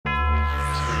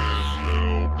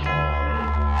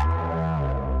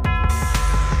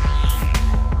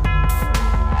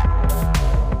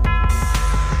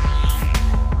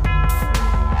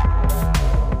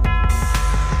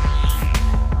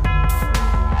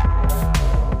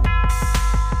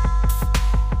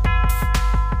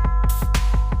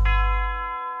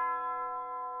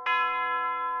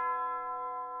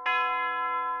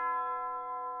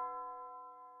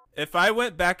If I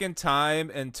went back in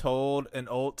time and told an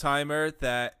old timer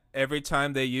that every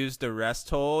time they used a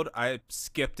rest hold, I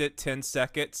skipped it 10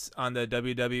 seconds on the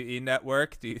WWE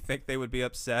network, do you think they would be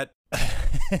upset?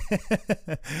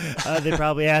 They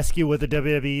probably ask you what the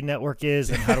WWE network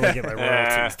is and how do I get my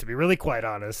royalties, to be really quite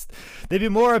honest. They'd be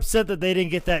more upset that they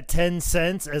didn't get that 10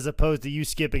 cents as opposed to you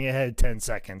skipping ahead 10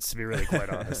 seconds, to be really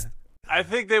quite honest. I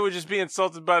think they would just be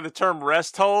insulted by the term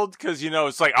rest hold because,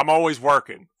 it's like, I'm always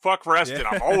working. Fuck resting.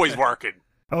 I'm always working.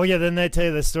 Oh, yeah, then they tell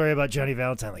you the story about Johnny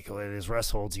Valentine. Like, his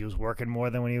rest holds, he was working more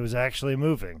than when he was actually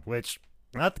moving, which,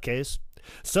 not the case.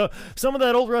 So, some of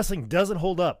that old wrestling doesn't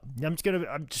hold up. I'm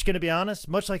just gonna be honest,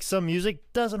 much like some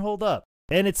music, doesn't hold up.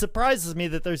 And it surprises me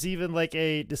that there's even like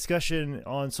a discussion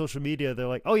on social media. They're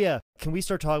like, oh yeah, can we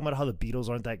start talking about how the Beatles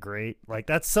aren't that great? Like,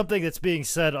 that's something that's being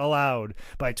said aloud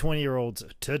by 20-year-olds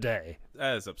today.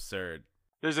 That is absurd.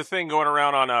 There's a thing going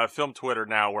around on film Twitter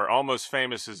now where Almost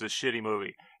Famous is a shitty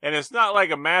movie. And it's not like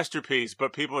a masterpiece,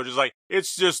 but people are just like,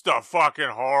 it's just a fucking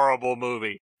horrible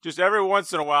movie. Just every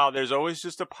once in a while, there's always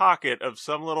just a pocket of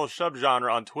some little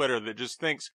subgenre on Twitter that just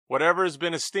thinks whatever has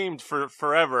been esteemed for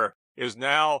forever is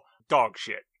now dog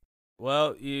shit.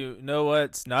 Well, you know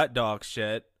what's not dog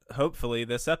shit? Hopefully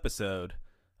this episode.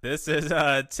 This is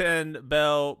 10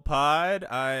 Bell Pod.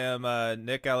 I am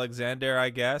Nick Alexander, I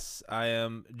guess. I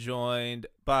am joined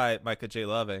by Micah J.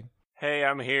 Loving. Hey,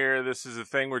 I'm here. This is the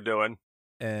thing we're doing.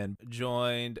 And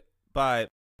joined by...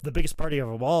 the biggest party of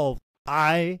them all.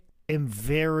 I am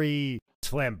very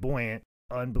flamboyant,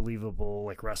 unbelievable,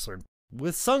 like wrestler,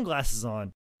 with sunglasses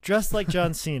on, dressed like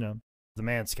John Cena, the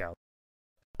Man Scout.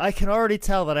 I can already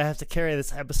tell that I have to carry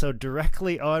this episode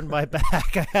directly on my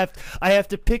back. I have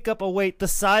to pick up a weight the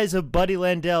size of Buddy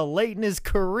Landel late in his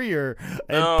career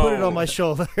and put it on my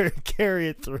shoulder and carry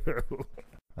it through.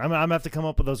 I'm gonna have to come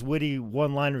up with those witty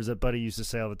one-liners that Buddy used to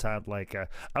say all the time, like, I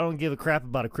don't give a crap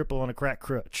about a cripple on a crack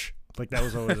crutch. Like, that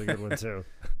was always a good one, too.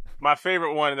 My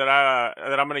favorite one that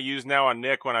I'm going to use now on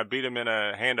Nick when I beat him in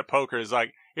a hand of poker is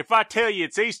like, if I tell you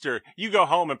it's Easter, you go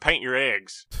home and paint your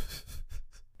eggs.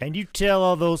 And you tell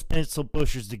all those pencil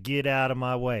pushers to get out of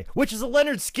my way, which is a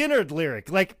Leonard Skinner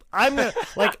lyric. Like, I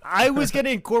was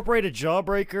gonna incorporate a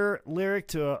Jawbreaker lyric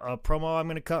to a promo I'm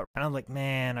gonna cut, and I'm like,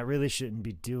 man, I really shouldn't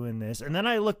be doing this. And then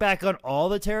I look back on all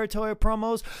the Territory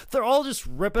promos; they're all just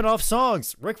ripping off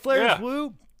songs. Ric Flair's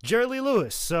Woo, Jerry Lee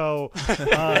Lewis. So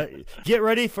get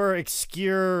ready for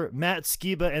obscure Matt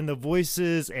Skiba and the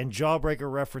Voices and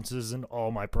Jawbreaker references in all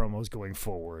my promos going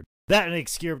forward. That and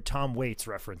obscure Tom Waits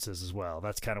references as well.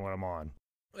 That's kind of what I'm on.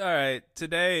 All right.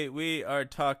 Today we are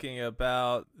talking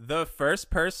about the first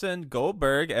person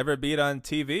Goldberg ever beat on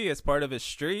TV as part of his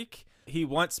streak. He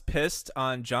once pissed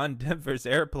on John Denver's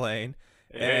airplane.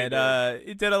 And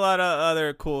he did a lot of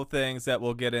other cool things that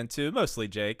we'll get into, mostly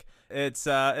Jake. It's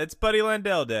Buddy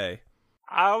Landel Day.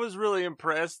 I was really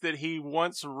impressed that he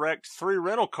once wrecked 3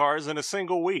 rental cars in a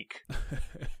single week.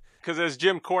 Because as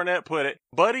Jim Cornette put it,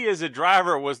 Buddy as a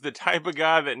driver was the type of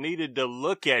guy that needed to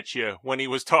look at you when he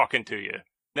was talking to you.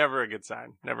 Never a good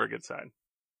sign. Never a good sign.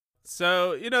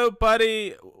 So,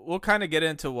 Buddy, we'll kind of get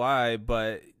into why,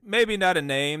 but maybe not a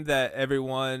name that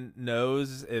everyone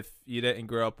knows if you didn't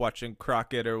grow up watching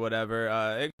Crockett or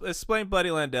whatever. Explain Buddy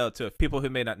Landel to people who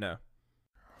may not know.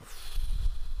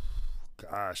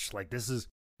 Gosh, like this is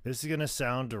going to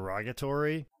sound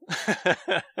derogatory.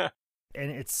 And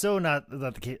it's so not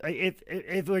the case.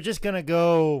 If we're just going to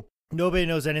go, nobody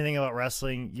knows anything about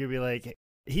wrestling, you'd be like,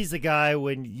 he's the guy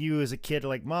when you as a kid are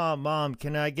like, Mom,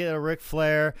 can I get a Ric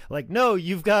Flair? Like, no,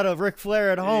 you've got a Ric Flair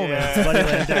at home. Yeah. And it's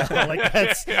Buddy Landel.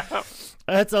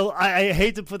 Like, I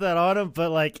hate to put that on him,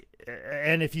 but like,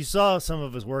 and if you saw some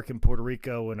of his work in Puerto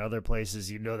Rico and other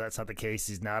places, you know that's not the case.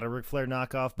 He's not a Ric Flair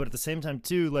knockoff. But at the same time,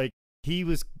 too, like, he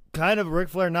was kind of a Ric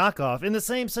Flair knockoff in the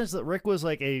same sense that Rick was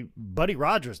like a Buddy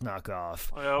Rogers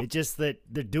knockoff. Well, It's just that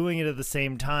they're doing it at the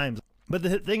same time. But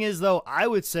the thing is, though, I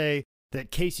would say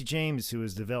that Casey James, who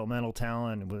was developmental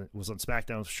talent and was on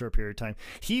SmackDown for a short period of time,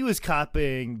 he was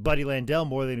copying Buddy Landel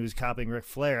more than he was copying Ric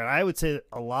Flair. And I would say that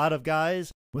a lot of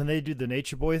guys, when they do the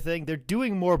Nature Boy thing, they're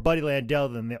doing more Buddy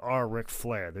Landel than they are Ric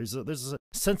Flair. There's a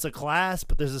sense of class,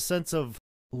 but there's a sense of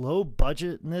low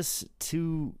budgetness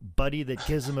to Buddy that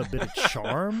gives him a bit of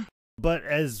charm. But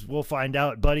as we'll find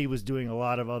out, Buddy was doing a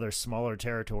lot of other smaller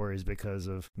territories because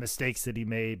of mistakes that he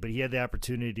made, but he had the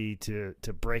opportunity to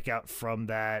break out from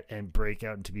that and break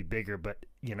out and to be bigger. But,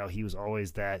 he was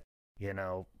always that,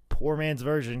 poor man's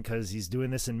version because he's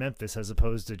doing this in Memphis as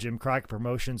opposed to Jim Crockett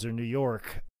Promotions or New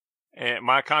York. And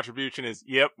my contribution is,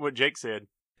 what Jake said.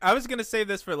 I was going to save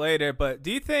this for later, but do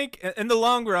you think, in the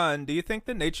long run, do you think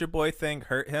the Nature Boy thing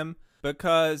hurt him?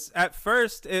 because at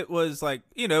first it was like,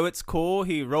 it's cool.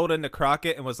 He rolled into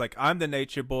Crockett and was like, I'm the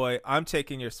nature boy. I'm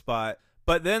taking your spot.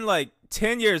 But then like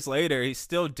 10 years later, he's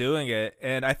still doing it.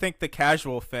 And I think the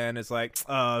casual fan is like,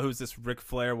 oh, who's this Ric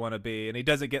Flair wannabe? And he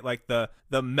doesn't get like the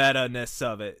meta-ness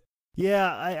of it.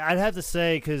 Yeah, I'd have to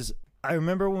say, because I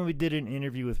remember when we did an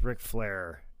interview with Ric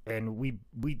Flair and we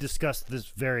discussed this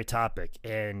very topic,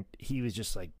 and he was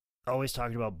just like always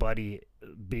talking about Buddy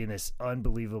being this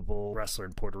unbelievable wrestler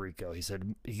in Puerto Rico. He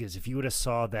said, because if you would have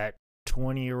saw that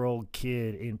 20-year-old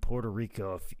kid in Puerto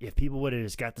Rico, if people would have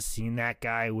just got to see that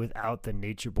guy without the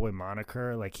Nature Boy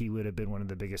moniker, like he would have been one of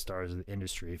the biggest stars of the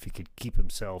industry if he could keep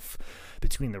himself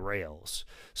between the rails.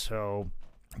 So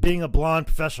being a blonde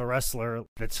professional wrestler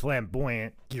that's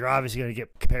flamboyant, you're obviously going to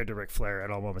get compared to Ric Flair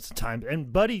at all moments in time.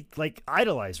 And Buddy like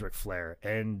idolized Ric Flair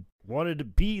and wanted to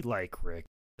be like Rick.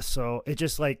 So it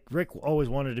just like Rick always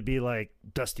wanted to be like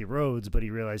Dusty Rhodes, but he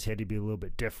realized he had to be a little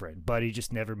bit different. But he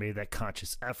just never made that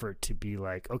conscious effort to be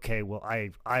like, okay, well,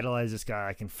 I idolize this guy.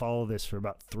 I can follow this for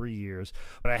about 3 years,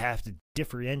 but I have to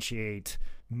differentiate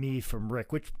me from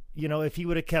Rick, which, if he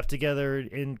would have kept together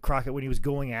in Crockett when he was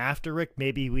going after Rick,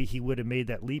 maybe he would have made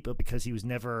that leap. But because he was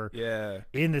never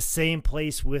in the same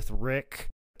place with Rick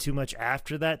too much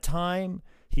after that time,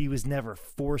 he was never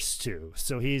forced to.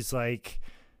 So he's like,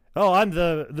 oh, I'm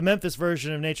the Memphis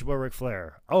version of Nature Boy Ric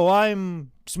Flair. Oh,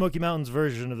 I'm Smoky Mountain's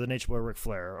version of the Nature Boy Ric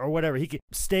Flair, or whatever. He could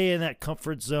stay in that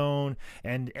comfort zone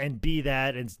and be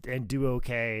that and do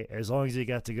okay as long as he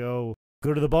got to go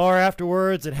to the bar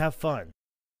afterwards and have fun.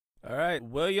 All right.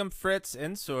 William Fritz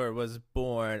Ensor was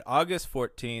born August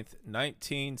 14th,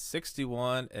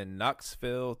 1961 in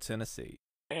Knoxville, Tennessee.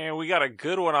 And we got a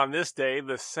good one on this day.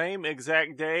 The same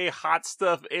exact day Hot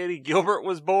Stuff Eddie Gilbert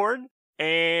was born.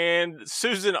 And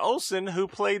Susan Olsen, who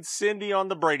played Cindy on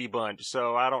the Brady Bunch.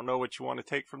 So I don't know what you want to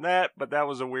take from that, but that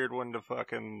was a weird one to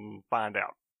fucking find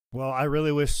out. Well, I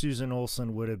really wish Susan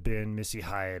Olsen would have been Missy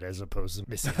Hyatt as opposed to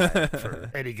Missy Hyatt for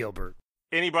Eddie Gilbert.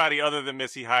 Anybody other than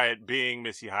Missy Hyatt being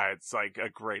Missy Hyatt's like a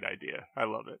great idea. I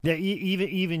love it. Yeah,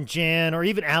 even Jan or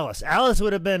even Alice. Alice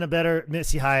would have been a better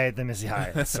Missy Hyatt than Missy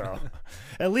Hyatt. So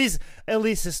at least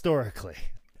historically.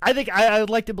 I think I would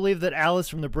like to believe that Alice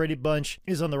from the Brady Bunch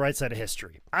is on the right side of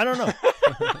history. I don't know.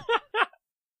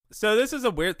 So this is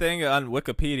a weird thing on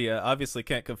Wikipedia. Obviously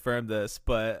can't confirm this,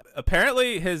 but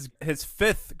apparently his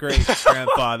fifth great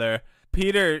grandfather,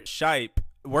 Peter Shipe,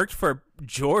 worked for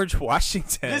George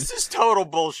Washington. This is total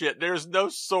bullshit. There's no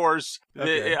source.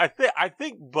 Okay. I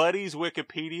think Buddy's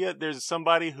Wikipedia, there's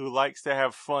somebody who likes to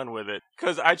have fun with it.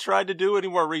 Because I tried to do any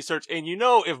more research, and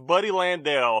if Buddy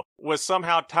Landel was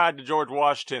somehow tied to George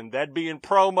Washington, that'd be in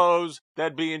promos,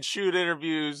 that'd be in shoot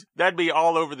interviews, that'd be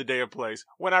all over the damn place.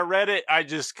 When I read it, I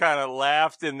just kind of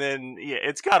laughed, and then,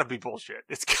 it's gotta be bullshit.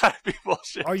 It's gotta be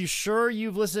bullshit. Are you sure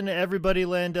you've listened to every Buddy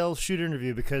Landel shoot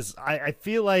interview? Because I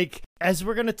feel like, as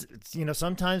we're going to,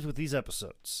 sometimes with these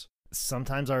episodes,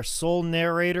 sometimes our sole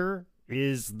narrator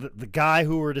is the guy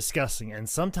who we're discussing, and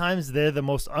sometimes they're the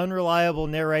most unreliable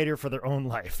narrator for their own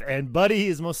life, and Buddy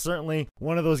is most certainly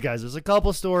one of those guys. There's a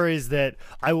couple stories that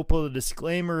I will put a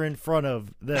disclaimer in front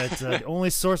of that the only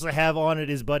source I have on it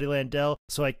is Buddy Landel,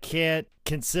 so I can't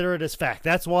consider it as fact.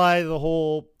 That's why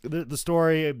the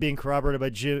story being corroborated by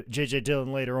J.J.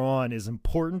 Dillon later on is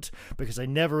important, because I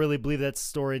never really believed that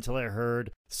story until I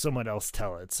heard someone else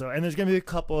tell it. So, and there's going to be a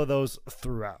couple of those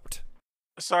throughout.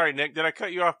 Sorry, Nick, did I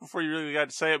cut you off before you really got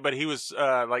to say it? But he was,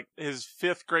 his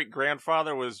fifth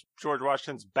great-grandfather was George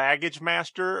Washington's baggage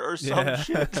master or some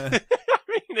shit. I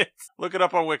mean, look it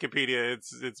up on Wikipedia.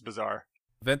 It's bizarre.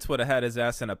 Vince would have had his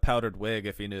ass in a powdered wig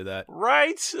if he knew that.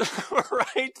 Right?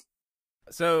 Right?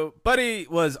 So Buddy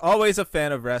was always a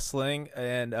fan of wrestling,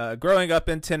 and growing up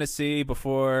in Tennessee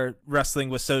before wrestling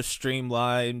was so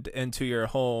streamlined into your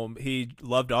home, he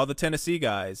loved all the Tennessee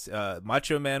guys.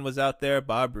 Macho Man was out there,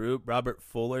 Bob Roop, Robert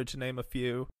Fuller, to name a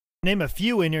few. Name a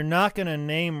few, and you're not going to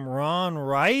name Ron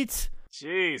Wright?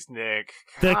 Jeez, Nick.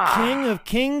 The king of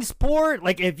Kingsport?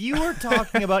 Like, if you were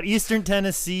talking about Eastern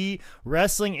Tennessee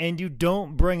wrestling and you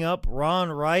don't bring up Ron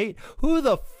Wright, who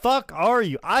the fuck are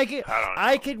you?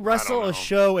 I could wrestle a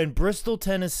show in Bristol,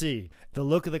 Tennessee. The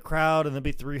look of the crowd, and there'll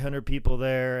be 300 people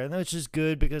there, and that's just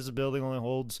good because the building only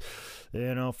holds,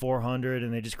 400,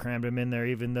 and they just crammed them in there,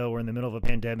 even though we're in the middle of a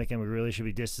pandemic and we really should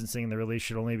be distancing. There really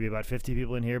should only be about 50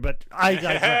 people in here, but I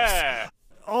digress.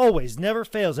 Always, never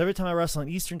fails. Every time I wrestle in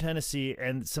Eastern Tennessee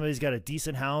and somebody's got a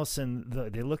decent house and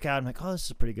they look out and I'm like, oh, this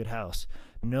is a pretty good house.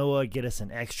 Noah, get us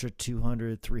an extra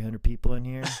 200, 300 people in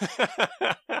here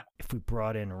if we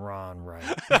brought in Ron Wright.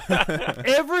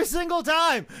 Every single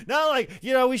time. Not like,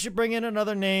 we should bring in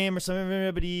another name or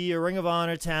somebody, or Ring of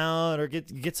Honor talent, or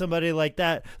get somebody like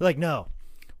that. Like, no.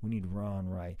 We need Ron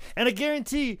Wright. And I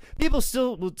guarantee people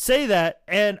still would say that,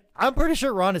 and I'm pretty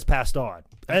sure Ron has passed on.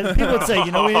 And people would say,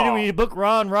 we need to book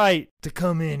Ron Wright to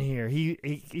come in here.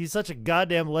 He's such a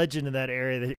goddamn legend in that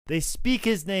area that they speak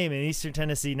his name in Eastern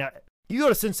Tennessee. Now, you go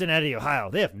to Cincinnati, Ohio,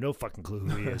 they have no fucking clue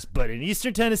who he is. But in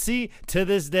Eastern Tennessee, to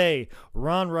this day,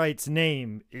 Ron Wright's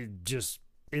name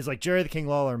is like Jerry the King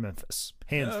Lawler in Memphis.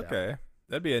 Hands down. Okay.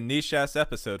 That'd be a niche-ass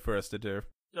episode for us to do.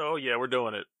 Oh, yeah, we're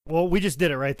doing it. Well, we just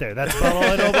did it right there. That's about all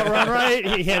I know about Ron Wright.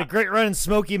 He had a great run in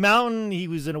Smoky Mountain. He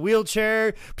was in a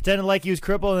wheelchair, pretending like he was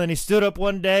crippled, and then he stood up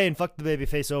one day and fucked the baby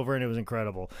face over, and it was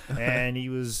incredible. And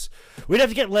we'd have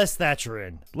to get Les Thatcher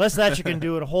in. Les Thatcher can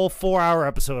do a whole 4-hour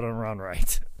episode on Ron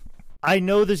Wright. I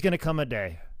know there's going to come a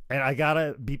day, and I got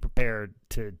to be prepared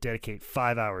to dedicate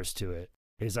 5 hours to it,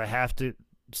 is I have to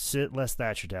sit Les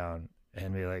Thatcher down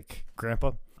and be like,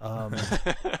 Grandpa,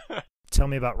 tell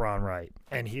me about Ron Wright.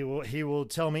 And he will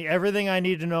tell me everything I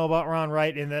need to know about Ron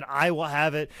Wright, and then I will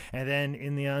have it. And then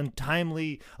in the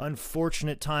untimely,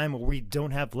 unfortunate time where we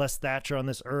don't have Les Thatcher on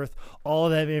this earth, all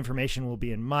of that information will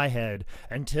be in my head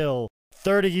until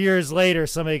 30 years later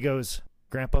somebody goes,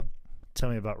 Grandpa, tell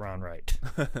me about Ron Wright.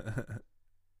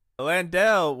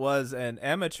 Landell was an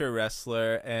amateur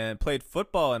wrestler and played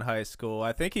football in high school.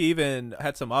 I think he even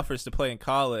had some offers to play in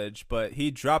college, but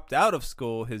he dropped out of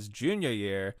school his junior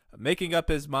year, making up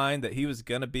his mind that he was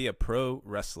going to be a pro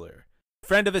wrestler. A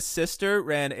friend of his sister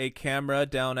ran a camera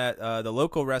down at the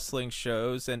local wrestling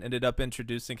shows and ended up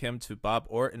introducing him to Bob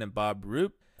Orton and Bob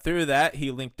Roop. Through that,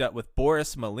 he linked up with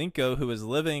Boris Malenko, who was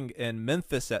living in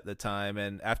Memphis at the time,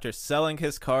 and after selling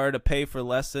his car to pay for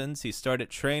lessons, he started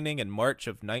training in March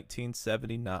of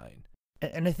 1979.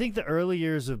 And I think the early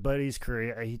years of Buddy's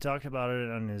career, he talked about it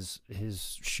on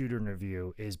his shooter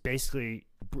interview, is basically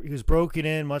he was broken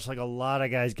in, much like a lot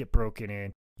of guys get broken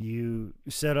in. You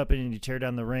set up and you tear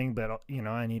down the ring, but,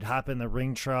 and he'd hop in the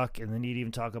ring truck, and then he'd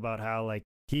even talk about how, like,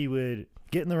 he would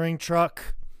get in the ring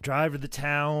truck, drive to the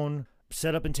town,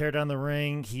 set up and tear down the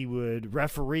ring. He would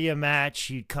referee a match.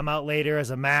 He'd come out later as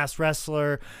a masked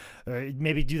wrestler, or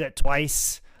maybe do that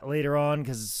twice later on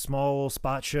because it's small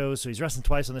spot shows. So he's wrestling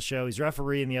twice on the show. He's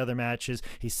refereeing the other matches.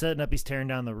 He's setting up. He's tearing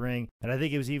down the ring. And I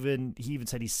think he even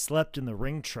said he slept in the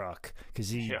ring truck because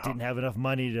he didn't have enough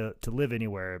money to live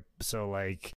anywhere. So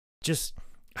like just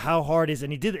how hard is,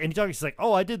 and he talked, he's like,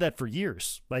 oh, I did that for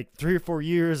years, like 3 or 4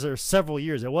 years or several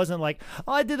years. It wasn't like,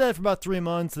 oh, I did that for about 3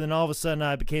 months and then all of a sudden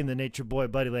I became the Nature Boy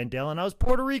Buddy Landell and I was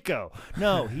Puerto Rico.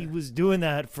 No, he was doing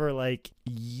that for like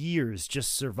years,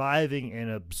 just surviving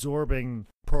and absorbing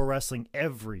pro wrestling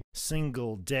every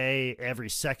single day, every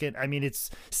second. I mean, it's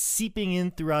seeping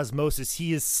in through osmosis.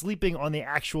 He is sleeping on the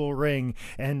actual ring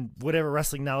and whatever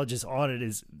wrestling knowledge is on it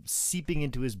is seeping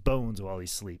into his bones while he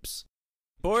sleeps.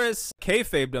 Boris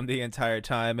kayfabed him the entire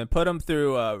time and put him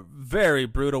through very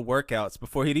brutal workouts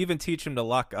before he'd even teach him to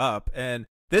lock up. And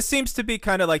this seems to be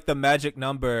kind of like the magic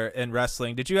number in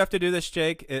wrestling. Did you have to do this,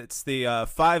 Jake? It's the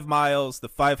 5 miles, the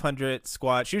 500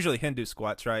 squats, usually Hindu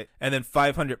squats, right? And then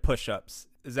 500 push-ups.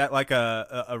 Is that like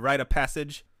a rite of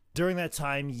passage? During that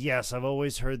time, yes. I've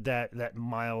always heard that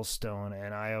milestone,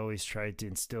 and I always tried to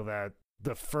instill that.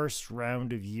 The first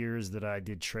round of years that I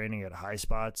did training at High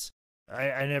Spots,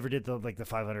 I never did the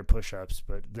 500 push-ups,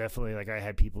 but definitely like I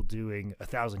had people doing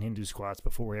 1,000 Hindu squats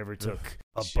before we ever took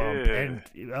a bump.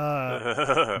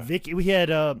 And Vicky, we had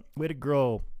a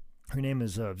girl. Her name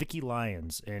is Vicky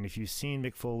Lyons, and if you've seen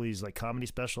Mick Foley's like comedy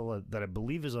special that I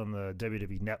believe is on the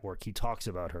WWE Network, he talks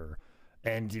about her.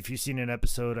 And if you've seen an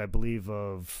episode, I believe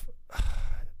of,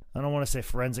 I don't want to say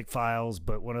Forensic Files,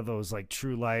 but one of those like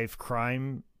true life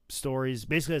crime stories.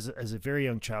 Basically, as a very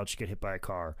young child, she got hit by a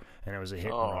car, and it was a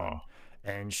hit and run.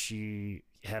 And she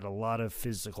had a lot of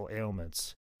physical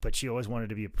ailments, but she always wanted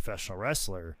to be a professional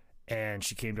wrestler. And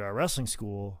she came to our wrestling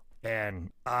school, and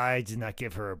I did not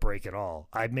give her a break at all.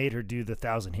 I made her do the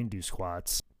 1,000 Hindu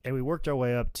squats, and we worked our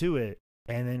way up to it.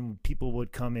 And then people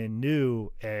would come in new,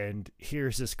 and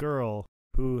here's this girl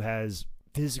who has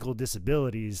physical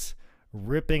disabilities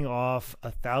ripping off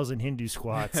 1,000 Hindu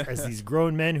squats as these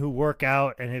grown men who work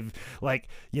out and have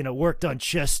worked on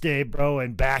chest day, bro,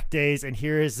 and back days. And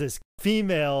here is this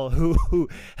female who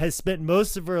has spent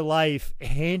most of her life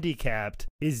handicapped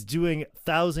is doing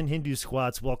 1,000 Hindu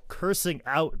squats while cursing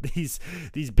out these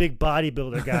big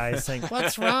bodybuilder guys saying,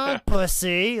 "What's wrong,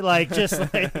 pussy?"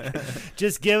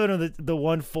 Just giving them the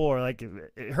 1-4. Like,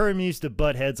 her and me used to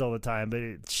butt heads all the time,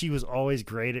 but she was always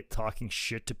great at talking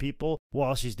shit to people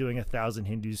while she's doing 1,000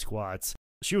 Hindu squats.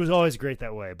 She was always great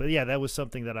that way. But yeah, that was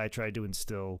something that I tried to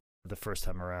instill the first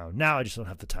time around. Now I just don't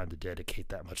have the time to dedicate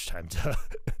that much time to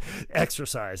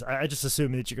exercise. I just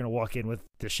assume that you're going to walk in with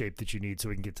the shape that you need so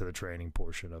we can get to the training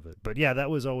portion of it. But yeah,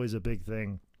 that was always a big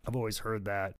thing. I've always heard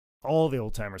that. All the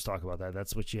old timers talk about that.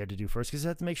 That's what you had to do first because you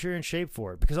have to make sure you're in shape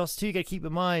for it. Because also, too, you got to keep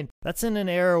in mind, that's in an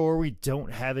era where we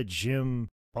don't have a gym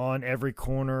on every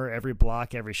corner, every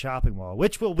block, every shopping mall,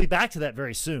 which we'll be back to that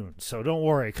very soon. So don't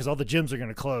worry, because all the gyms are going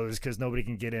to close because nobody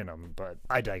can get in them. But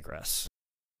I digress.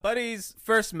 Buddy's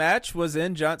first match was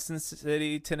in Johnson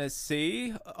City,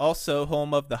 Tennessee, also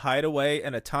home of The Hideaway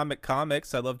and Atomic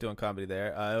Comics. I love doing comedy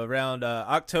there. Around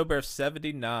October of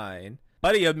 79.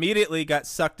 Buddy immediately got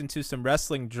sucked into some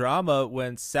wrestling drama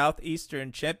when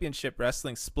Southeastern Championship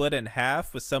Wrestling split in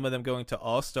half, with some of them going to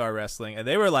All-Star Wrestling. And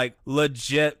they were like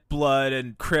legit blood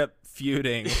and Crip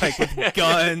feuding, like with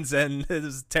guns, and it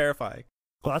was terrifying.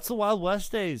 Well, that's the Wild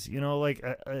West days,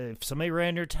 if somebody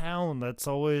ran your town, that's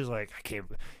always like,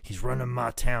 he's running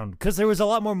my town. Because there was a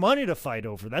lot more money to fight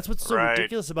over. That's what's so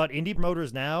ridiculous about indie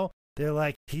promoters now. They're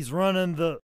like, he's running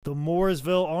the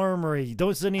Mooresville Armory.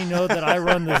 Doesn't he know that I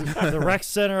run the rec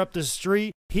center up the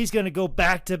street? He's going to go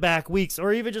back-to-back weeks.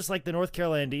 Or even just like the North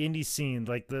Carolina indie scene,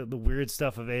 like the weird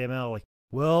stuff of AML. Like,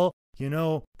 well,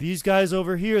 these guys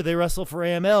over here, they wrestle for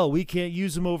AML. We can't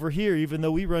use them over here, even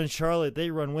though we run Charlotte, they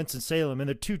run Winston-Salem, and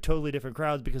they're two totally different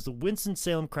crowds because the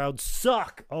Winston-Salem crowds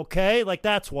suck, okay? Like,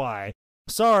 that's why.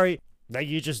 Sorry, that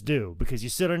you just do, because you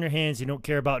sit on your hands, you don't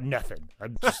care about nothing.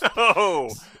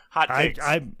 Hot takes.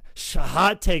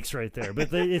 Hot takes right there.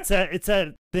 But it's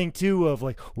that thing, too, of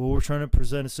like, well, we're trying to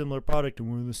present a similar product,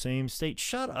 and we're in the same state.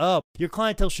 Shut up. Your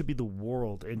clientele should be the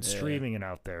world and streaming and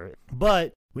out there.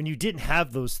 But when you didn't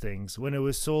have those things, when it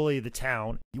was solely the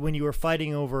town, when you were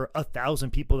fighting over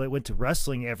 1,000 people that went to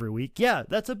wrestling every week, yeah,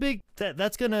 that's a big,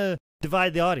 that's going to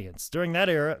divide the audience. During that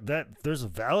era, there's a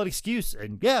valid excuse.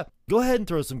 And yeah, go ahead and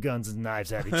throw some guns and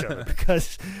knives at each other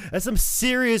because that's some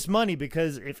serious money.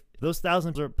 Because if those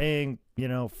thousands are paying,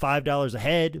 $5 a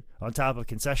head on top of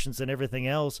concessions and everything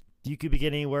else, you could be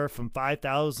getting anywhere from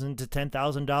 $5,000 to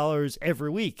 $10,000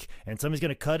 every week. And somebody's going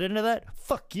to cut into that?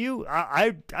 Fuck you.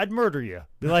 I'd murder you.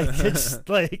 It's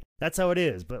like, that's how it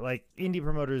is. But like indie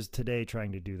promoters today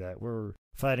trying to do that, we're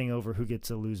fighting over who gets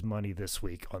to lose money this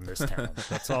week on this town.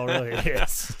 That's all really it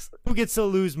is. Who gets to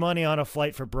lose money on a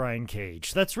flight for Brian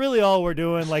Cage? That's really all we're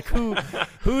doing. Like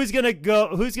who's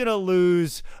gonna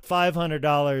lose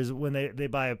 $500 when they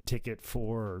buy a ticket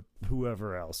for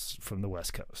whoever else from the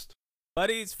West Coast?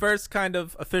 Buddy's first kind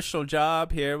of official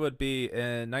job here would be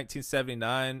in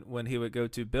 1979 when he would go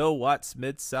to Bill Watts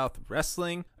Mid-South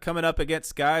Wrestling, coming up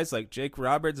against guys like Jake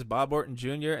Roberts, Bob Orton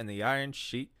Jr., and the Iron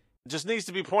Sheik. Just needs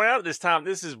to be pointed out at this time,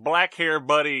 this is black hair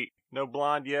Buddy. No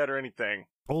blonde yet or anything.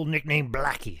 Old nickname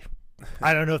Blackie.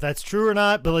 I don't know if that's true or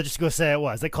not, but let's just go say it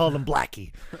was. They called him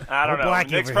Blackie. I don't know.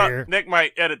 Blackie Nick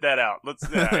might edit that out. Let's.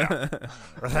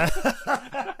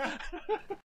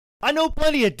 I know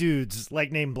plenty of dudes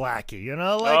named Blackie.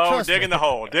 Digging the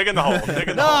hole.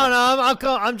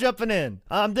 I'm jumping in.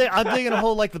 I'm digging a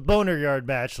hole like the Boner Yard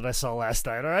match that I saw last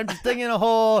night. Or I'm just digging a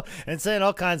hole and saying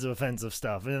all kinds of offensive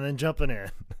stuff and then jumping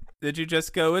in. Did you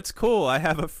just go, it's cool, I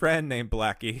have a friend named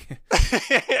Blackie?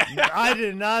 I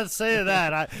did not say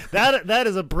that. That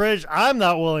is a bridge I'm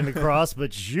not willing to cross,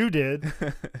 but you did.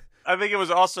 I think it was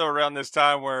also around this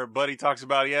time where Buddy talks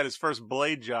about he had his first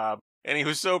Blade job. And he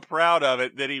was so proud of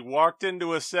it that he walked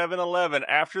into a 7-Eleven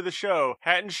after the show,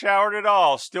 hadn't showered at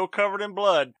all, still covered in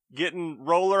blood, getting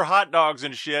roller hot dogs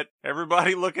and shit.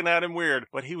 Everybody looking at him weird.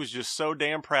 But he was just so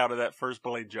damn proud of that first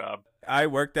Blade job. I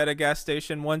worked at a gas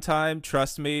station one time.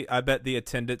 Trust me, I bet the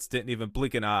attendants didn't even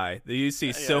blink an eye. You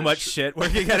see so much shit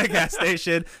working at a gas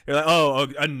station. You're like, oh,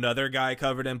 another guy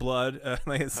covered in blood.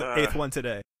 It's the 8th one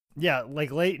today. Yeah,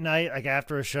 late night,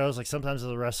 after a show, sometimes as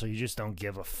a wrestler, you just don't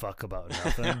give a fuck about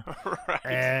nothing. Right.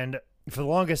 And for the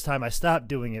longest time, I stopped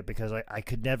doing it because I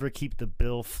could never keep the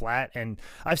bill flat. And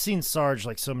I've seen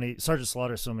Sergeant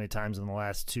Slaughter so many times in the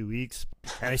last 2 weeks,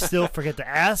 and I still forget to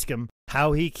ask him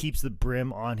how he keeps the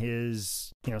brim on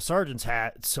his, sergeant's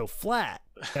hat so flat.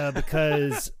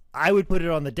 Because I would put it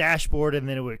on the dashboard and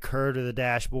then it would curve to the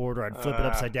dashboard, or I'd flip it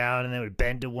upside down and then it would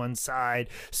bend to one side.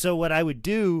 So what I would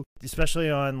do, especially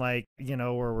on like,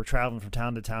 where we're traveling from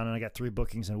town to town and I got 3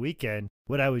 bookings in a weekend,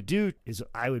 what I would do is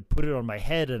I would put it on my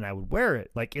head and I would wear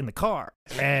it like in the car.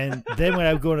 And then when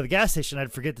I would go to the gas station,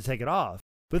 I'd forget to take it off.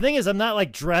 But the thing is, I'm not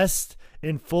like dressed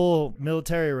in full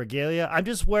military regalia. I'm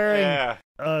just wearing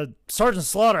a Sergeant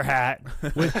Slaughter hat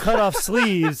with cut off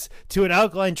sleeves to an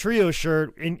Alkaline Trio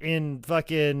shirt in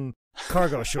fucking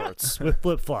cargo shorts with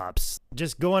flip flops.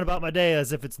 Just going about my day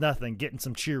as if it's nothing, getting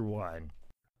some cheer wine.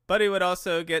 Buddy would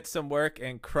also get some work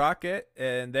in Crockett,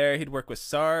 and there he'd work with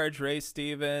Sarge, Ray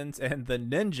Stevens, and the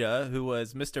Ninja, who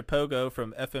was Mr. Pogo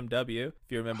from FMW, if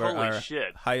you remember our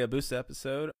Hayabusa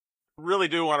episode. Really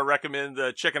do want to recommend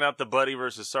checking out the Buddy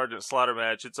versus Sergeant Slaughter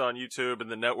match. It's on YouTube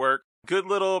and the network. Good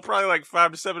little, probably like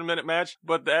 5 to 7 minute match,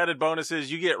 but the added bonus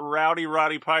is you get Rowdy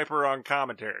Roddy Piper on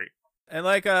commentary. And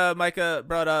like Micah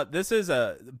brought up, this is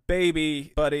a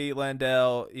baby Buddy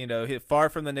Landel. He's far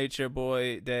from the Nature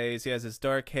Boy days. He has his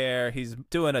dark hair. He's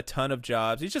doing a ton of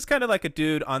jobs. He's just kind of like a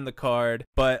dude on the card.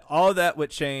 But all that would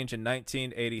change in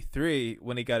 1983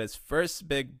 when he got his first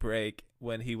big break,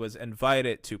 when he was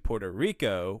invited to Puerto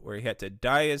Rico, where he had to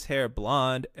dye his hair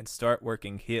blonde and start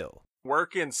working heel.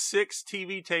 Working 6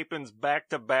 TV tapings back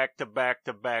to back to back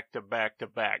to back to back to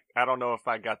back. I don't know if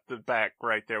I got the back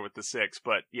right there with the 6,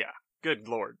 but yeah. Good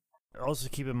Lord. Also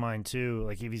keep in mind, too,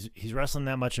 like if he's wrestling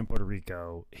that much in Puerto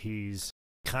Rico, he's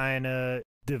kind of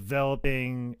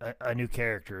developing a new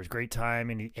character. It's great time,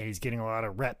 and he's getting a lot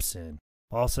of reps in.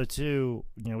 Also, too,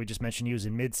 we just mentioned he was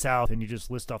in Mid-South, and you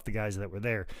just list off the guys that were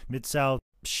there. Mid-South,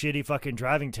 shitty fucking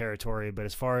driving territory, but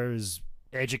as far as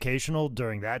educational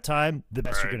during that time, the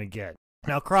best you're going to get.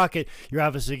 Now, Crockett, you're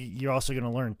also going to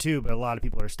learn, too, but a lot of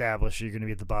people are established, so you're going to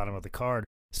be at the bottom of the card.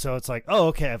 So it's like, oh,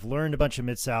 okay, I've learned a bunch of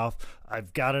Mid-South.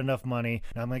 I've got enough money.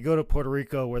 Now I'm going to go to Puerto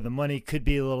Rico where the money could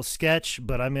be a little sketch,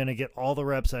 but I'm going to get all the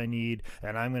reps I need,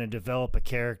 and I'm going to develop a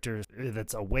character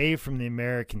that's away from the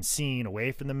American scene,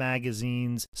 away from the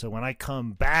magazines. So when I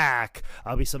come back,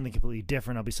 I'll be something completely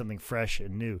different. I'll be something fresh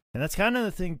and new. And that's kind of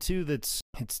the thing, too, it's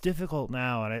difficult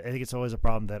now, and I think it's always a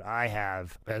problem that I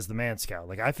have as the Man Scout.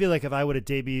 Like, I feel like if I would have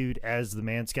debuted as the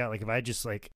Man Scout, like if I just,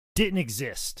 didn't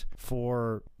exist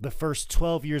for the first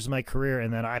 12 years of my career,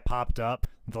 and then I popped up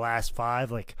the last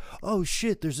 5, like, oh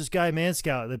shit, there's this guy Man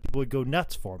Scout, that people would go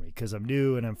nuts for me because I'm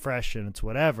new and I'm fresh and it's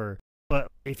whatever.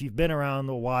 But if you've been around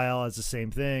a while as the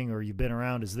same thing, or you've been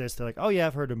around as this, they're like, oh yeah,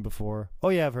 I've heard him before. Oh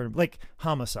yeah, I've heard him. Like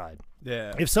Homicide.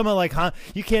 Yeah. If someone like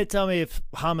you can't tell me if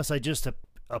Homicide just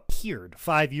appeared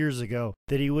 5 years ago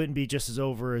that he wouldn't be just as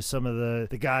over as some of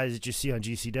the guys that you see on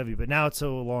GCW. But now it's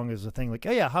so long as a thing, like,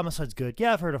 oh yeah, Homicide's good.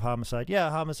 Yeah, I've heard of Homicide. Yeah,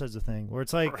 Homicide's a thing. Where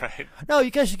it's like, no,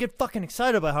 you guys should get fucking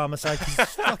excited by Homicide because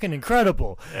it's fucking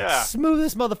incredible. Yeah.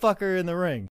 Smoothest motherfucker in the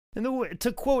ring. And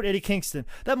to quote Eddie Kingston,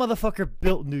 that motherfucker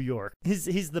built New York.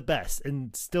 He's the best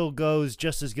and still goes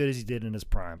just as good as he did in his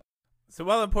prime. So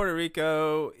while in Puerto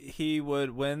Rico, he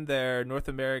would win their North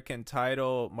American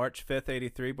title March 5th,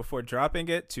 83, before dropping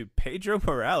it to Pedro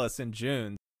Morales in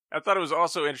June. I thought it was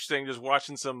also interesting just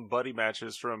watching some Buddy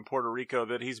matches from Puerto Rico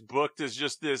that he's booked as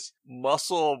just this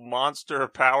muscle monster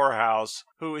powerhouse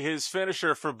who his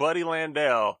finisher for Buddy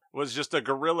Landel was just a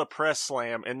gorilla press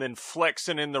slam and then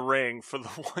flexing in the ring for the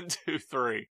 1, 2,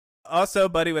 3. Also,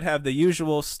 Buddy would have the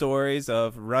usual stories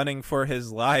of running for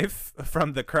his life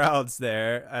from the crowds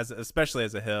there, especially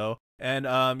as a heel.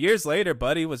 And years later,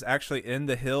 Buddy was actually in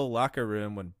the Hill locker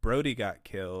room when Brody got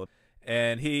killed.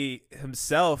 And he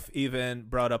himself even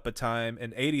brought up a time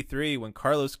in 83 when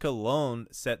Carlos Colon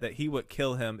said that he would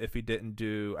kill him if he didn't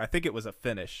do, I think it was a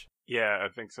finish. Yeah, I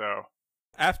think so.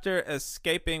 After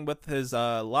escaping with his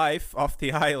life off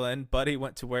the island, Buddy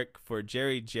went to work for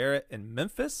Jerry Jarrett in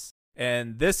Memphis.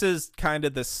 And this is kind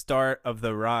of the start of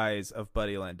the rise of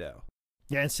Buddy Landel.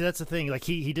 Yeah, and see, that's the thing. Like,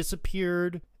 he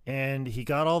disappeared, and he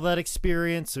got all that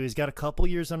experience, so he's got a couple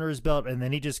years under his belt, and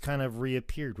then he just kind of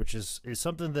reappeared, which is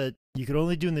something that you could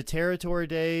only do in the territory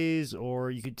days, or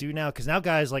you could do now. Because now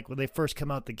guys, like, when they first come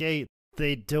out the gate,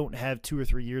 they don't have 2 or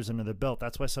 3 years under their belt.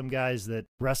 That's why some guys that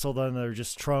wrestled under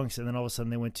just trunks, and then all of a sudden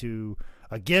they went to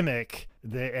a gimmick,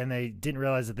 and they didn't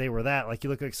realize that they were that. Like, you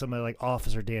look like somebody like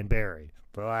Officer Dan Barry.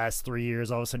 For the last 3 years,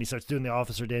 all of a sudden he starts doing the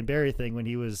Officer Dan Barry thing when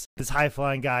he was this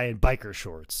high-flying guy in biker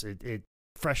shorts. It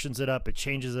freshens it up, it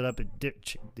changes it up,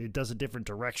 it does a different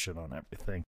direction on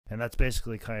everything. And that's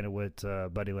basically kind of what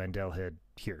Buddy Landel had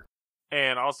here.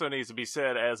 And also needs to be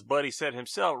said, as Buddy said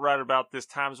himself right about this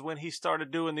time, is when he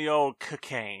started doing the old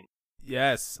cocaine.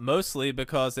 Yes, mostly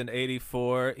because in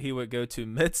 84 he would go to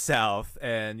Mid-South,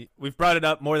 and we've brought it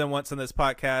up more than once on this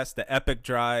podcast, the epic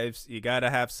drives. You got to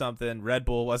have something. Red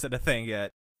Bull wasn't a thing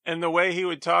yet. And the way he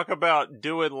would talk about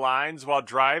doing lines while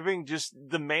driving, just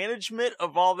the management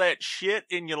of all that shit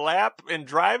in your lap and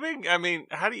driving. I mean,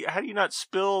 how do you not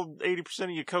spill 80% of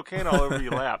your cocaine all over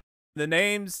your lap? The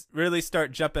names really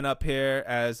start jumping up here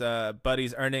as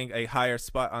Buddy's earning a higher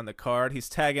spot on the card. He's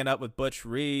tagging up with Butch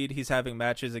Reed. He's having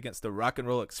matches against the Rock and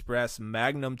Roll Express,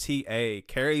 Magnum TA,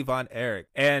 Kerry Von Erich,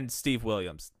 and Steve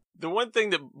Williams. The one thing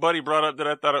that Buddy brought up that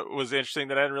I thought was interesting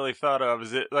that I hadn't really thought of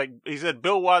is that, like, he said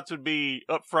Bill Watts would be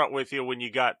up front with you when you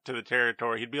got to the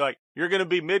territory. He'd be like, you're going to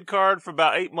be mid-card for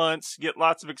about 8 months, get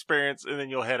lots of experience, and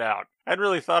then you'll head out. I hadn't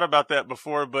really thought about that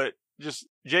before, but just,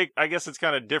 Jake, I guess it's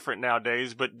kind of different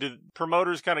nowadays, but did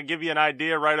promoters kind of give you an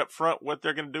idea right up front what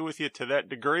they're going to do with you to that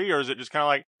degree, or is it just kind of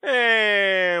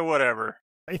like, whatever?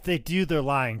 If they do, they're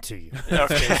lying to you.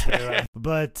 Okay.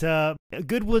 But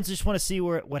good ones just want to see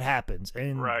what happens.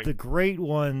 And Right. The great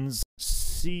ones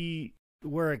see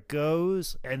where it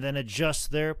goes and then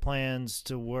adjust their plans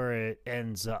to where it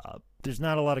ends up. There's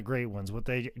not a lot of great ones. What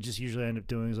they just usually end up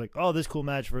doing is like, oh, this cool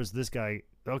match versus this guy.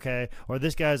 Okay. Or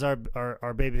this guy's our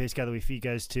babyface guy that we feed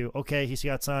guys to. Okay, he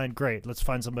got signed. Great. Let's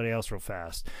find somebody else real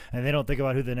fast. And they don't think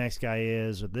about who the next guy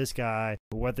is or this guy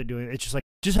or what they're doing. It's just like,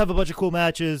 just have a bunch of cool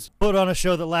matches, put on a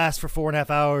show that lasts for 4.5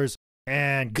 hours,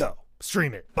 and go.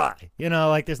 Stream it. Bye. You know,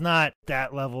 like there's not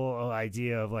that level of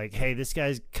idea of like, hey, this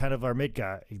guy's kind of our mid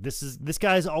guy. This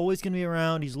guy's always going to be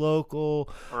around. He's local.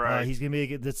 Right. He's going to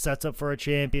be that sets up for a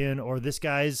champion, or this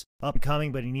guy's up and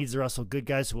coming, but he needs to wrestle good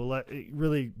guys. So we'll let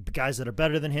really guys that are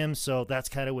better than him. So that's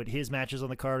kind of what his matches on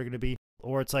the card are going to be.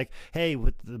 Or it's like, hey,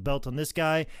 with the belt on this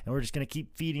guy, and we're just going to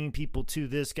keep feeding people to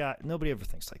this guy. Nobody ever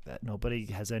thinks like that. Nobody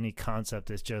has any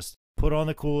concept. It's just put on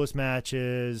the coolest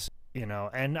matches, you know,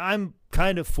 and I'm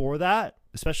kind of for that,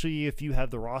 especially if you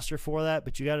have the roster for that,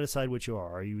 but you got to decide what you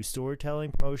are. Are you a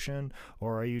storytelling promotion,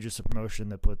 or are you just a promotion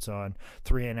that puts on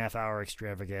 3.5 hour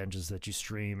extravaganzas that you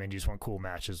stream and you just want cool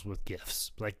matches with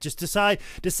gifts? Like, just decide,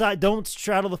 don't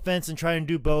straddle the fence and try and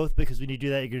do both, because when you do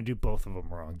that, you're going to do both of them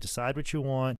wrong. Decide what you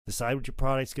want, decide what your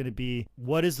product's going to be.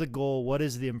 What is the goal? What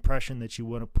is the impression that you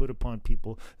want to put upon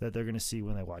people that they're going to see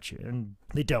when they watch you? And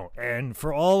they don't. And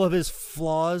for all of his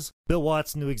flaws, Bill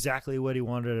Watts knew exactly what he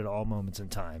wanted at all moments in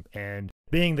time. And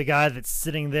being the guy that's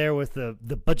sitting there with the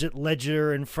budget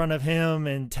ledger in front of him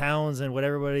and Towns and what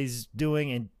everybody's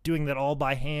doing, and doing that all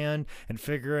by hand and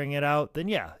figuring it out, then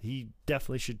yeah, he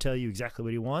definitely should tell you exactly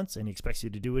what he wants, and he expects you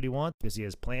to do what he wants because he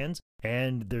has plans.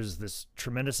 And there's this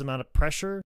tremendous amount of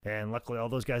pressure, and luckily all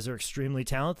those guys are extremely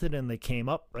talented, and they came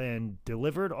up and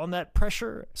delivered on that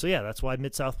pressure. So yeah, that's why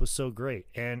Mid-South was so great.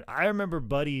 And I remember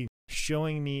Buddy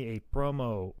showing me a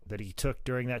promo that he took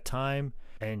during that time,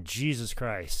 and Jesus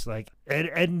Christ, like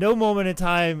at no moment in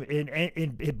time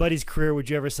in Buddy's career would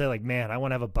you ever say like, man, I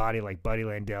want to have a body like Buddy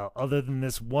Landel, other than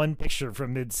this one picture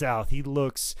from Mid-South. He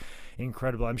looks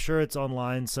incredible. I'm sure it's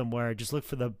online somewhere. Just look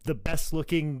for the best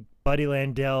looking Buddy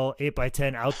Landel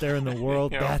 8x10 out there in the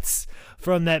world. Yeah. That's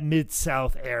from that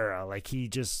Mid-South era. Like, he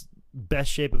just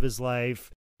best shape of his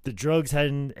life. The drugs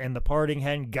hadn't and the partying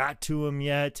hadn't got to him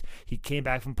yet. He came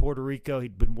back from Puerto Rico.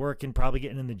 He'd been working, probably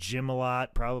getting in the gym a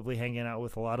lot, probably hanging out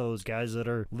with a lot of those guys that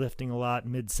are lifting a lot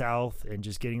Mid-South, and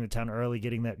just getting to town early,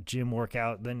 getting that gym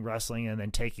workout, then wrestling, and then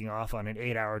taking off on an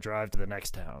 8-hour drive to the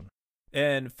next town.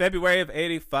 In February of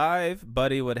 85,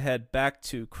 Buddy would head back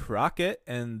to Crockett,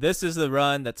 and this is the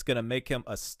run that's going to make him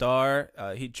a star.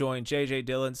 He joined J.J.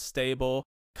 Dillon's stable,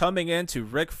 coming into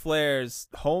Ric Flair's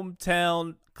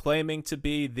hometown, claiming to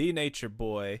be the Nature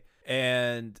Boy.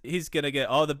 And he's going to get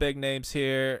all the big names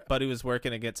here. Buddy was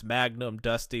working against Magnum,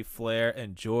 Dusty, Flair,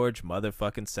 and George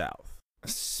motherfucking South.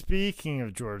 Speaking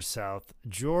of George South,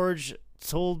 George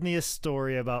told me a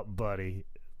story about Buddy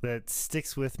that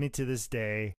sticks with me to this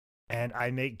day. And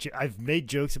I've made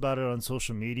jokes about it on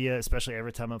social media, especially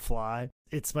every time I fly.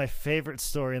 It's my favorite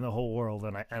story in the whole world,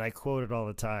 and I quote it all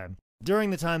the time. During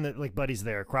the time that like Buddy's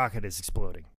there, Crockett is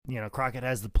exploding. You know, Crockett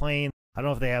has the plane. I don't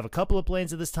know if they have a couple of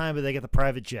planes at this time, but they get the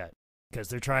private jet because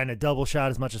they're trying to double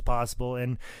shot as much as possible.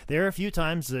 And there are a few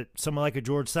times that someone like a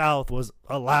George South was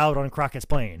allowed on Crockett's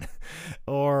plane,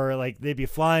 or like they'd be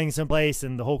flying someplace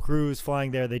and the whole crew is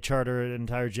flying there. They charter an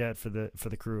entire jet for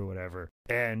the crew or whatever.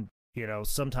 And you know,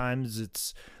 sometimes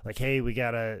it's like, hey, we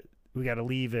gotta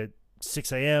leave at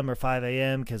 6 a.m. or 5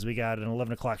 a.m. because we got an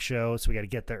 11 o'clock show, so we got to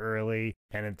get there early,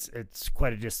 and it's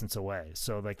quite a distance away.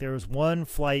 So like there was one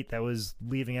flight that was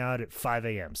leaving out at 5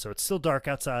 a.m. So it's still dark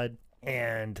outside,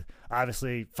 and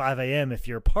obviously 5 a.m. if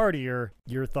you're a partier,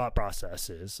 your thought process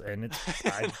is, and it's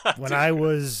when I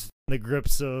was the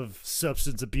grips of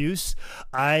substance abuse,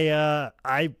 I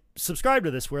subscribe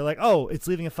to this where like, oh, it's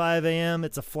leaving at 5 a.m.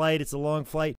 It's a flight. It's a long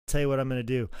flight. Tell you what I'm going to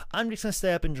do. I'm just going to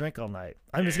stay up and drink all night.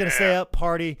 I'm just going to stay up,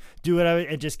 party, do whatever,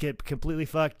 and just get completely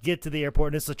fucked, get to the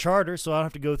airport. And it's a charter, so I don't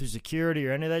have to go through security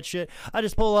or any of that shit. I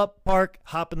just pull up, park,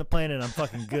 hop in the plane, and I'm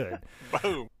fucking good.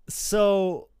 Boom.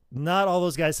 So not all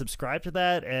those guys subscribe to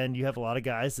that, and you have a lot of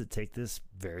guys that take this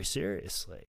very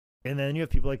seriously. And then you have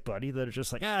people like Buddy that are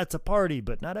just like, it's a party,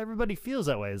 but not everybody feels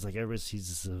that way. It's like everybody sees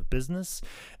this as a business,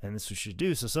 and this is what you should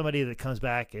do. So somebody that comes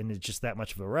back and is just that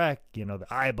much of a wreck, the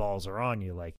eyeballs are on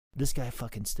you. Like, this guy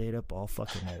fucking stayed up all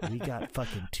fucking night. We got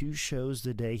fucking 2 shows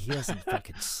today. He hasn't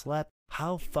fucking slept.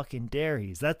 How fucking dare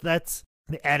he? That's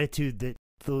the attitude that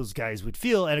those guys would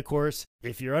feel. And of course,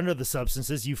 if you're under the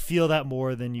substances, you feel that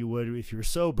more than you would if you're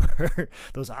sober.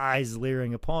 Those eyes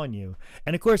leering upon you.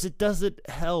 And of course, it doesn't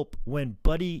help when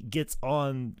Buddy gets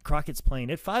on Crockett's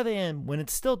plane at 5 a.m. when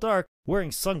it's still dark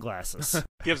wearing sunglasses.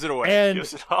 Gives it away. And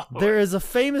Gives it all away. There is a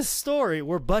famous story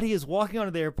where Buddy is walking onto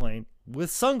the airplane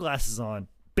with sunglasses on,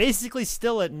 basically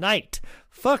still at night,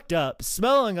 fucked up,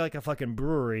 smelling like a fucking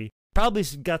brewery, probably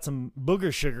got some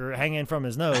booger sugar hanging from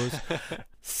his nose,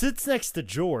 sits next to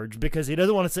George because he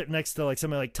doesn't want to sit next to like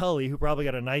somebody like Tully, who probably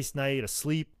got a nice night of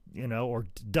sleep, or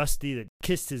Dusty that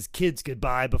kissed his kids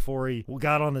goodbye before he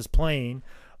got on this plane,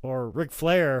 or Ric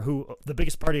Flair, who the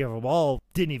biggest party of them all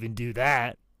didn't even do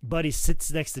that. Buddy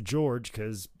sits next to George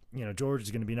because, George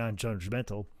is going to be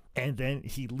non-judgmental. And then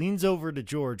he leans over to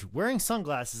George wearing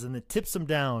sunglasses and then tips him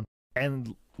down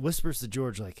and whispers to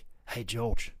George like, "Hey,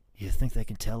 George, you think they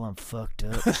can tell I'm fucked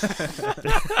up?"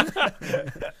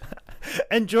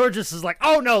 And George is like,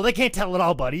 "Oh no, they can't tell at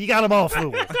all, buddy. You got them all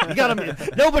fooled. You got them.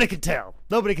 Nobody can tell.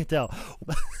 Nobody can tell."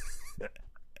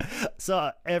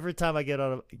 So every time I get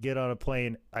on a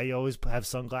plane, I always have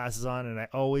sunglasses on, and I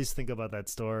always think about that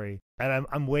story. And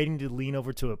I'm waiting to lean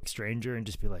over to a stranger and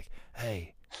just be like,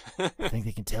 "Hey, I think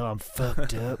they can tell I'm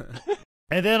fucked up."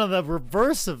 And then on the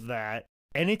reverse of that,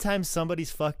 anytime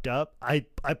somebody's fucked up, I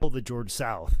pull the George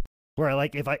South. Where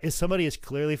like if somebody is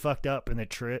clearly fucked up and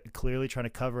they're clearly trying to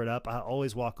cover it up, I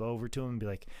always walk over to them and be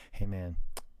like, "Hey man,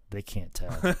 they can't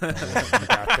tell. You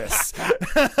got this."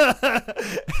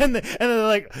 and they're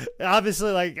like,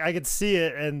 obviously, like I can see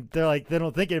it, and they're like, they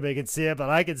don't think anybody can see it, but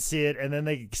I can see it, and then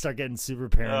they start getting super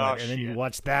paranoid, and then you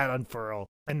watch that unfurl,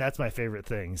 and that's my favorite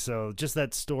thing. So just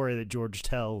that story that George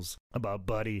tells about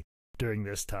Buddy during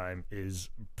this time is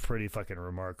pretty fucking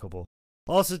remarkable.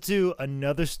 Also, too,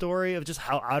 another story of just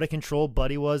how out of control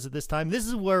Buddy was at this time. This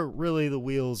is where really the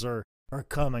wheels are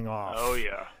coming off. Oh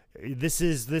yeah. This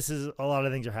is a lot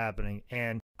of things are happening,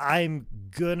 and I'm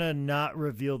gonna not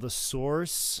reveal the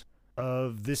source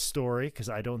of this story because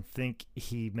I don't think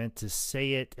he meant to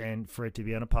say it and for it to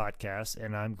be on a podcast,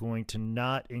 and I'm going to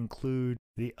not include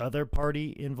the other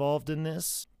party involved in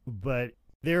this, but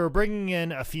they were bringing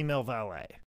in a female valet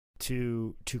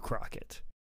to Crockett,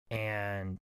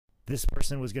 and this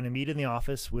person was going to meet in the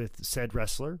office with said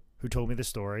wrestler who told me the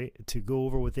story to go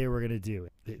over what they were going to do.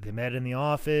 They met in the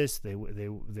office. They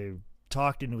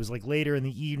talked, and it was like later in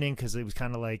the evening because it was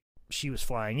kind of like she was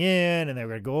flying in and they were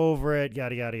going to go over it,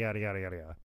 yada, yada, yada, yada, yada,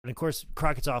 yada. And of course,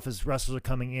 Crockett's office, wrestlers are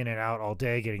coming in and out all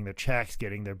day, getting their checks,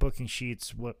 getting their booking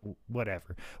sheets,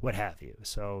 whatever, what have you.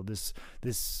 So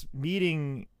this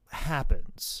meeting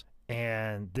happens,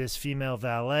 and this female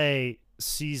valet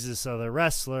sees this other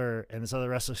wrestler, and this other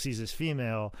wrestler sees this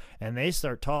female, and they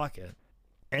start talking.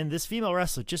 And this female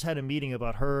wrestler just had a meeting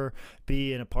about her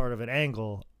being a part of an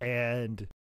angle, and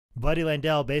Buddy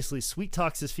Landel basically sweet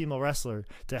talks this female wrestler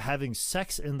to having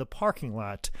sex in the parking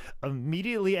lot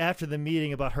immediately after the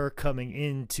meeting about her coming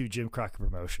into Jim Crockett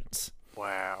Promotions.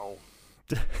 Wow.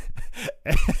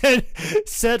 And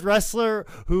said wrestler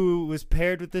who was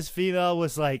paired with this female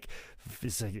was like,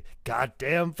 it's like,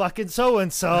 goddamn fucking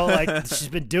so-and-so, like she's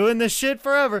been doing this shit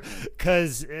forever,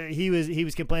 because he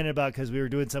was complaining about because we were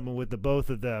doing something with the both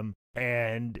of them,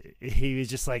 and he was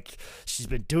just like, she's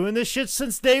been doing this shit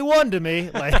since day one to me,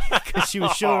 like because she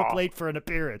was showing up late for an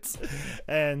appearance.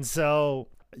 And so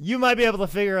you might be able to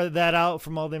figure that out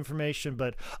from all the information,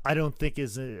 but I don't think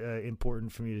it's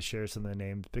important for me to share some of the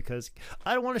names because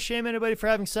I don't want to shame anybody for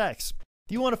having sex.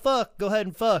 If you want to fuck, go ahead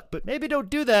and fuck, but maybe don't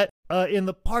do that in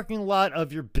the parking lot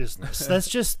of your business. That's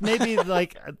just maybe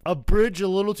like a bridge a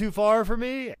little too far for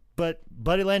me. But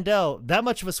Buddy Landel, that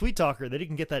much of a sweet talker that he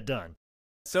can get that done.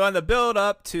 So on the build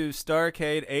up to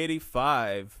Starrcade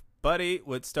 85, Buddy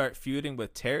would start feuding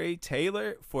with Terry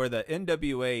Taylor for the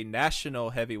NWA National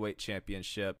Heavyweight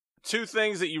Championship. 2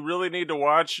 things that you really need to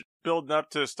watch building up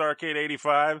to Starrcade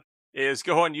 85 is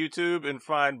go on YouTube and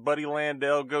find Buddy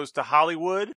Landel Goes to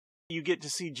Hollywood. You get to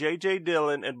see J.J.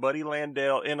 Dillon and Buddy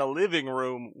Landel in a living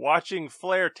room watching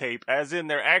Flair tape, as in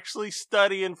they're actually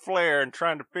studying Flair and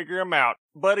trying to figure him out.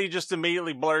 Buddy just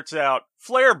immediately blurts out,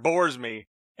 "Flair bores me."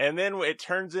 And then it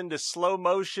turns into slow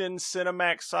motion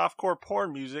Cinemax softcore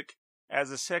porn music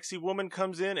as a sexy woman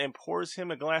comes in and pours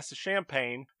him a glass of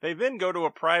champagne. They then go to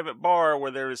a private bar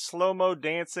where there is slow-mo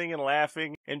dancing and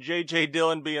laughing, and J.J.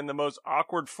 Dillon being the most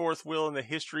awkward fourth wheel in the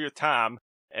history of time.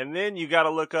 And then you gotta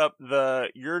look up the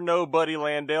 "You're No Buddy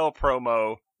Landel"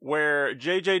 promo, where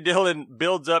J.J. Dillon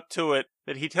builds up to it,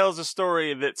 that he tells a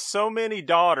story that so many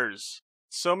daughters,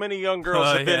 so many young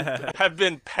girls have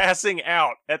been passing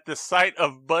out at the sight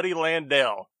of Buddy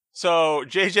Landel. So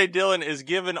J.J. Dillon is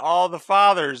giving all the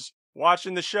fathers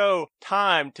watching the show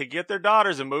time to get their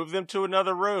daughters and move them to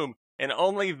another room, and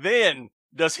only then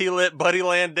does he let Buddy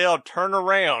Landel turn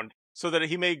around so that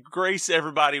he may grace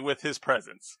everybody with his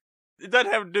presence. It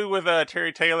doesn't have to do with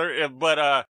Terry Taylor, but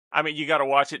I mean, you got to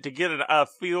watch it to get a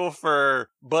feel for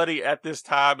Buddy at this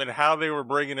time and how they were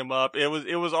bringing him up. It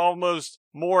was almost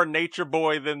more Nature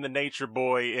Boy than the Nature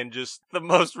Boy in just the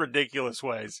most ridiculous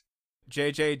ways.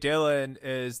 J.J. Dillon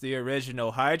is the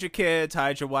original hide your kids,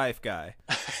 hide your wife guy.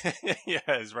 Yeah,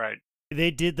 that's right.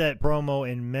 They did that promo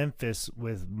in Memphis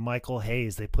with Michael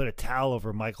Hayes. They put a towel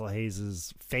over Michael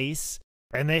Hayes' face,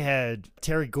 and they had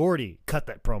Terry Gordy cut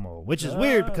that promo, which is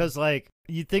weird because, like,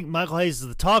 you'd think Michael Hayes is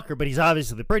the talker, but he's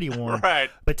obviously the pretty one. Right.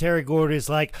 But Terry Gordy is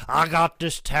like, "I got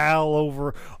this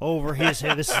towel over his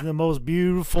head. This is the most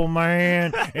beautiful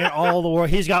man in all the world.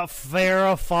 He's got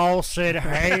Farrah Fawcett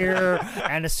hair.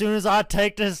 And as soon as I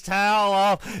take this towel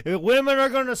off, women are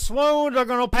going to swoon. They're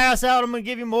going to pass out. I'm going to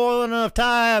give you more than enough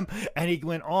time." And he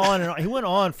went on and on. He went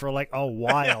on for like a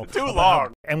while. Too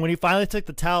long. And when he finally took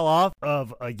the towel off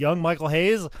of a young Michael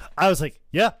Hayes, I was like,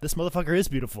 yeah, this motherfucker is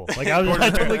beautiful. Like, I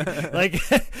totally,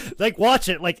 like, watch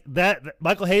it. Like, that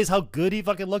Michael Hayes, how good he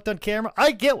fucking looked on camera.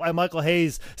 I get why Michael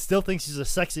Hayes still thinks he's a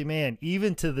sexy man,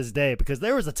 even to this day, because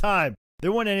there was a time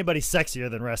there wasn't anybody sexier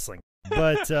than wrestling.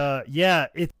 But, yeah,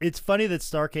 it's funny that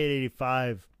Starrcade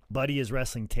 85, Buddy is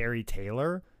wrestling Terry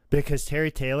Taylor, because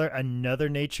Terry Taylor, another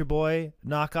Nature Boy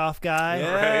knockoff guy.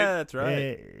 Yeah, right? That's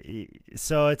right.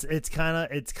 So it's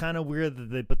kind of weird that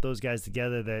they put those guys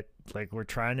together that, like, we're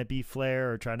trying to be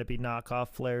Flair or trying to be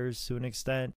knockoff Flairs to an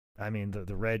extent. I mean,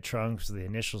 the red trunks, the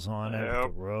initials on it, the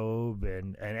robe,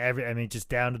 and I mean, just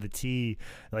down to the T.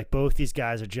 Like, both these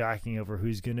guys are jockeying over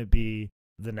who's going to be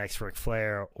the next Ric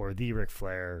Flair or the Ric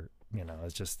Flair. You know,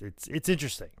 it's just it's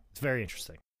interesting. It's very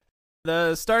interesting.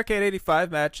 The Starrcade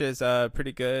 85 match is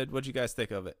pretty good. What'd you guys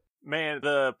think of it? Man,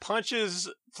 the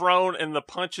punches thrown and the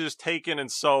punches taken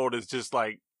and sold is just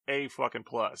like A fucking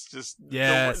plus. Just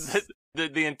yes.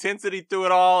 The intensity through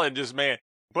it all, and just, man,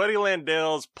 Buddy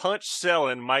Landel's punch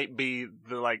selling might be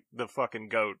the fucking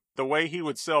GOAT. The way he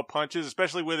would sell punches,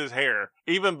 especially with his hair,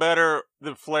 even better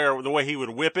than Flair. The way he would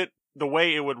whip it, the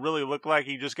way it would really look like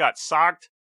he just got socked.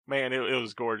 Man, it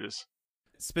was gorgeous.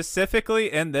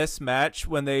 Specifically in this match,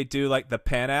 when they do like the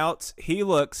pan outs, he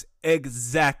looks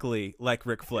exactly like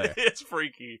Ric Flair. It's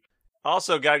freaky.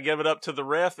 Also, got to give it up to the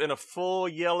ref in a full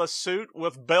yellow suit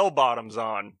with bell bottoms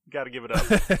on. Got to give it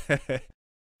up.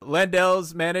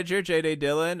 Landel's manager, J.J.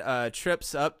 Dillon,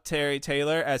 trips up Terry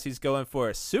Taylor as he's going for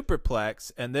a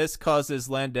superplex, and this causes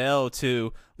Landel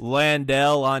to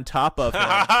Landel on top of him.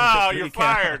 Oh, you're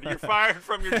fired. You're fired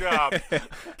from your job.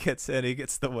 Gets in, he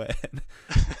gets the win.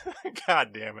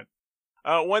 God damn it.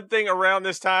 One thing around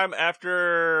this time,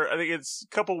 after, I think it's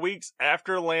a couple weeks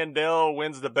after Landel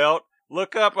wins the belt,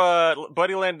 look up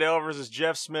Buddy Landel versus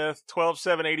Jeff Smith,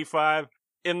 12/7/85.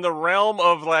 In the realm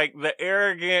of, like, the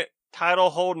arrogant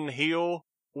title-holding heel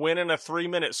winning a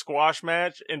 3-minute squash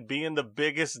match and being the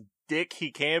biggest dick he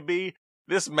can be,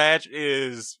 this match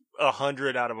is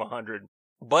 100 out of 100.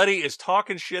 Buddy is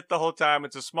talking shit the whole time.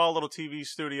 It's a small little TV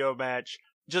studio match.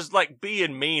 Just, like,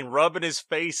 being mean, rubbing his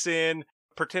face in,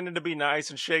 pretending to be nice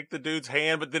and shake the dude's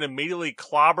hand, but then immediately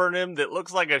clobbering him that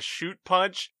looks like a shoot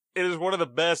punch. It is one of the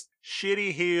best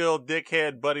shitty heel,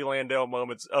 dickhead Buddy Landel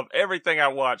moments of everything I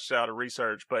watched out of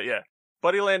research. But yeah,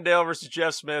 Buddy Landel versus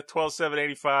Jeff Smith,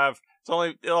 12/7/85.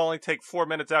 It'll only take 4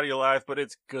 minutes out of your life, but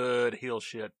it's good heel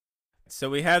shit. So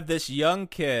we have this young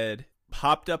kid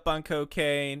hopped up on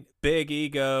cocaine, big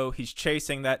ego. He's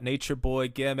chasing that Nature Boy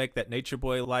gimmick, that Nature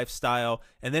Boy lifestyle,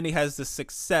 and then he has the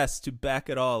success to back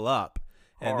it all up.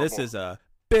 And Horrible. This is a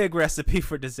big recipe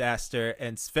for disaster,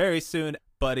 and very soon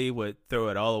Buddy would throw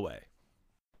it all away.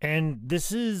 And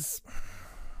this is,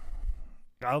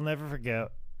 I'll never forget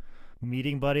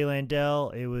meeting Buddy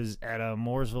Landel. It was at a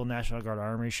Mooresville National Guard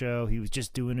Armory show. He was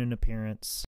just doing an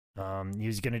appearance. He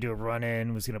was going to do a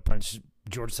run-in, was going to punch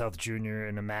George South Jr.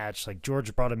 in a match. Like,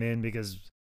 George brought him in because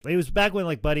it was back when,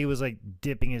 like, Buddy was, like,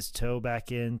 dipping his toe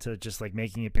back into just, like,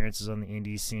 making appearances on the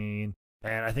indie scene.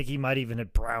 And I think he might even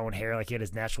had brown hair, like he had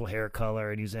his natural hair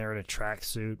color, and he was there in a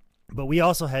tracksuit. But we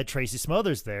also had Tracy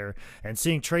Smothers there, and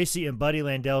seeing Tracy and Buddy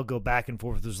Landel go back and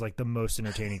forth was like the most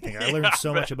entertaining thing. I learned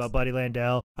so much about Buddy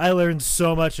Landel. I learned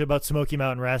so much about Smoky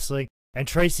Mountain Wrestling, and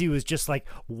Tracy was just like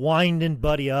winding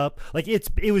Buddy up. Like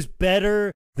it was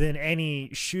better than any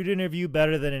shoot interview,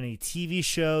 better than any TV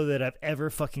show that I've ever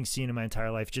fucking seen in my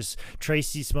entire life. Just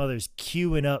Tracy Smothers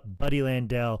queuing up Buddy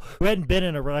Landel, who hadn't been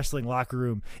in a wrestling locker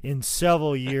room in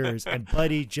several years, and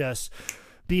Buddy just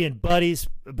being buddies,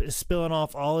 spilling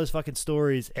off all his fucking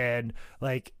stories. And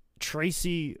like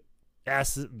Tracy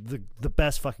asked the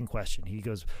best fucking question. He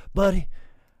goes, "Buddy,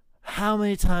 how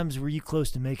many times were you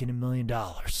close to making $1 million?"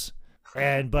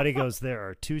 And Buddy goes, "There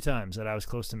are 2 times that I was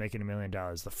close to making $1 million.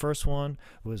 The first one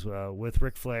was with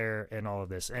Ric Flair and all of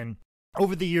this." And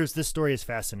over the years, this story has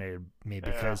fascinated me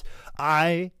because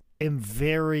I am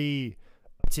very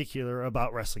particular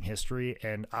about wrestling history,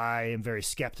 and I am very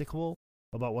skeptical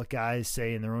about what guys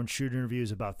say in their own shoot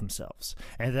interviews about themselves.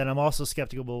 And then I'm also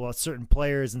skeptical about certain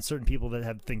players and certain people that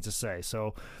have things to say.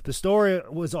 So the story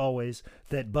was always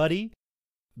that Buddy,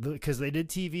 because they did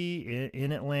TV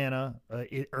in Atlanta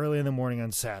early in the morning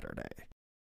on Saturday.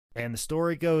 And the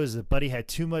story goes that Buddy had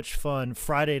too much fun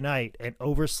Friday night and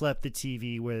overslept the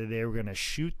TV where they were going to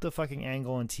shoot the fucking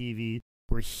angle on TV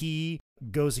where he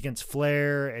goes against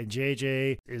Flair and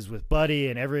JJ is with Buddy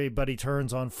and everybody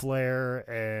turns on Flair.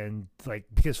 And like,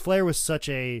 because Flair was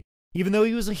even though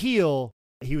he was a heel,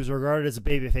 he was regarded as a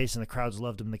babyface, and the crowds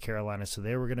loved him in the Carolinas. So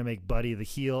they were going to make Buddy the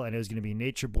heel, and it was going to be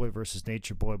Nature Boy versus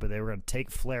Nature Boy, but they were going to take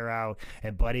Flair out,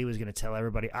 and Buddy was going to tell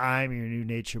everybody, "I'm your new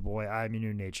Nature Boy, I'm your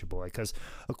new Nature Boy." Because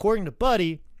according to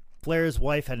Buddy, Flair's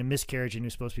wife had a miscarriage, and he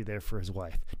was supposed to be there for his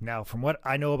wife. Now, from what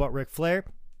I know about Ric Flair,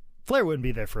 Flair wouldn't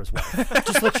be there for his wife.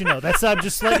 Just let you know. I'm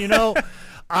just letting you know.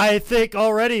 I think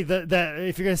already that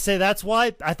if you're going to say that's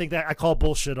why, I think that I call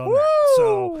bullshit on that.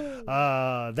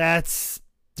 So that's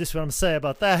just what I'm going to say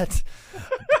about that.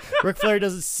 Ric Flair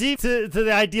doesn't seem to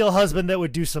the ideal husband that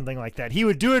would do something like that. He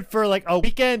would do it for like a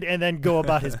weekend and then go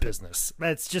about his business.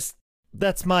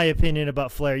 That's my opinion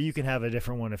about Flair. You can have a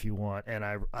different one if you want, and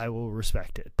I will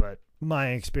respect it. But my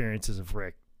experiences of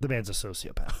Rick, the man's a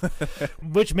sociopath,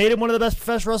 which made him one of the best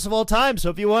professionals of all time. So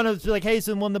if you want to be like, hey, he's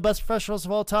one of the best professionals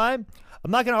of all time,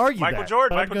 I'm not going to argue Michael that.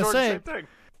 Jordan, Michael Jordan, same thing.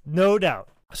 No doubt.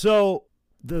 So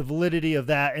the validity of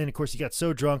that, and of course he got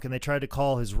so drunk and they tried to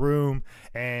call his room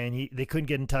and they couldn't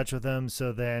get in touch with him.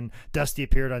 So then Dusty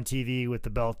appeared on TV with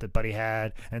the belt that Buddy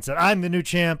had and said, "I'm the new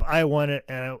champ, I won it,"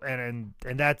 and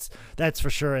that's for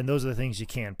sure. And those are the things you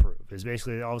can prove. Is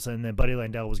basically all of a sudden then Buddy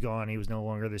Landel was gone, he was no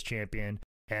longer this champion,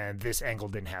 and this angle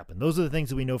didn't happen. Those are the things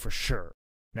that we know for sure.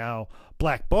 Now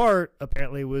Black Bart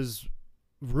apparently was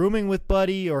rooming with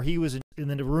Buddy, or he was in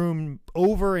the room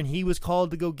over and he was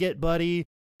called to go get Buddy.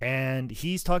 And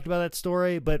he's talked about that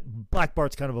story, but Black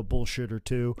Bart's kind of a bullshitter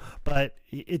too, but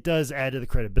it does add to the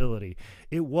credibility.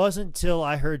 It wasn't till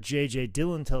I heard J.J.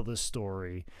 Dillon tell this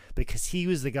story, because he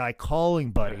was the guy calling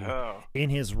Buddy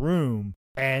in his room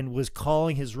and was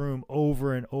calling his room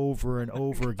over and over and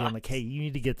over again, like, "Hey, you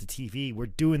need to get the TV. We're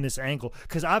doing this angle."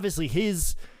 Because obviously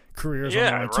his career is on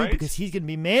the line too, because he's going to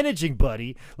be managing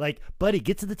Buddy. Like, "Buddy,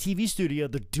 get to the TV studio.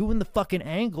 They're doing the fucking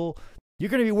angle. You're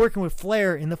going to be working with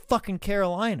Flair in the fucking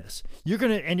Carolinas. You're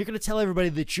going to tell everybody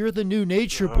that you're the new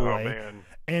Nature Boy,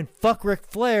 and fuck Ric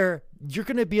Flair. You're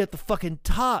going to be at the fucking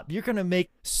top. You're going to make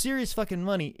serious fucking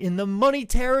money in the money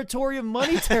territory of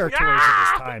money territories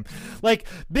at this time. Like,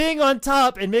 being on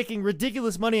top and making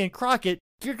ridiculous money in Crockett,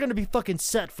 you're going to be fucking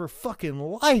set for fucking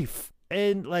life."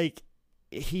 And like,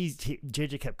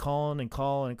 JJ kept calling and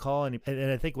calling and calling,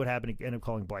 and I think what happened, he ended up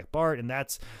calling Black Bart, and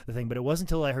that's the thing. But it wasn't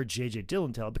until I heard JJ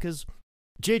Dillon tell, because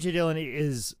JJ Dillon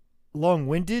is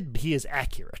long-winded, but he is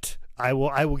accurate. I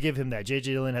will give him that. JJ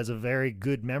Dillon has a very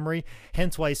good memory,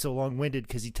 hence why he's so long-winded,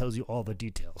 because he tells you all the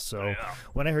details. So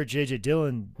when I heard JJ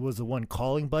Dillon was the one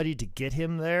calling Buddy to get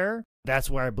him there,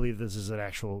 that's where I believe this is an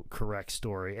actual correct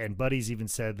story. And Buddy's even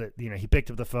said that, he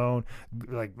picked up the phone,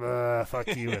 like,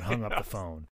 "Fuck you," and hung up the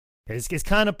phone. It's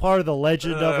kind of part of the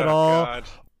legend of it all. God.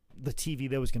 The TV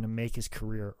that was going to make his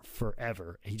career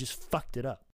forever. He just fucked it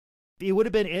up. It would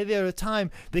have been any other time,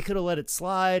 they could have let it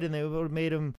slide, and they would have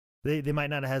made him, they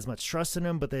might not have had as much trust in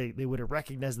him, but they would have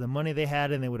recognized the money they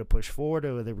had, and they would have pushed forward,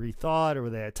 or they rethought, or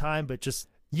they had time. But just,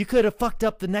 you could have fucked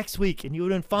up the next week and you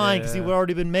would have been fine, because he would have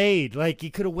already been made. Like,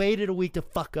 you could have waited a week to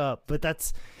fuck up,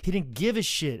 but he didn't give a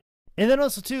shit. And then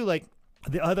also too, like,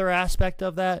 the other aspect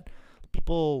of that,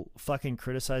 people fucking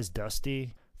criticize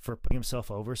Dusty for putting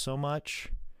himself over so much,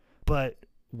 but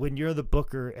when you're the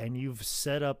booker and you've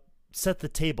set the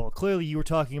table, clearly you were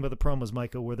talking about the promos,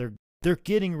 Micah, where they're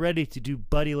getting ready to do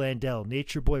Buddy Landel,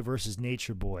 Nature Boy versus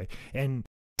Nature Boy, and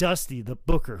Dusty, the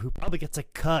booker, who probably gets a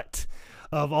cut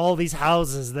of all these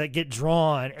houses that get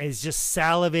drawn, is just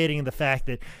salivating in the fact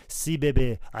that, see,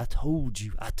 baby, I told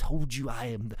you,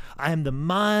 I am the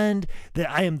mind, that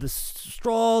I am the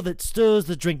straw that stirs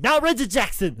the drink. Not Reggie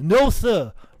Jackson, no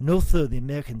sir, the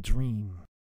American dream.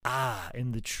 I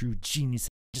am the true genius.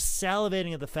 Just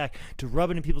salivating at the fact to rub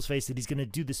it in people's face that he's going to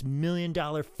do this $1 million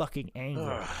fucking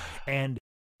angle. And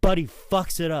Buddy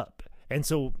fucks it up. And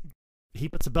so he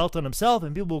puts a belt on himself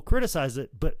and people will criticize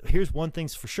it. But here's one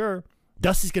thing's for sure.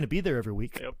 Dusty's going to be there every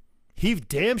week. Yep. He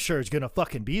damn sure is going to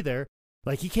fucking be there.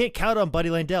 Like, he can't count on Buddy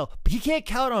Landel. But he can't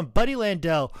count on Buddy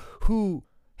Landel, who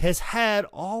has had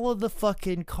all of the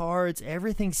fucking cards,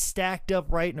 everything stacked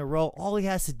up right in a row. All he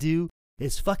has to do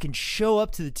is fucking show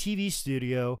up to the TV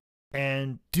studio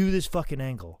and do this fucking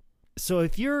angle. So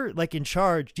if you're like in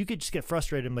charge, you could just get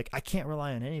frustrated and like, I can't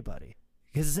rely on anybody.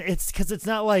 Because it's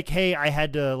not like, hey, I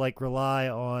had to like rely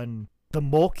on the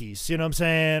Mulkeys, you know what I'm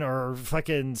saying? Or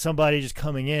fucking somebody just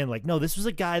coming in. Like, no, this was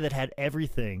a guy that had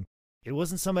everything. It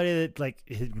wasn't somebody that like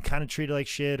had been kind of treated like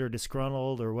shit or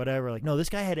disgruntled or whatever. Like, no, this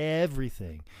guy had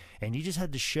everything. And you just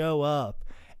had to show up.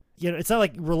 You know, it's not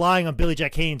like relying on Billy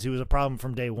Jack Haynes, who was a problem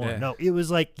from day one. Yeah. No, it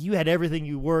was like you had everything,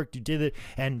 you worked, you did it,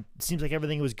 and it seems like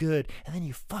everything was good, and then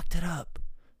you fucked it up.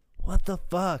 What the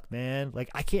fuck, man? Like,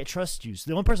 I can't trust you. So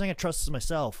the only person I can trust is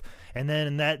myself. And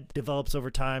then that develops over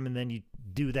time, and then you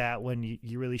do that when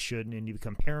you really shouldn't, and you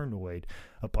become paranoid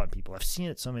upon people. I've seen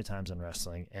it so many times in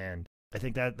wrestling, and I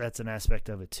think that's an aspect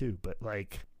of it too. But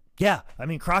like, yeah, I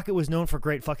mean, Crockett was known for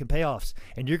great fucking payoffs,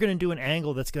 and you're going to do an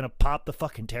angle that's going to pop the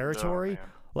fucking territory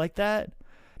like that?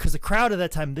 Because the crowd at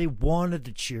that time, they wanted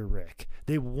to cheer Rick.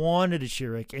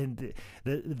 And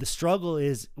the struggle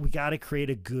is we got to create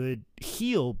a good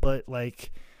heel, but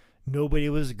like nobody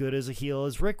was as good as a heel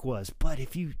as Rick was. But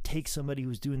if you take somebody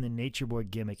who's doing the Nature Boy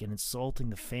gimmick and insulting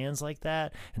the fans like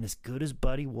that, and as good as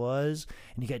Buddy was,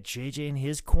 and you got JJ in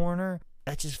his corner,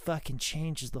 that just fucking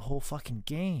changes the whole fucking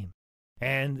game.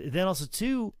 And then also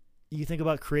too, you think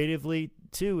about creatively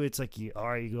too, it's like, you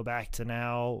go back to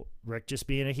now Rick just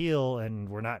being a heel, and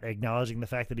we're not acknowledging the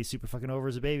fact that he's super fucking over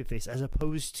as a babyface, as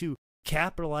opposed to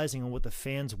capitalizing on what the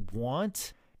fans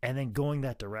want and then going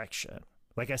that direction.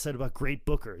 Like I said about great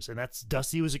bookers, and that's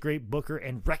Dusty was a great booker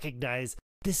and recognized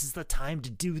this is the time to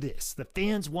do this. The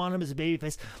fans want him as a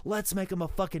babyface. Let's make him a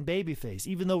fucking babyface.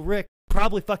 Even though Rick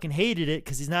probably fucking hated it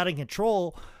because he's not in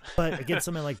control, but against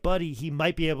someone like Buddy, he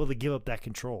might be able to give up that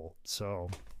control. So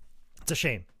it's a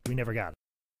shame we never got it.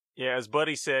 Yeah, as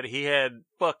Buddy said, he had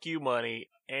fuck you money,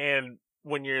 and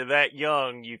when you're that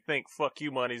young, you think fuck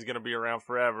you money is going to be around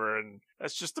forever, and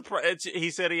that's just he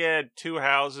said he had 2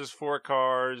 houses, 4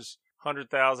 cars,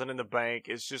 100,000 in the bank.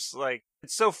 It's just like,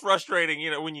 it's so frustrating, you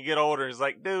know, when you get older. It's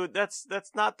like, dude, that's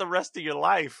not the rest of your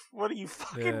life. What are you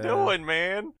fucking doing,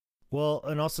 man? Well,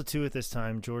 and also too, at this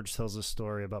time, George tells a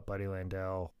story about Buddy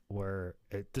Landel, where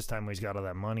at this time when he's got all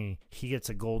that money, he gets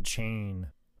a gold chain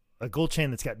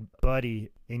that's got Buddy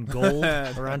in gold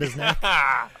around his neck.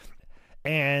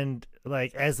 And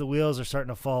like, as the wheels are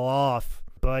starting to fall off,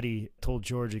 Buddy told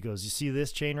George, he goes, you see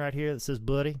this chain right here that says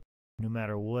Buddy? No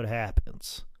matter what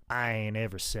happens, I ain't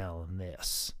ever selling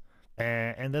this.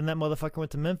 And then that motherfucker went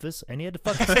to Memphis, and he had to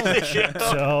fucking sell that shit.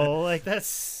 So like,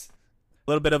 that's a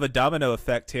little bit of a domino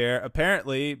effect here.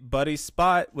 Apparently, Buddy's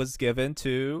spot was given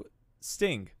to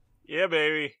Sting. Yeah,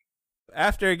 baby.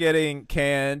 After getting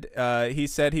canned, he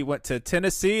said he went to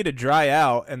Tennessee to dry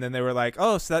out, and then they were like,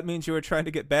 oh, so that means you were trying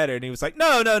to get better. And he was like,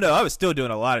 no, I was still doing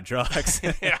a lot of drugs.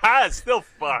 Yeah, I was still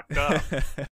fucked up.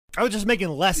 I was just making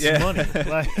less money.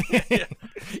 Like,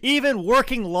 even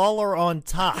working Lawler on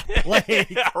top. Like,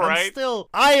 yeah, right?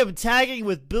 I am tagging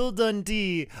with Bill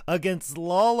Dundee against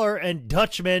Lawler and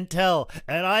Dutch Mantel,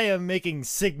 and I am making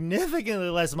significantly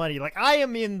less money. Like, I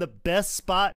am in the best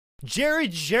spot. Jerry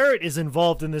Jarrett is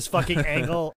involved in this fucking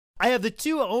angle. I have the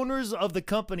 2 owners of the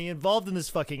company involved in this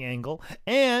fucking angle,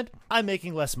 and I'm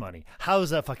making less money. How is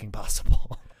that fucking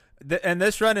possible? And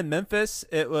this run in Memphis,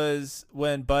 it was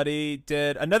when Buddy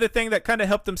did another thing that kind of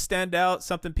helped him stand out,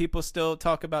 something people still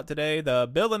talk about today, the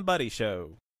Bill and Buddy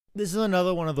show. This is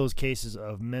another one of those cases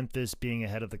of Memphis being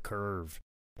ahead of the curve.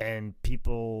 And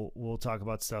people will talk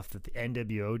about stuff that the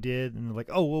NWO did, and they're like,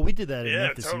 oh, well, we did that in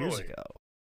Memphis years ago.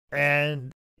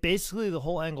 And basically, the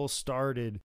whole angle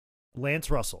started Lance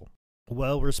Russell,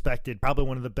 well-respected, probably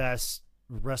one of the best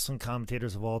wrestling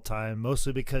commentators of all time,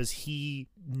 mostly because he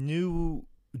knew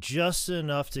just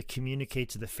enough to communicate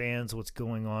to the fans what's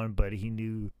going on, but he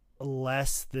knew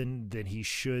less than he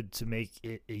should to make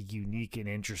it a unique and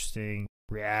interesting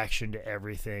reaction to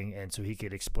everything, and so he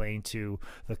could explain to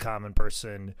the common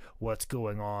person what's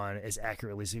going on as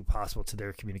accurately as possible to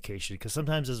their communication, because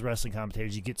sometimes as wrestling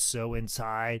commentators you get so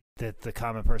inside that the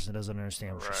common person doesn't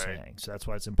understand what you're saying. So that's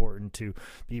why it's important to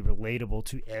be relatable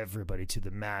to everybody, to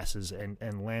the masses,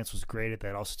 and Lance was great at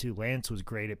that. Also too, Lance was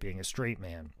great at being a straight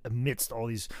man amidst all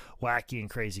these wacky and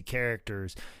crazy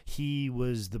characters. He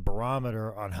was the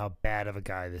barometer on how bad of a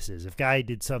guy this is. If guy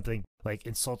did something like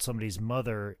insult somebody's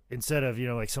mother, instead of,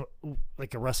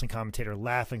 like a wrestling commentator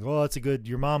laughing, oh, it's a good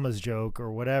your mama's joke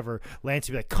or whatever, Lance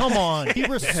would be like, come on, be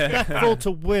respectful to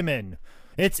women.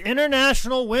 It's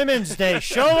International Women's Day.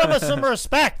 Show them some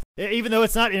respect. Even though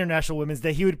it's not International Women's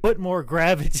Day, he would put more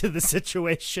gravity to the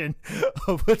situation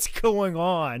of what's going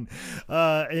on,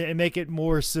 and make it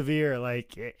more severe.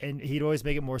 And he'd always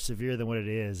make it more severe than what it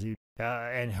is.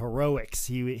 And heroics,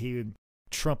 he would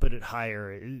trumpet it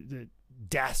higher. The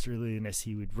dastardliness,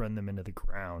 he would run them into the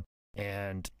ground.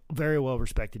 And very well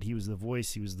respected. He was the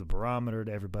voice. He was the barometer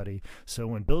to everybody. So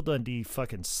when Bill Dundee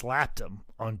fucking slapped him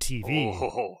on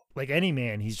TV, like any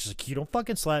man, he's just like, you don't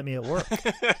fucking slap me at work.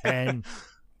 And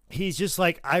he's just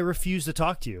like, I refuse to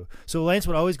talk to you. So Lance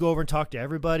would always go over and talk to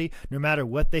everybody, no matter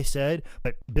what they said.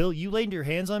 But Bill, you laid your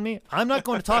hands on me, I'm not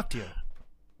going to talk to you.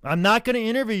 I'm not going to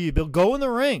interview you, Bill. Go in the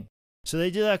ring. So they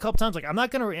did that a couple times. Like, I'm not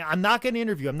gonna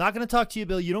interview. I'm not gonna talk to you,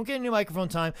 Bill. You don't get any microphone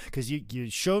time because you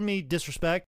showed me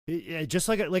disrespect. Just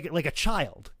like a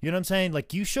child, you know what I'm saying?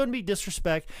 Like, you shouldn't be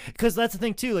disrespect, because that's the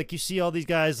thing too. Like, you see all these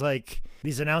guys, like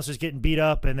these announcers getting beat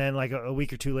up, and then like a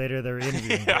week or two later they're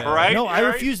interviewing. Right? No, I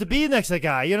refuse to be next to that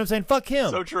guy. You know what I'm saying? Fuck him.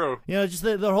 So true. Just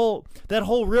that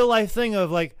whole real life thing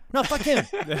of like, no, fuck him.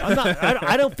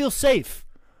 I don't feel safe.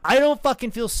 I don't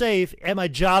fucking feel safe at my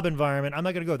job environment. I'm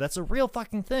not gonna go. That's a real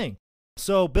fucking thing.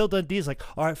 So Bill Dundee's like,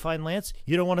 all right, fine, Lance,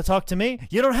 you don't want to talk to me?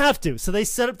 You don't have to. So they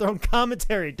set up their own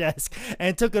commentary desk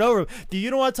and took it over. Do you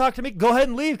don't want to talk to me? Go ahead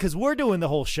and leave, because we're doing the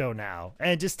whole show now.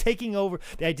 And just taking over,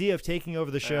 the idea of taking over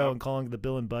the show and calling it the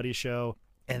Bill and Buddy show.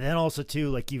 And then also too,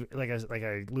 like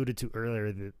I alluded to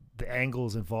earlier, the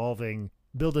angles involving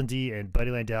Bill Dundee and Buddy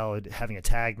Landel having a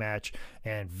tag match,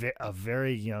 and a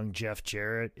very young Jeff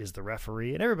Jarrett is the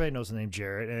referee, and everybody knows the name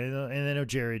Jarrett, and they know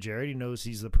Jerry Jarrett. He knows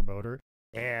he's the promoter.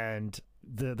 And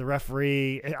the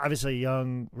referee, obviously a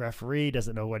young referee,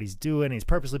 doesn't know what he's doing. He's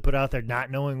purposely put out there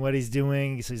not knowing what he's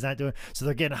doing, so he's not doing. So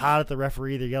they're getting hot at the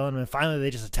referee. They're yelling, and finally they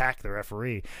just attack the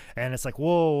referee. And it's like,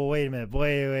 whoa, wait a minute,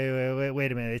 wait a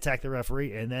minute. They attack the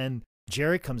referee, and then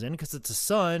Jerry comes in because it's his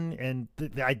son, and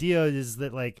the idea is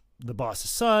that, like, the boss's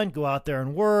son go out there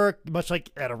and work, much like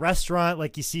at a restaurant,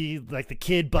 like you see like the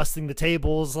kid busting the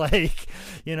tables, like,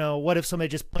 what if somebody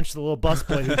just punched the little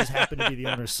busboy who just happened to be the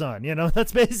owner's son?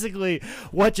 That's basically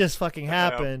what just fucking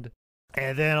happened.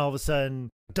 And then all of a sudden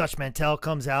Dutch Mantel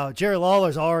comes out. Jerry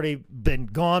Lawler's already been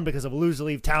gone because of a lose or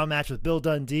leave town match with Bill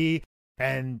Dundee,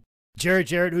 and Jerry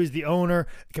Jarrett, who's the owner,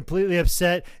 completely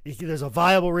upset. There's a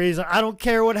viable reason. I don't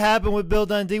care what happened with Bill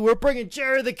Dundee. We're bringing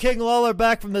Jerry the King Lawler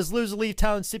back from this lose-or-leave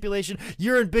town stipulation.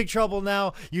 You're in big trouble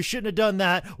now. You shouldn't have done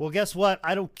that. Well, guess what?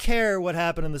 I don't care what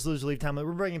happened in this lose-or-leave town.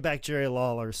 We're bringing back Jerry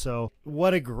Lawler. So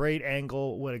what a great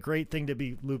angle. What a great thing to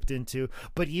be looped into.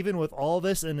 But even with all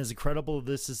this, and as incredible as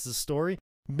this is the story,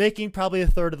 making probably a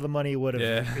third of the money he would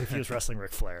have if he was wrestling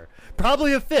Ric Flair.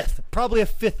 Probably a fifth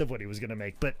of what he was going to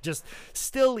make. But just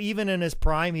still, even in his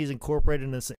prime, he's incorporated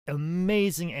in this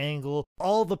amazing angle.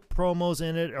 All the promos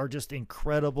in it are just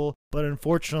incredible. But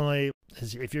unfortunately,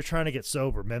 if you're trying to get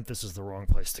sober, Memphis is the wrong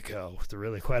place to go, to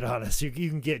really quite honest. You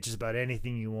can get just about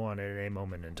anything you want at any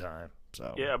moment in time.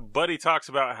 So yeah, Buddy talks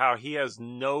about how he has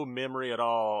no memory at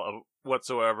all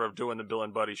whatsoever of doing the Bill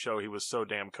and Buddy show. He was so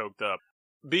damn coked up.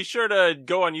 Be sure to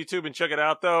go on YouTube and check it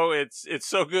out, though. It's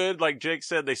so good. Like Jake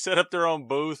said, they set up their own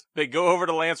booth. They go over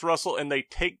to Lance Russell and they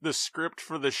take the script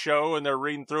for the show and they're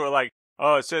reading through it like,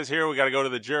 oh, it says here we got to go to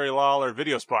the Jerry Lawler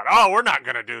video spot. Oh, we're not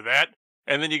going to do that.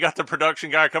 And then you got the production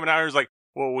guy coming out here who's like,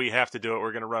 well, we have to do it.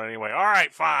 We're going to run anyway. All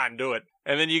right, fine, do it.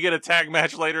 And then you get a tag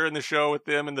match later in the show with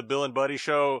them in the Bill and Buddy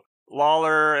show.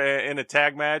 Lawler in a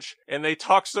tag match. And they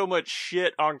talk so much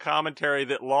shit on commentary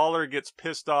that Lawler gets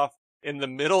pissed off in the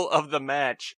middle of the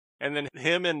match, and then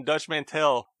him and Dutch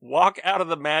Mantel walk out of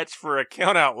the match for a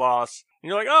countout loss. And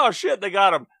you're like, oh shit, they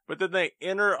got him. But then they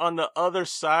enter on the other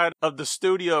side of the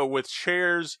studio with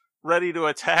chairs ready to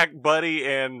attack Buddy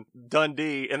and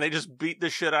Dundee, and they just beat the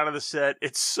shit out of the set.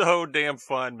 It's so damn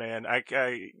fun, man.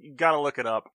 You gotta look it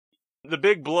up. The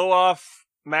big blow-off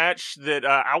match that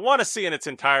I want to see in its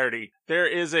entirety, there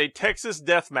is a Texas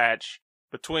death match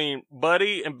between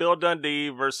Buddy and Bill Dundee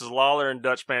versus Lawler and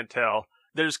Dutch Mantel.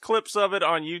 There's clips of it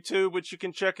on YouTube, which you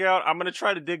can check out. I'm going to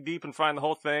try to dig deep and find the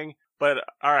whole thing. But,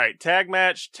 all right, tag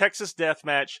match, Texas Death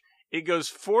Match. It goes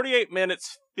 48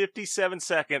 minutes, 57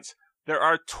 seconds. There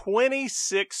are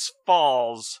 26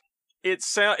 falls.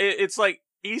 It's like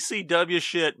ECW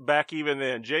shit back even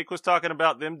then. Jake was talking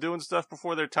about them doing stuff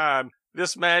before their time.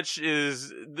 This match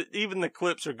is, even the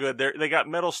clips are good. They got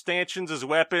metal stanchions as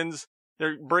weapons.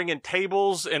 They're bringing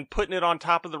tables and putting it on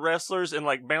top of the wrestlers and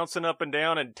like bouncing up and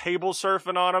down and table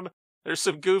surfing on them. There's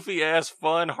some goofy ass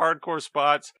fun hardcore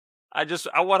spots. I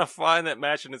want to find that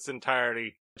match in its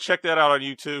entirety. Check that out on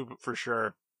YouTube for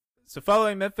sure. So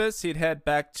following Memphis, he'd head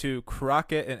back to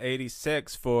Crockett in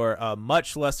 86 for a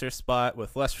much lesser spot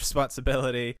with less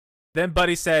responsibility. Then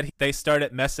Buddy said they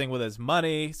started messing with his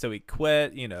money, so he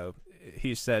quit. You know,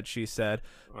 he said, she said.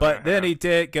 But then he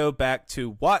did go back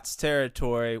to Watts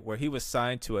territory where he was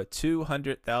signed to a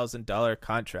 $200,000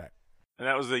 contract. And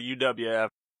that was the UWF.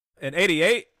 In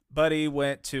 88, Buddy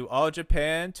went to All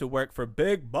Japan to work for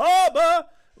Big Baba,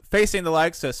 facing the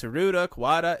likes of Saruta,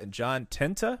 Kawada, and John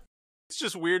Tenta. It's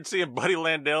just weird seeing Buddy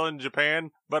Landel in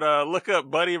Japan. But look up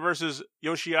Buddy versus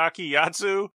Yoshiaki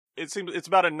Yatsu. It's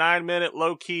about a 9-minute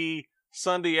low-key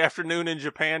Sunday afternoon in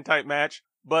Japan type match.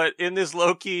 But in this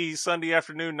low-key Sunday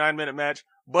afternoon 9-minute match,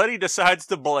 Buddy decides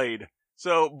to blade.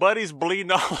 So Buddy's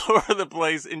bleeding all over the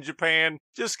place in Japan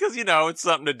just because, you know, it's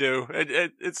something to do.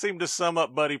 It seemed to sum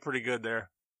up Buddy pretty good there.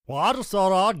 Well, I just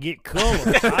thought I'd get color.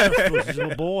 I just was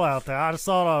a boy out there. I just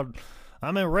thought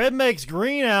red makes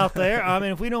green out there. I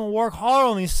mean, if we don't work hard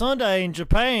on these Sunday in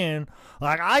Japan,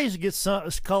 like I used to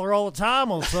get color all the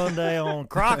time on Sunday on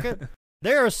Crockett.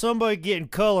 There is somebody getting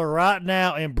color right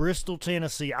now in Bristol,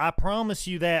 Tennessee. I promise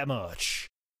you that much.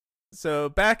 So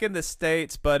back in the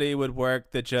States, Buddy would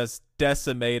work the just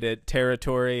decimated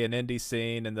territory and indie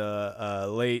scene in the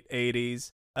late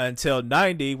 80s until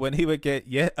 90, when he would get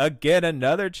yet again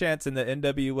another chance in the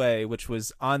NWA, which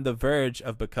was on the verge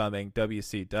of becoming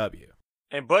WCW.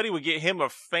 And Buddy would get him a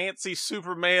fancy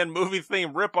Superman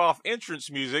movie-themed rip-off entrance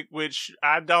music, which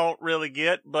I don't really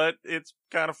get, but it's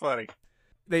kind of funny.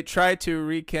 They tried to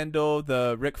rekindle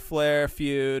the Ric Flair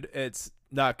feud. It's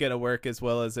not going to work as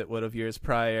well as it would have years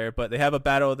prior, but they have a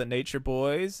battle of the Nature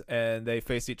Boys, and they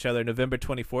face each other November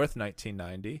 24th,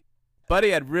 1990.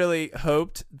 Buddy had really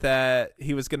hoped that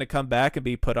he was going to come back and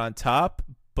be put on top,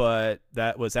 but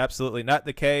that was absolutely not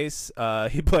the case.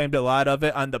 He blamed a lot of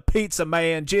it on the pizza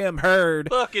man, Jim Herd.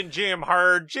 Fucking Jim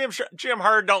Herd. Jim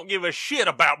Herd don't give a shit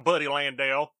about Buddy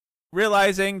Landel.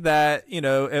 Realizing that, you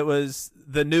know, it was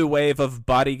the new wave of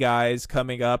body guys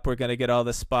coming up, we're going to get all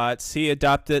the spots, he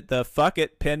adopted the fuck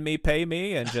it, pin me, pay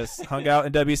me, and just hung out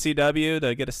in WCW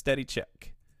to get a steady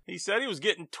check. He said he was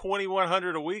getting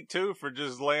 $2,100 a week, too, for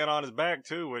just laying on his back,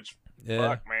 too, which,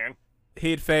 fuck, man.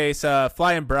 He'd face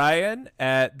Flying Brian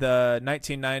at the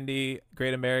 1990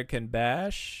 Great American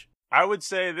Bash. I would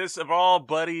say this, of all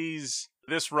Buddy's,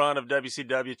 this run of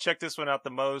WCW, check this one out the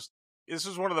most. This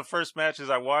was one of the first matches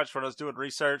I watched when I was doing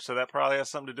research, so that probably has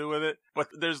something to do with it. But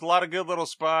there's a lot of good little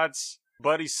spots.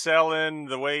 Buddy selling,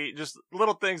 the way, just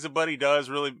little things that Buddy does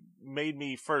really made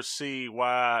me first see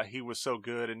why he was so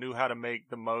good and knew how to make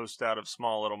the most out of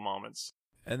small little moments.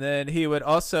 And then he would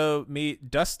also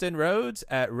meet Dustin Rhodes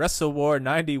at Wrestle War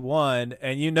 91.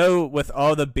 And you know, with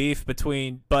all the beef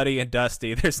between Buddy and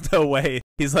Dusty, there's no way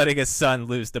he's letting his son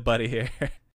lose to Buddy here.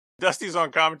 Dusty's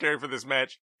on commentary for this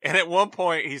match. And at one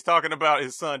point, he's talking about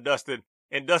his son, Dustin.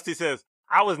 And Dusty says,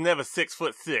 I was never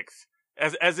 6'6".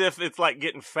 As if it's like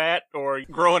getting fat or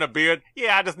growing a beard.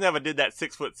 Yeah, I just never did that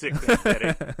 6'6"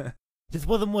 aesthetic. Just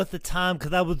wasn't worth the time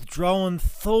because I was drawing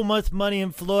so much money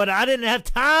in Florida. I didn't have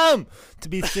time to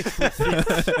be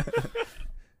 6'6".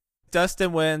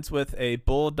 Dustin wins with a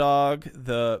bulldog,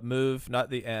 the move,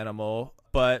 not the animal.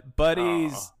 But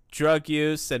Buddy's drug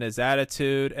use and his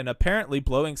attitude and apparently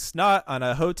blowing snot on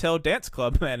a hotel dance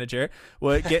club manager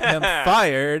would get him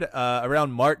fired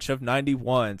around March of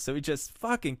 91. So he just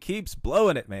fucking keeps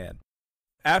blowing it, man.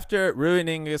 After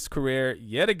ruining his career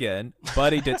yet again,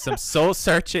 Buddy did some soul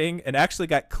searching and actually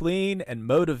got clean and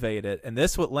motivated. And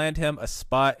this would land him a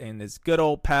spot in his good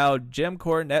old pal Jim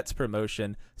Cornette's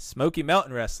promotion, Smoky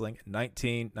Mountain Wrestling, in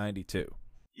 1992.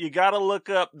 You gotta look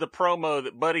up the promo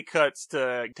that Buddy cuts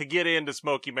to get into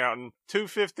Smoky Mountain.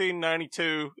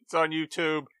 2/15/92. It's on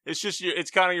YouTube.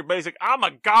 It's kind of your basic, I'm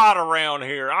a god around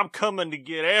here. I'm coming to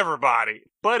get everybody.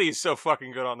 Buddy's so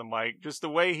fucking good on the mic. Just the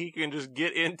way he can just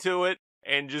get into it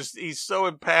and he's so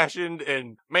impassioned.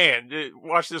 And man,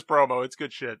 watch this promo. It's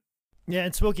good shit. Yeah,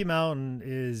 and Smoky Mountain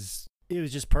it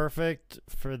was just perfect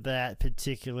for that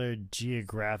particular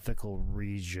geographical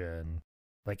region.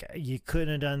 Like, you couldn't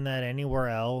have done that anywhere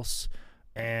else,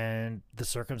 and the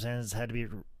circumstances had to be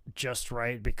just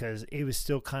right because it was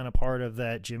still kind of part of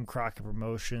that Jim Crockett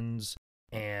Promotions.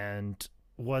 And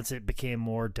once it became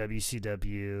more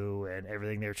WCW and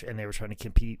everything, they were trying to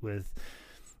compete with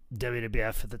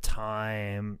WWF at the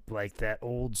time, like that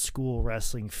old school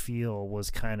wrestling feel was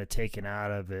kind of taken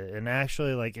out of it. And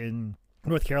actually, like in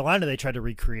North Carolina, they tried to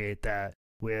recreate that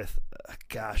with,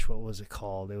 gosh, what was it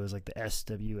called? It was like the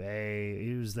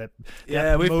SWA. It was that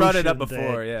Yeah, we've brought it up promotion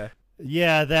before. Yeah.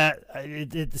 Yeah, that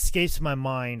it escapes my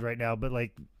mind right now, but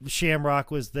like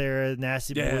Shamrock was there,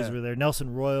 Nasty Boys were there,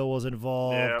 Nelson Royal was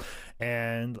involved,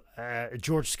 and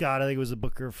George Scott, I think, was a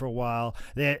booker for a while.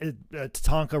 They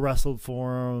Tatanka wrestled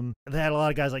for him. They had a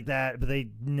lot of guys like that, but they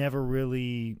never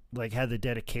really like had the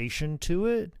dedication to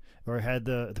it, or had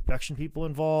the production people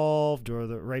involved, or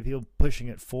the right people pushing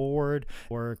it forward.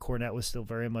 Where Cornette was still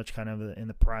very much kind of in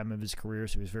the prime of his career,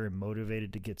 so he was very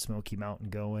motivated to get Smoky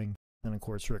Mountain going. And, of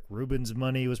course, Rick Rubin's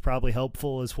money was probably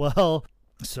helpful as well.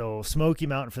 So Smoky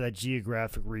Mountain for that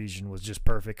geographic region was just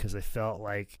perfect because they felt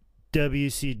like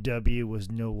WCW was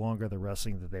no longer the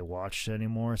wrestling that they watched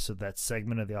anymore. So that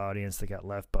segment of the audience that got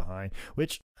left behind,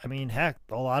 which, I mean, heck,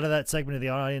 a lot of that segment of the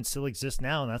audience still exists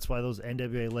now. And that's why those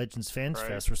NWA Legends Fans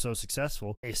Fest were so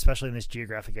successful, especially in this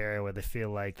geographic area where they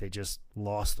feel like they just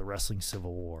lost the wrestling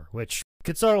civil war, which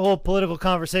could start a whole political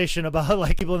conversation about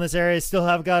like people in this area still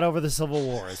have got over the Civil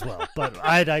War as well. But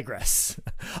I digress.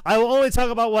 I will only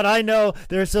talk about what I know.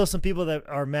 There are still some people that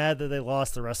are mad that they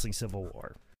lost the wrestling Civil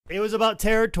War. It was about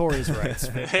territories rights.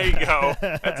 There you go.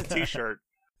 That's a t-shirt.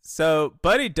 So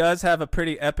Buddy does have a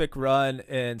pretty epic run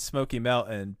in Smoky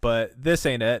Mountain, but this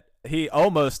ain't it. He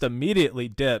almost immediately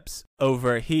dips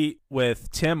over heat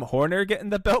with Tim Horner getting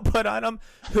the belt put on him.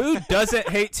 Who doesn't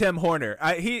hate Tim Horner?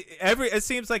 It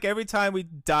seems like every time we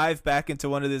dive back into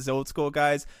one of these old school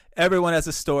guys, everyone has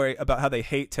a story about how they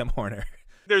hate Tim Horner.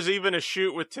 There's even a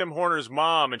shoot with Tim Horner's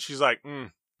mom, and she's like,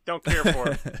 don't care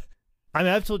for him. I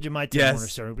mean, I've told you my Tim Horner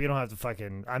story. We don't have to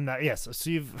fucking. I'm not. Yes. So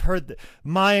you've heard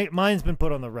mine's been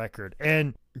put on the record,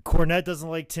 and Cornette doesn't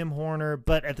like Tim Horner,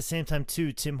 but at the same time,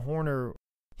 too, Tim Horner,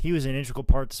 he was an integral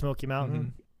part to Smoky Mountain.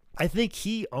 Mm-hmm. I think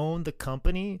he owned the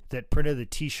company that printed the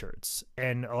T-shirts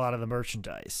and a lot of the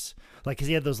merchandise. Like, because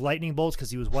he had those lightning bolts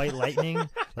because he was White Lightning.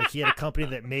 Like, he had a company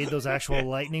that made those actual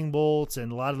lightning bolts,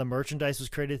 and a lot of the merchandise was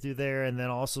created through there. And then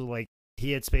also, like,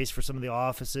 he had space for some of the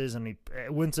offices, and it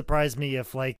wouldn't surprise me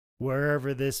if, like,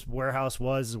 wherever this warehouse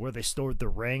was is where they stored the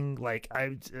ring. Like,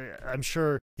 I'm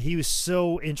sure he was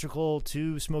so integral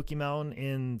to Smoky Mountain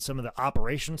in some of the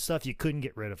operation stuff, you couldn't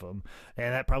get rid of him.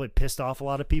 And that probably pissed off a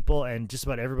lot of people, and just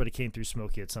about everybody came through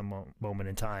Smoky at some moment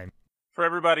in time. For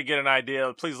everybody to get an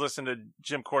idea, please listen to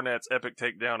Jim Cornette's epic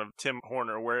takedown of Tim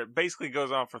Horner, where it basically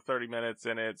goes on for 30 minutes,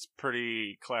 and it's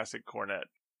pretty classic Cornette.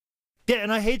 Yeah,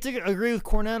 and I hate to agree with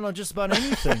Cornette on just about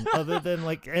anything other than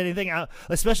like anything out,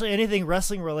 especially anything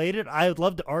wrestling related. I would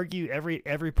love to argue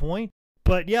every point,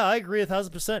 but yeah, I agree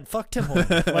 1,000%. Fuck Tim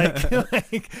Horner.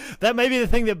 like that may be the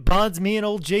thing that bonds me and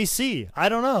old JC. I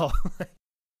don't know.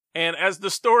 And as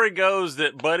the story goes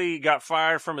that Buddy got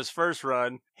fired from his first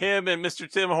run, him and Mr.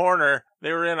 Tim Horner,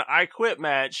 they were in an I Quit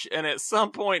match, and at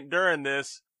some point during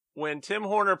this, when Tim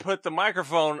Horner put the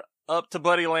microphone up to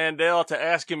Buddy Landel to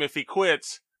ask him if he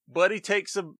quits, Buddy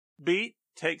takes a beat,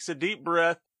 takes a deep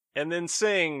breath, and then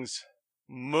sings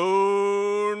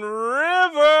Moon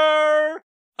River,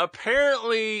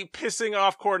 apparently pissing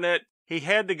off Cornette. He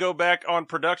had to go back on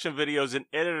production videos and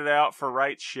edit it out for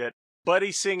right shit.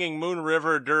 Buddy singing Moon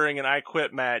River during an I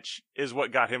Quit match is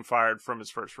what got him fired from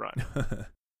his first run.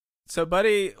 So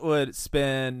Buddy would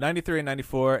spend 93 and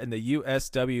 94 in the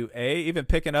USWA, even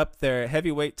picking up their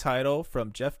heavyweight title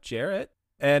from Jeff Jarrett.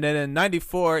 And then in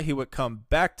 94, he would come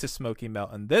back to Smoky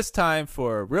Mountain, this time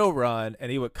for a real run,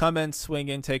 and he would come in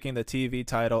swinging, taking the TV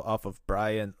title off of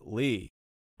Brian Lee.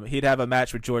 He'd have a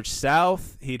match with George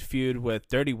South. He'd feud with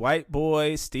Dirty White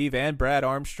Boy, Steve and Brad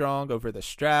Armstrong over the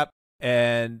strap.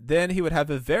 And then he would have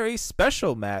a very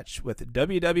special match with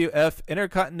WWF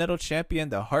Intercontinental Champion,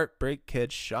 the Heartbreak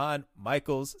Kid, Shawn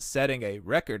Michaels, setting a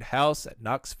record house at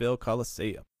Knoxville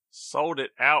Coliseum. Sold it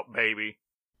out, baby.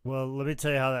 Well, let me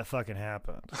tell you how that fucking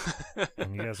happened.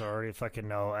 And you guys already fucking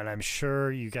know, and I'm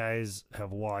sure you guys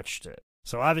have watched it.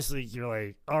 So obviously you're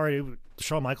like, already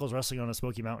Shawn Michaels wrestling on a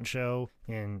Smoky Mountain show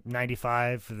in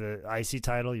 95 for the IC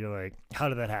title. You're like, how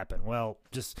did that happen? Well,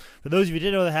 just for those of you who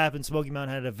didn't know that happened, Smoky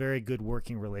Mountain had a very good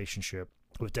working relationship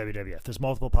with WWF. There's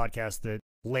multiple podcasts that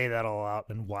lay that all out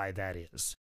and why that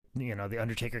is. You know, The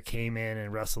Undertaker came in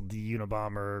and wrestled the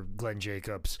Unabomber, Glenn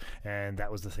Jacobs, and that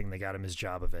was the thing that got him his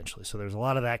job eventually. So there's a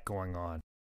lot of that going on.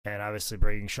 And obviously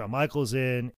bringing Shawn Michaels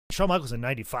in. Shawn Michaels in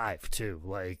 95 too,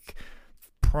 like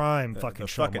prime fucking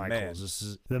Shawn fucking Michaels. man. This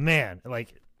is the man.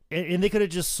 Like, and they could have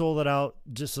just sold it out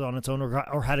just on its own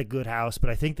or had a good house. But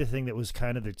I think the thing that was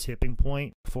kind of the tipping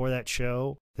point for that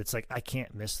show, that's like, I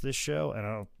can't miss this show, and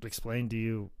I'll explain to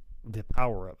you the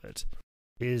power of it,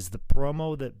 is the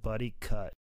promo that Buddy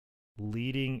cut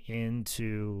leading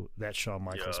into that Shawn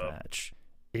Michaels match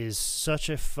is such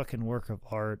a fucking work of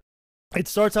art. It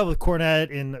starts out with Cornette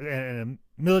in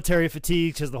military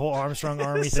fatigue because the whole Armstrong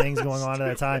Army thing's going on at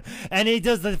that time. And he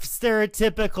does the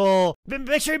stereotypical,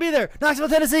 make sure you be there, Knoxville,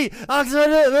 Tennessee,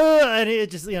 and it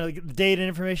just, you know, the date and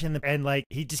information. And like,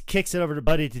 he just kicks it over to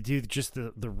Buddy to do just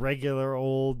the regular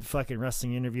old fucking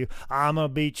wrestling interview. I'm going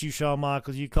to beat you, Shawn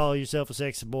Michaels. You call yourself a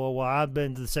sexy boy. Well, I've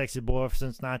been the sexy boy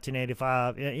since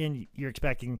 1985. And you're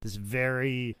expecting this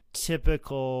very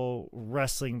typical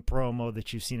wrestling promo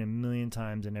that you've seen a million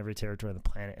times in every territory on the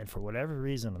planet. And for whatever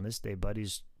reason, on this day,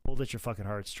 Buddy's pulled at your fucking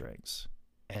heartstrings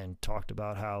and talked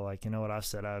about how, like, you know what, I've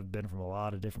said I've been from a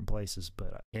lot of different places,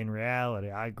 but in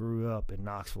reality, I grew up in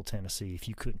Knoxville, Tennessee, if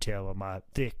you couldn't tell by my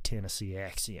thick Tennessee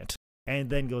accent. And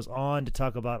then goes on to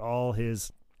talk about all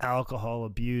his alcohol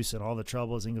abuse and all the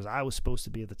troubles, and goes, I was supposed to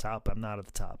be at the top, but I'm not at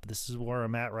the top. This is where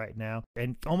I'm at right now.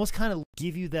 And almost kind of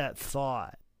give you that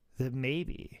thought that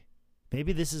maybe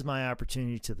this is my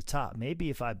opportunity to the top. Maybe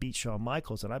if I beat Shawn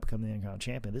Michaels and I become the Intercontinental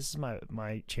Champion, this is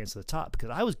my chance to the top, because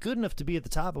I was good enough to be at the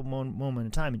top at one moment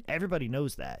in time, and everybody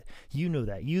knows that. You know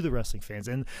that. You, the wrestling fans.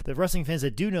 And the wrestling fans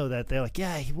that do know that, they're like,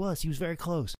 yeah, he was very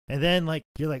close. And then, like,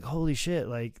 you're like, holy shit,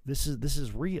 like, this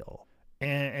is real.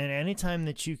 And anytime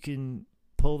that you can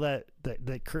pull that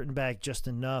curtain back just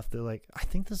enough, they're like, I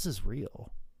think this is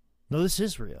real. No, this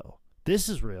is real. This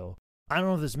is real. I don't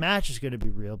know if this match is going to be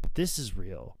real, but this is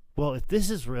real. Well, if this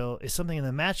is real, is something in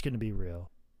the match going to be real?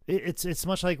 It's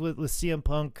much like with CM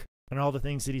Punk and all the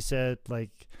things that he said, like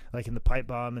in the pipe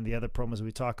bomb and the other promos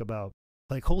we talk about.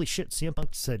 Like, holy shit, CM Punk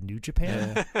said New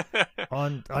Japan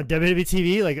on WWE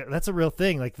TV. Like, that's a real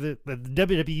thing. Like, the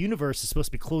WWE universe is supposed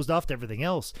to be closed off to everything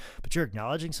else, but you're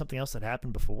acknowledging something else that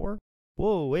happened before.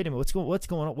 Whoa, wait a minute, what's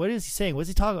going on? What is he saying? What's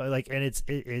he talking about? Like, and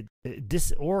it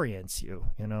disorients you,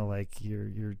 you know, like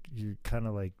you're kind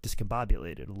of like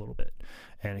discombobulated a little bit,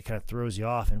 and it kind of throws you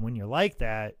off. And when you're like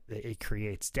that, it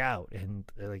creates doubt. And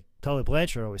like Tully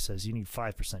Blanchard always says, you need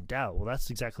 5% doubt. Well, that's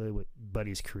exactly what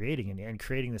Buddy's creating, and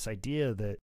creating this idea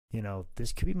that, you know,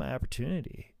 this could be my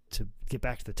opportunity to get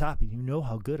back to the top, and you know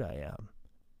how good I am.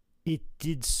 It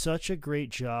did such a great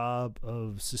job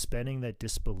of suspending that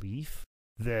disbelief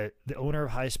that the owner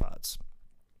of High Spots,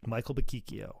 Michael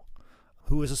Bakikio,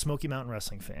 who is a Smoky Mountain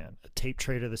Wrestling fan, a tape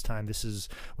trader this time. This is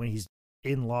when he's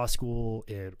in law school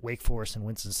at Wake Forest in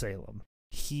Winston-Salem.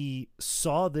 He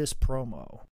saw this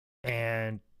promo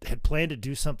and had planned to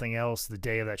do something else the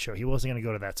day of that show. He wasn't going to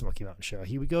go to that Smoky Mountain show.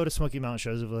 He would go to Smoky Mountain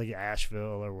shows of like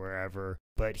Asheville or wherever.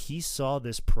 But he saw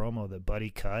this promo that Buddy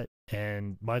cut,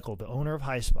 and Michael, the owner of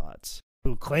High Spots,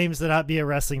 who claims to not be a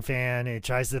wrestling fan and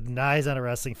tries to deny he's not a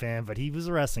wrestling fan, but he was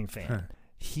a wrestling fan.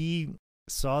 He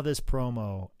saw this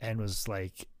promo and was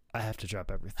like, I have to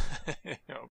drop everything.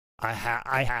 I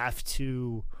have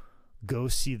to go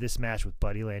see this match with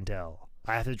Buddy Landel.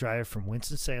 I have to drive from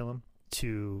Winston-Salem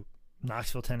to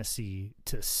Knoxville, Tennessee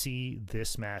to see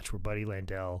this match where Buddy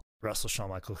Landel wrestles Shawn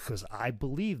Michaels, because I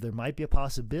believe there might be a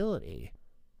possibility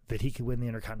that he could win the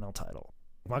Intercontinental title.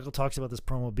 Michael talks about this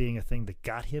promo being a thing that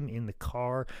got him in the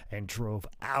car and drove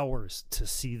hours to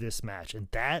see this match. And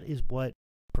that is what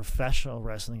professional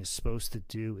wrestling is supposed to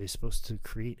do, is supposed to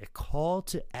create a call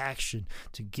to action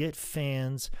to get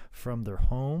fans from their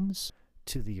homes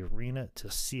to the arena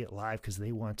to see it live, because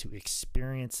they want to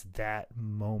experience that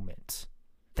moment.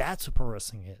 That's what pro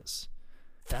wrestling is.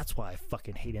 That's why I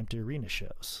fucking hate empty arena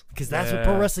shows, because that's what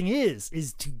pro wrestling is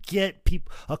to get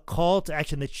people a call to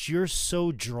action that you're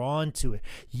so drawn to it.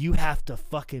 You have to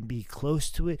fucking be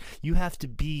close to it. You have to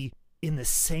be in the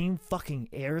same fucking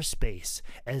airspace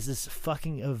as this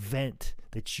fucking event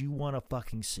that you want to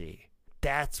fucking see.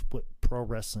 That's what pro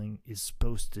wrestling is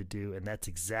supposed to do, and that's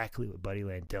exactly what Buddy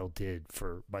Landel did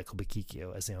for Michael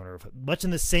Bakikio as the owner of it. Much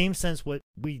in the same sense what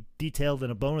we detailed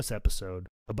in a bonus episode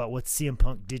about what CM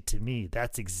Punk did to me.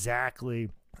 That's exactly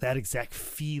that exact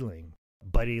feeling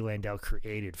Buddy Landel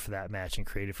created for that match and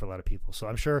created for a lot of people. So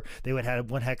I'm sure they would have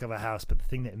had one heck of a house, but the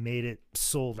thing that made it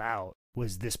sold out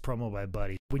was this promo by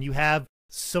Buddy. When you have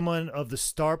someone of the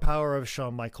star power of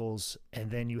Shawn Michaels,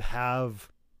 and then you have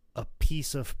a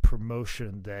piece of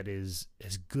promotion that is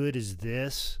as good as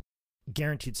this,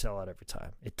 guaranteed sellout every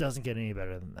time. It doesn't get any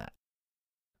better than that.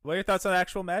 What are your thoughts on the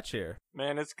actual match here?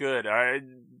 Man, it's good.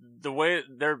 The way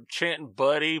they're chanting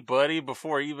 "Buddy, Buddy"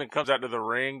 before he even comes out to the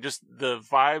ring, just the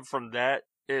vibe from that,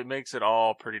 it makes it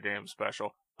all pretty damn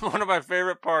special. One of my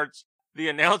favorite parts, the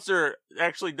announcer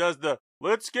actually does the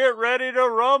 "Let's get ready to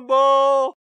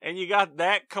rumble," and you got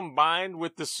that combined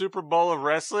with the Super Bowl of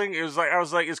wrestling. It was like, I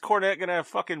was like, is Cornette gonna have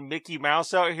fucking Mickey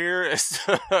Mouse out here as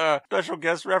a special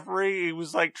guest referee? He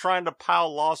was like trying to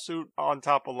pile lawsuit on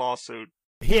top of lawsuit.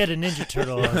 He had a Ninja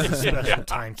Turtle as a special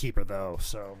timekeeper, though,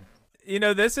 so. You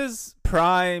know, this is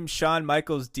prime Shawn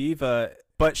Michaels diva,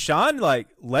 but Shawn, like,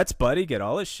 lets Buddy get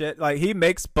all his shit. Like, he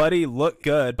makes Buddy look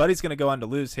good. Buddy's going to go on to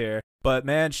lose here. But,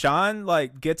 man, Shawn,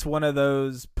 like, gets one of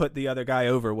those put the other guy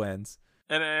over wins.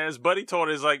 And as Buddy told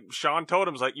us, like, Shawn told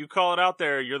him, like, you call it out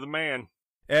there, you're the man.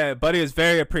 Yeah, Buddy is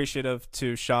very appreciative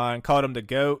to Shawn, called him the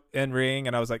GOAT in ring,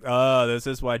 and I was like, oh, this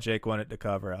is why Jake wanted to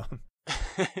cover him.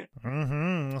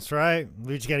 That's right.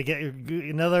 We just got to get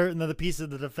another piece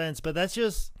of the defense, but that's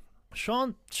just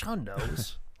Shawn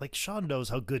knows. Like, Shawn knows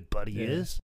how good Buddy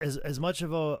is. As much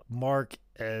of a mark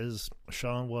as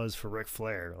Shawn was for Ric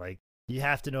Flair, like, you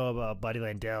have to know about Buddy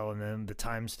Landel and then the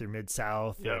times through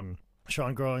Mid-South and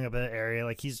Shawn growing up in that area.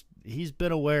 Like, he's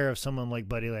been aware of someone like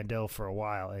Buddy Landel for a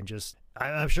while, and just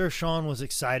I'm sure Shawn was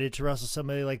excited to wrestle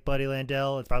somebody like Buddy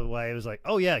Landel. It's probably why he was like,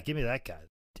 oh yeah, give me that guy.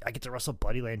 I get to wrestle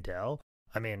Buddy Landel.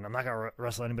 I mean, I'm not going to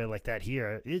wrestle anybody like that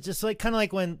here. It's just like kind of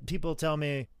like when people tell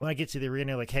me when I get to the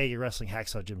arena, like, hey, you're wrestling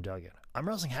Hacksaw Jim Duggan. I'm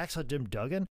wrestling Hacksaw Jim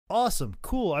Duggan? Awesome.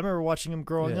 Cool. I remember watching him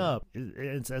growing up.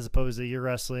 It's, as opposed to you're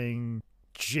wrestling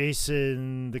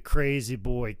Jason the Crazy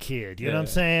Boy Kid. You know what I'm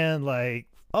saying? Like,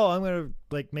 oh, I'm going to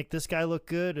like make this guy look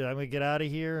good and I'm going to get out of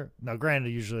here. Now,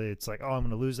 granted, usually it's like, oh, I'm going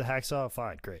to lose the Hacksaw.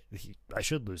 Fine, great. I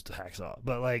should lose the Hacksaw.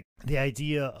 But like the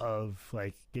idea of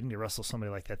like getting to wrestle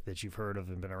somebody like that you've heard of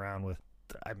and been around with,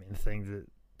 I mean,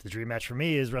 the dream match for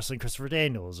me is wrestling Christopher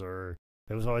Daniels, or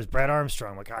it was always Brad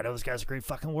Armstrong. Like, I know this guy's a great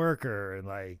fucking worker, and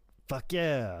like, fuck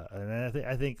yeah. And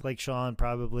I think like Shawn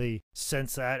probably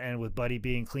sensed that, and with Buddy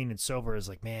being clean and sober, is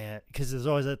like, man, because there's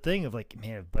always that thing of like,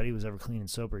 man, if Buddy was ever clean and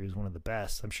sober, he was one of the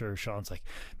best. I'm sure Shawn's like,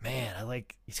 man,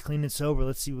 he's clean and sober.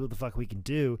 Let's see what the fuck we can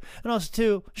do. And also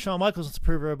too, Shawn Michaels wants to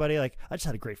prove to everybody, like, I just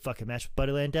had a great fucking match with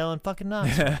Buddy Landel and fucking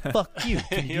Knoxville. Fuck you.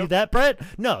 Can you do that, Brett?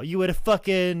 No, you would have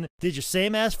fucking did your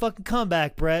same ass fucking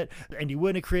comeback, Brett, and you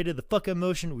wouldn't have created the fucking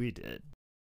emotion we did.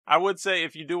 I would say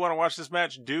if you do want to watch this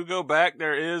match, do go back.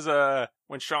 There is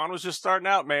when Shawn was just starting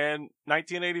out, man,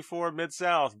 1984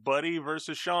 Mid-South, Buddy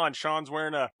versus Shawn. Shawn's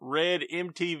wearing a red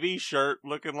MTV shirt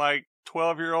looking like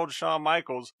 12-year-old Shawn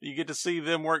Michaels. You get to see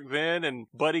them work then and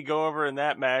Buddy go over in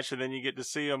that match, and then you get to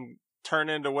see them turn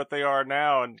into what they are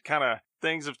now, and kind of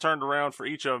things have turned around for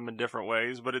each of them in different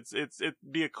ways, but it'd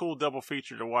be a cool double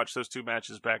feature to watch those two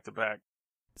matches back to back.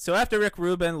 So after Rick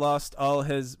Rubin lost all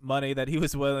his money that he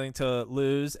was willing to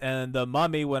lose, and the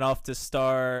Mummy went off to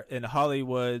star in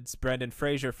Hollywood's Brendan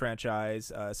Fraser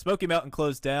franchise, Smoky Mountain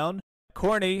closed down.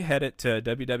 Corny headed to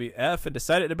WWF and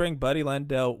decided to bring Buddy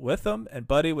Landel with him, and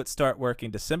Buddy would start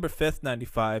working December 5th,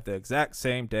 95, the exact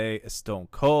same day as Stone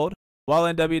Cold. While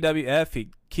in WWF,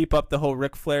 he'd keep up the whole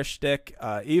Ric Flair shtick,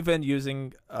 even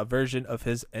using a version of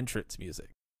his entrance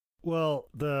music. Well,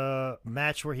 the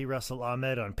match where he wrestled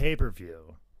Ahmed on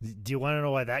pay-per-view, do you want to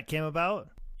know why that came about?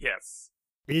 Yes.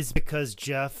 Is because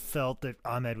Jeff felt that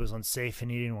Ahmed was unsafe and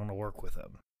he didn't want to work with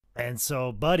him. And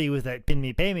so Buddy, with that pin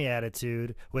me, pay me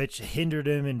attitude, which hindered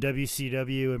him in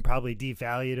WCW and probably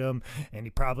devalued him, and he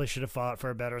probably should have fought for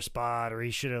a better spot, or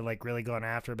he should have like really gone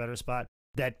after a better spot.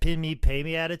 That pin me, pay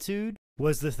me attitude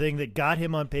was the thing that got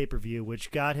him on pay-per-view,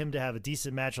 which got him to have a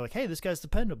decent match. Like, hey, this guy's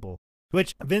dependable.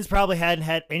 Which Vince probably hadn't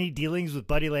had any dealings with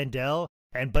Buddy Landel,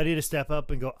 and Buddy to step up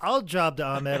and go, I'll job to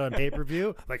Ahmed on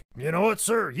pay-per-view. Like, you know what,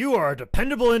 sir? You are a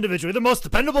dependable individual. You're the most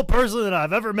dependable person that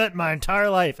I've ever met in my entire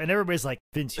life. And everybody's like,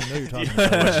 Vince, you know you're talking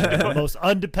about the most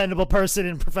undependable person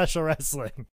in professional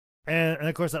wrestling. And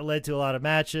of course, that led to a lot of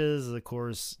matches. Of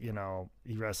course, you know,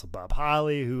 he wrestled Bob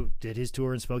Holly, who did his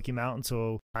tour in Smoky Mountain.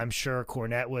 So I'm sure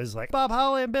Cornette was like, Bob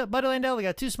Holly and Buddy Landel, they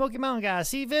got two Smoky Mountain guys.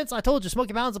 See, Vince, I told you,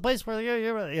 Smoky Mountain's a place where,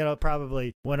 you know,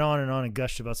 probably went on and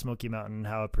gushed about Smoky Mountain and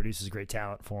how it produces great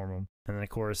talent for him. And then, of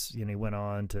course, you know, he went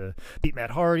on to beat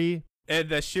Matt Hardy. In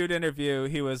the shoot interview,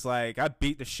 he was like, I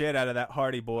beat the shit out of that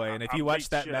Hardy boy. And if you watch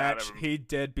that match, he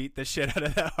did beat the shit out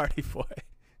of that Hardy boy.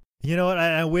 You know what?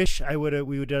 I wish we would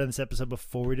have done this episode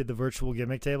before we did the virtual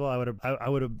gimmick table. I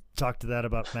would have talked to that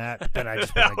about Matt, but then I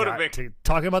just got to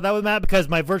talking about that with Matt because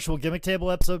my virtual gimmick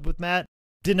table episode with Matt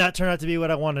did not turn out to be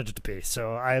what I wanted it to be.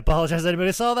 So I apologize to anybody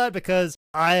who saw that because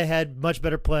I had much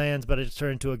better plans, but it just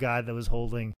turned into a guy that was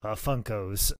holding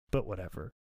Funkos. But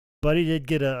whatever. Buddy did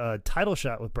get a title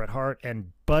shot with Bret Hart,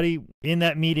 and Buddy, in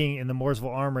that meeting in the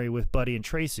Mooresville Armory with Buddy and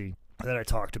Tracy that I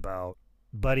talked about,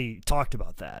 Buddy talked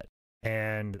about that.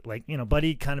 And, like, you know,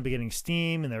 Buddy kind of beginning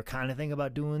steam, and they're kind of thinking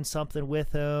about doing something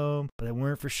with him, but they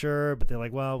weren't for sure. But they're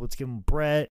like, well, let's give him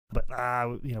Bret. But,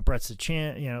 you know, Bret's a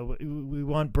chance. You know, we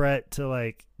want Bret to,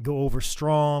 like, go over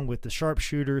strong with the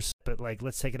sharpshooters, but, like,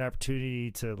 let's take an opportunity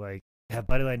to, like, have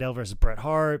Buddy Landel versus Bret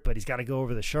Hart, but he's got to go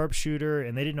over the sharpshooter,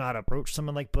 and they didn't know how to approach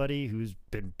someone like Buddy, who's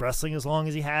been wrestling as long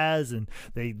as he has, and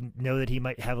they know that he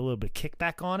might have a little bit of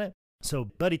kickback on it. So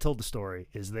Buddy told the story,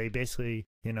 is they basically,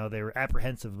 you know, they were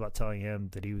apprehensive about telling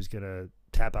him that he was going to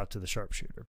tap out to the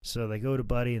sharpshooter. So they go to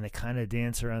Buddy, and they kind of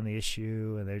dance around the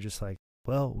issue, and they're just like,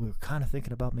 well, we were kind of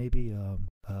thinking about maybe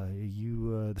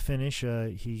the finish,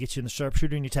 he gets you in the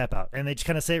sharpshooter and you tap out. And they just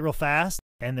kind of say it real fast,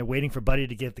 and they're waiting for Buddy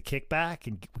to give the kickback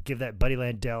and give that Buddy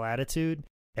Landel attitude.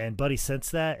 And Buddy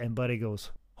sensed that, and Buddy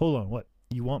goes, hold on, what?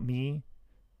 You want me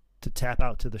to tap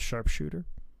out to the sharpshooter?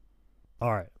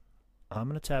 All right, I'm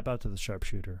going to tap out to the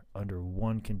sharpshooter under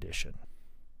one condition.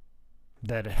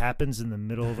 That it happens in the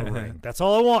middle of the ring. That's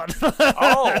all I want.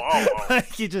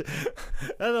 Like, and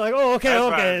they're like, oh, okay, that's okay.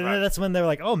 Right, and right. That's when they were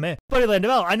like, oh, man, Buddy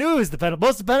Landel, I knew he was the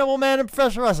most dependable man in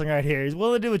professional wrestling right here. He's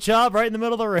willing to do a job right in the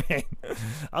middle of the ring.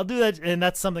 I'll do that. And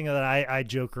that's something that I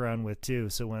joke around with, too.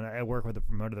 So when I work with a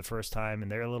promoter the first time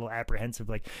and they're a little apprehensive,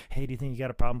 like, hey, do you think you got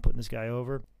a problem putting this guy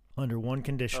over? Under one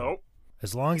condition. Nope.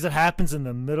 As long as it happens in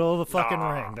the middle of the fucking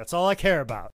Nah. ring. That's all I care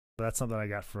about. But that's something I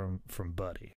got from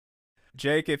Buddy.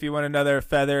 Jake, if you want another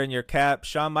feather in your cap,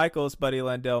 Shawn Michaels Buddy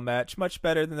Landel match, much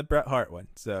better than the Bret Hart one.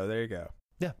 So there you go.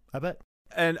 Yeah, I bet.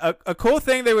 And a cool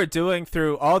thing they were doing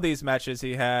through all these matches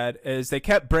he had is they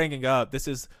kept bringing up, this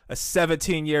is a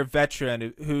 17-year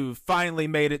veteran who finally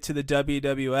made it to the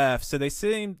WWF. So they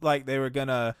seemed like they were going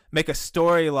to make a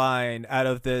storyline out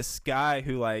of this guy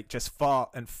who, like, just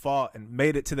fought and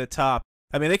made it to the top.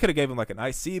 I mean, they could have gave him like an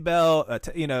IC belt.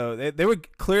 You know, they were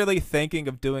clearly thinking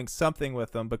of doing something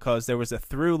with him because there was a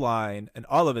through line in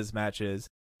all of his matches.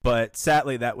 But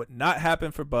sadly, that would not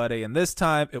happen for Buddy. And this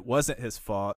time, it wasn't his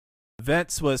fault.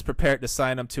 Vince was prepared to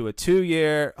sign him to a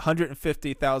 2-year,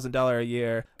 $150,000 a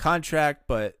year contract,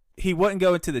 but he wouldn't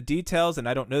go into the details, and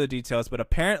I don't know the details, but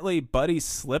apparently Buddy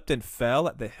slipped and fell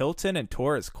at the Hilton and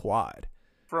tore his quad.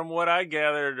 From what I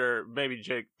gathered, or maybe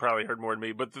Jake probably heard more than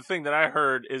me, but the thing that I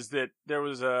heard is that there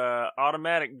was a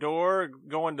automatic door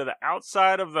going to the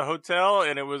outside of the hotel,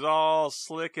 and it was all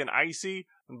slick and icy.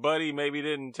 Buddy maybe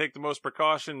didn't take the most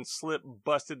precaution, slipped,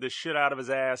 busted the shit out of his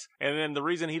ass. And then the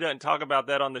reason he doesn't talk about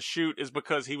that on the shoot is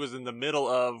because he was in the middle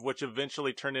of, which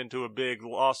eventually turned into a big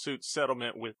lawsuit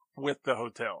settlement with the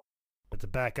hotel. But to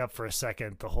back up for a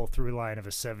second, the whole through line of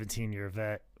a 17-year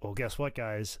vet. Well, guess what,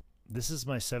 guys? This is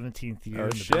my 17th year in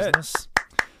the business.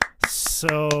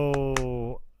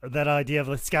 So that idea of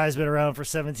this guy's been around for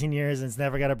 17 years and it's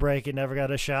never got a break, it never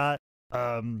got a shot.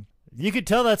 You could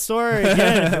tell that story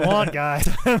again if you want, guys.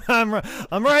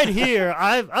 I'm right here.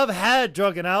 I've had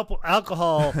drug and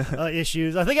alcohol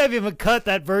issues. I think I've even cut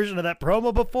that version of that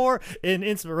promo before in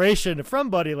inspiration from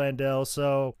Buddy Landel.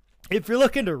 So if you're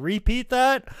looking to repeat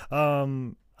that,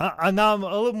 I'm a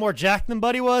little more jacked than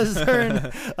Buddy was during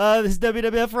this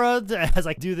WWF run as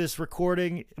I do this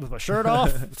recording with my shirt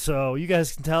off. So you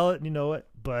guys can tell it and you know it.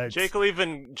 But Jake will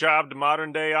even job to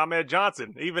modern day Ahmed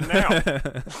Johnson, even now.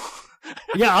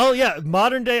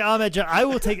 modern day Ahmed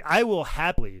Johnson. I will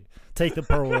happily take the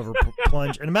Pearl River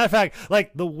plunge. And a matter of fact,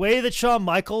 like the way that Shawn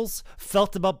Michaels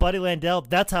felt about Buddy Landel,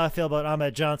 that's how I feel about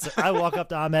Ahmed Johnson. I walk up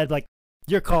to Ahmed like,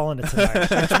 you're calling it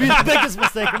tonight. Which would be the biggest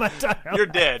mistake of my time. You're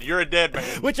dead. You're a dead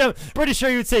man. Which I'm pretty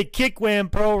sure you would say kick, wham,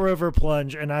 Pearl River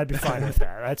plunge, and I'd be fine with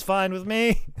that. That's fine with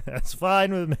me. That's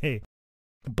fine with me.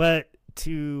 But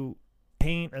to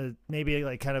paint maybe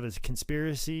like kind of a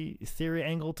conspiracy theory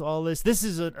angle to all this, this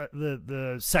is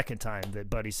the second time that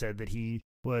Buddy said that he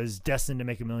was destined to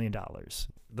make $1 million.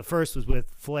 The first was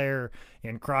with Flair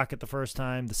and Crockett the first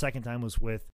time. The second time was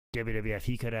with WWF.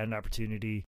 He could have had an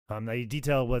opportunity. They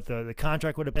detail what the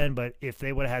contract would have been, but if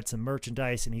they would have had some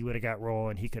merchandise and he would have got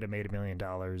rolling, he could have made $1 million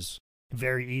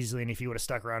very easily. And if he would have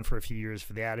stuck around for a few years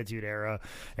for the Attitude Era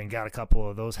and got a couple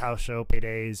of those house show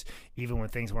paydays, even when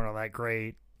things weren't all that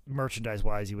great,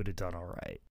 merchandise-wise, he would have done all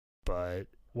right. But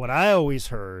what I always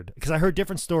heard, because I heard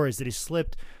different stories, that he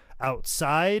slipped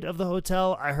outside of the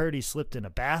hotel. I heard he slipped in a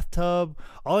bathtub.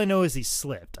 All I know is he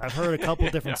slipped. I've heard a couple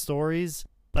different stories.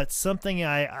 But something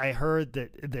I heard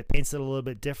that paints it a little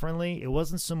bit differently, it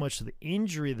wasn't so much the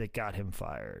injury that got him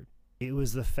fired. It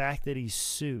was the fact that he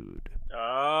sued.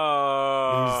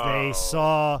 Oh. They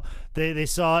saw, and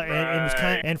it was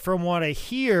and from what I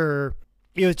hear,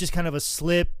 it was just kind of a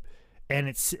slip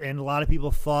and a lot of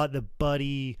people thought that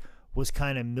Buddy was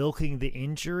kind of milking the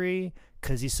injury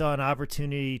because he saw an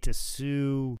opportunity to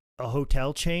sue a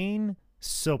hotel chain.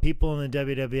 So people in the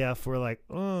WWF were like,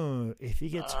 oh, if he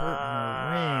gets hurt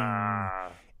in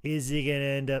the ring, is he going to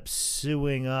end up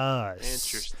suing us?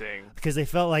 Interesting. Because they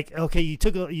felt like, okay,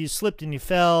 you slipped and you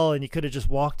fell and you could have just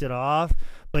walked it off,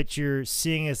 but you're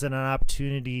seeing it as an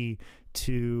opportunity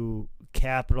to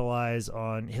capitalize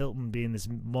on Hilton being this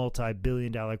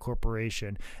multi-billion-dollar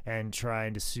corporation and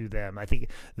trying to sue them. I think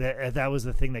that was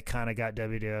the thing that kind of got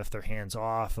WWF their hands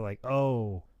off. Like,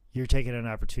 oh, you're taking an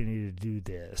opportunity to do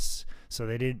this. So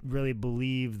they didn't really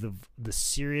believe the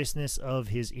seriousness of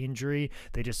his injury.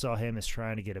 They just saw him as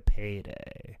trying to get a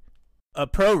payday. A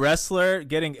pro wrestler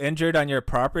getting injured on your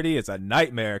property is a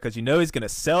nightmare because you know he's going to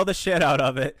sell the shit out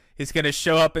of it. He's going to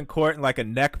show up in court in like a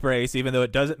neck brace, even though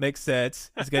it doesn't make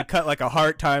sense. He's going to cut like a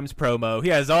Hard Times promo. He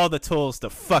has all the tools to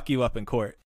fuck you up in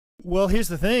court. Well, here's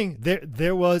the thing.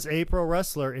 There was a pro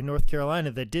wrestler in North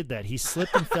Carolina that did that. He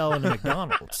slipped and fell into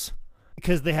McDonald's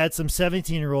because they had some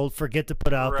 17-year-old forget to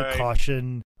put out the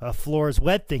caution floor is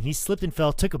wet thing. He slipped and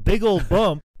fell, took a big old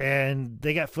bump, and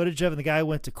they got footage of it, and the guy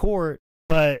went to court.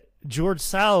 But George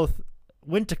South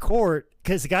went to court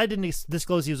because the guy didn't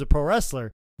disclose he was a pro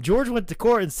wrestler. George went to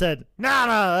court and said, no,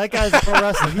 that guy's a pro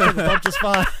wrestler. He took the bump just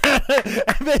fine.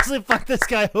 And basically fucked this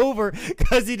guy over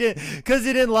because he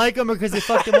didn't like him or because he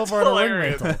fucked him over on a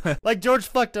ring rental. Like George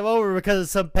fucked him over because of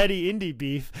some petty indie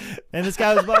beef. And this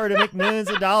guy was about to make millions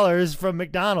of dollars from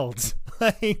McDonald's.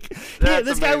 Like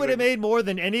this guy would have made more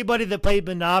than anybody that played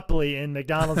Monopoly in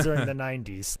McDonald's during the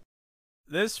 90s.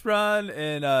 This run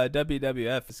in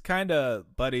WWF is kind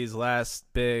of Buddy's last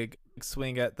big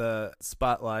swing at the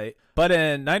spotlight. But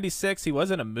in 96, he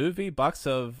was in a movie, Box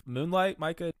of Moonlight,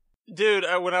 Micah. Dude,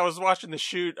 when I was watching the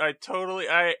shoot,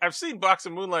 I've seen Box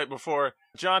of Moonlight before.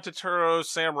 John Turturro,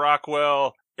 Sam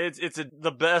Rockwell. It's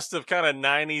the best of kind of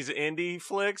 90s indie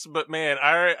flicks, but man,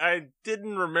 I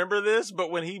didn't remember this,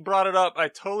 but when he brought it up, I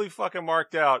totally fucking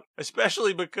marked out,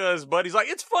 especially because Buddy's like,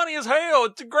 it's funny as hell.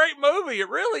 It's a great movie. It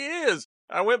really is.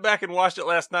 I went back and watched it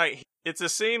last night. It's a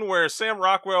scene where Sam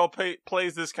Rockwell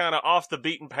plays this kind of off the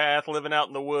beaten path, living out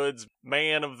in the woods,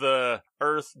 man of the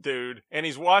earth dude. And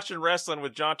he's watching wrestling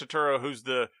with John Turturro, who's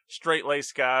the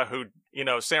straight-laced guy who,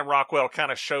 Sam Rockwell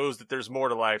kind of shows that there's more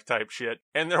to life type shit.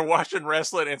 And they're watching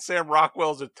wrestling, and Sam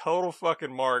Rockwell's a total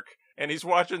fucking mark. And he's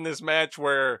watching this match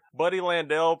where Buddy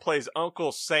Landel plays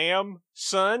Uncle Sam's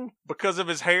son because of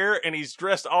his hair, and he's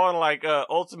dressed all in like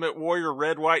Ultimate Warrior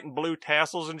red, white, and blue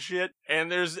tassels and shit.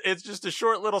 And it's just a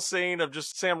short little scene of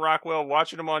just Sam Rockwell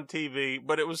watching him on TV,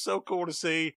 but it was so cool to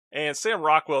see. And Sam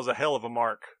Rockwell's a hell of a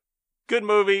mark. Good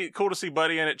movie. Cool to see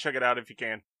Buddy in it. Check it out if you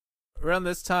can. Around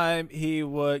this time, he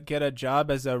would get a job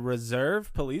as a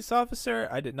reserve police officer.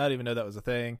 I did not even know that was a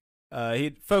thing.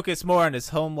 He'd focus more on his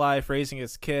home life, raising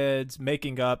his kids,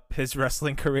 making up his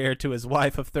wrestling career to his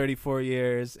wife of 34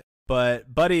 years.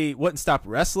 But Buddy wouldn't stop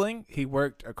wrestling. He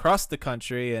worked across the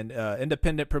country in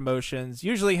independent promotions,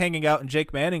 usually hanging out in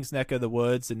Jake Manning's neck of the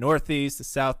woods, the Northeast, the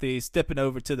Southeast, dipping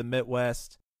over to the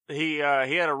Midwest. He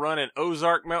had a run in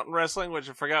Ozark Mountain Wrestling, which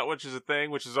I forgot which is a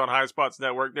thing, which is on High Spots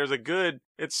Network.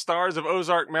 It's stars of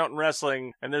Ozark Mountain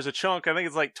Wrestling, and there's a chunk, I think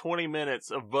it's like 20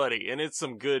 minutes of Buddy, and it's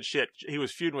some good shit. He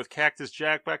was feuding with Cactus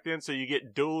Jack back then, so you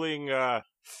get dueling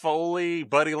Foley,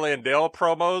 Buddy Landel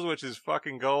promos, which is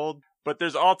fucking gold. But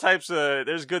there's all types of,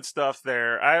 there's good stuff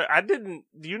there. Do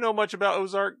you know much about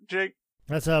Ozark, Jake?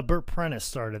 That's Burt Prentice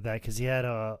started that because he had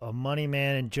a money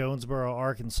man in Jonesboro,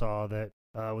 Arkansas that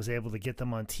was able to get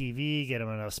them on TV, get them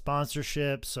enough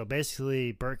sponsorship. So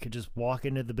basically, Burt could just walk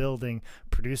into the building,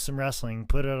 produce some wrestling,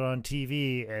 put it on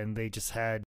TV, and they just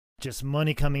had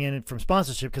money coming in from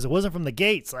sponsorship because it wasn't from the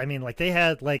gates. I mean, like they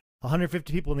had like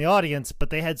 150 people in the audience, but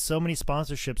they had so many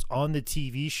sponsorships on the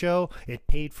TV show, it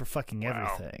paid for fucking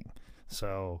everything. Wow.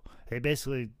 So they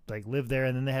basically like lived there,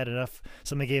 and then they had enough.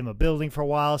 Somebody gave them a building for a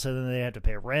while, so then they had to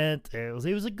pay rent. It was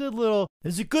a good little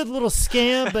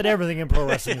scam, but everything in pro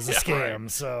wrestling is a scam.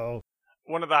 Right. So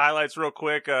one of the highlights, real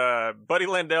quick, Buddy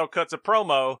Landel cuts a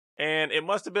promo, and it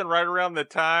must have been right around the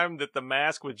time that The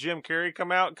Mask with Jim Carrey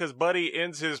come out, because Buddy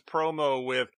ends his promo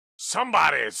with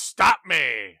 "Somebody stop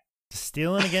me."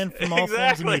 Stealing again from all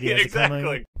forms of media.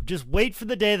 Exactly. Just wait for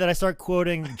the day that I start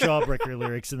quoting Jawbreaker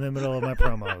lyrics in the middle of my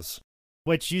promos.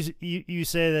 Which you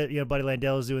say that Buddy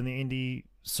Landel is doing the indie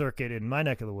circuit in my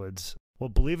neck of the woods. Well,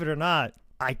 believe it or not,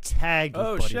 I tagged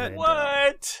with Buddy Landel.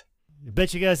 What? I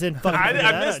bet you guys didn't fucking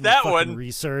I missed that one.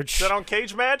 Research. Is that on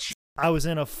Cage Match? I was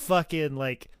in a fucking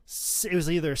it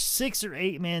was either a 6 or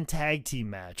 8 man tag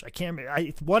team match. I can't remember.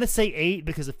 I want to say 8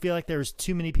 because I feel like there was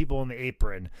too many people on the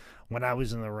apron when I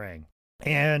was in the ring.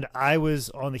 And I was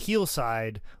on the heel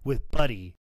side with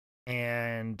Buddy,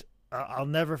 and I'll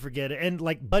never forget it. And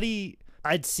like Buddy,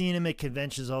 I'd seen him at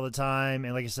conventions all the time,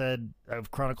 and like I said,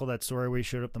 I've chronicled that story where he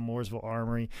showed up at the Mooresville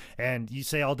Armory, and you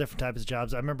say all different types of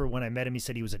jobs. I remember when I met him, he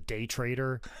said he was a day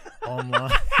trader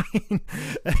online.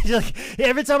 Like,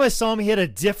 every time I saw him, he had a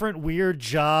different weird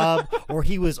job, or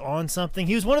he was on something.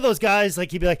 He was one of those guys,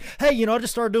 like, he'd be like, hey, I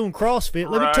just started doing CrossFit.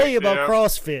 Let me tell you about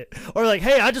CrossFit. Or like,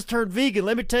 hey, I just turned vegan.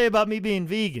 Let me tell you about me being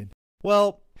vegan.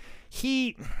 Well,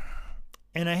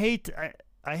 and I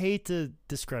hate to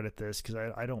discredit this because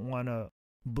I don't want to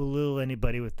belittle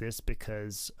anybody with this,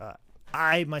 because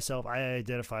I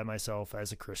identify myself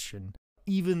as a Christian,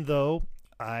 even though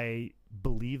I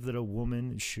believe that a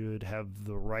woman should have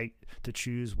the right to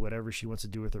choose whatever she wants to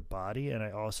do with her body. And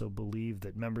I also believe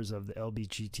that members of the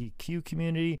LGBTQ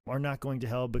community are not going to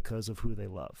hell because of who they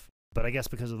love. But I guess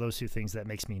because of those two things, that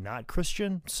makes me not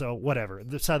Christian. So whatever,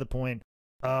 beside the point.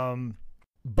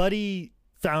 Buddy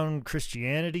found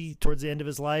Christianity towards the end of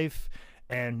his life,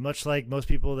 and much like most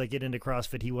people that get into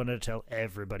CrossFit, he wanted to tell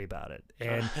everybody about it.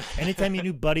 And anytime he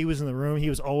knew Buddy was in the room, he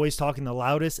was always talking the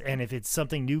loudest. And if it's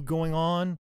something new going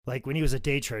on, like when he was a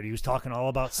day trader, he was talking all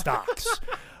about stocks.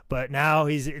 But now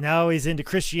he's into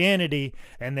Christianity,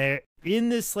 and they're in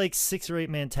this like 6 or 8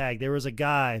 man tag. There was a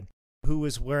guy who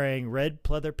was wearing red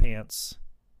pleather pants,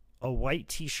 a white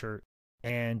t-shirt,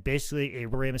 and basically a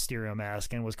Rey Mysterio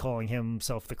mask, and was calling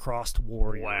himself the Crossed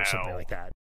Warrior or something like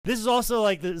that. This is also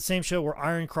like the same show where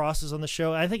Iron Cross is on the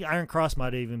show. I think Iron Cross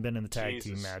might have even been in the tag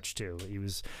team match too.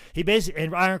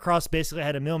 And Iron Cross basically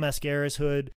had a Mil Mascaras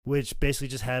hood, which basically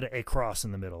just had a cross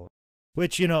in the middle.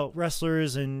 Which,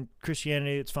 wrestlers and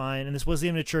Christianity, it's fine. And this wasn't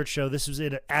even a church show. This was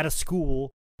at a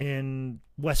school in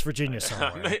West Virginia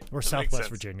somewhere, or Southwest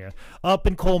Virginia, up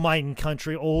in coal mining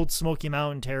country, old Smoky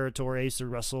Mountain territory. I used to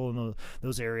wrestle in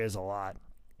those areas a lot,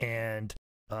 and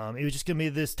it was just gonna be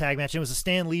this tag match. It was a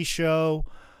Stan Lee show.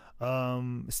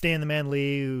 Stan the Man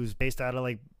Lee, who's based out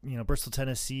of Bristol,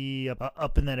 Tennessee,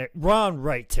 up in that Ron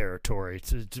Wright territory,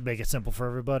 to make it simple for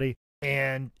everybody.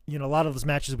 And, a lot of those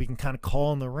matches we can kind of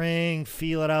call in the ring,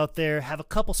 feel it out there, have a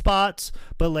couple spots,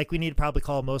 but we need to probably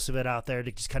call most of it out there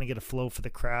to just kind of get a flow for the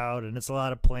crowd. And it's a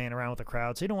lot of playing around with the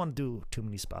crowd, so you don't want to do too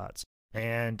many spots.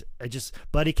 And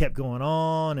Buddy kept going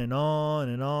on and on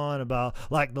and on about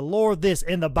the Lord this,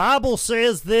 and the Bible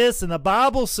says this, and the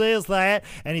Bible says that.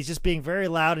 And he's just being very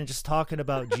loud and just talking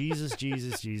about Jesus,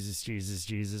 Jesus, Jesus, Jesus,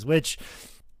 Jesus, which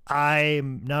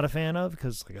I'm not a fan of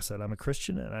because, like I said, I'm a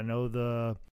Christian, and I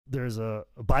know there's a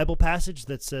Bible passage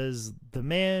that says, the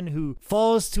man who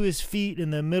falls to his feet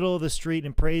in the middle of the street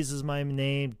and praises my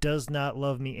name does not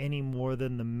love me any more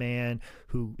than the man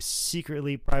who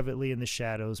secretly, privately in the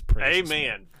shadows praises me.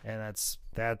 And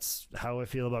that's how I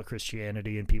feel about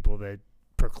Christianity and people that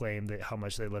proclaim how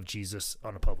much they love Jesus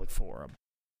on a public forum.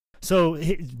 So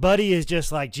Buddy is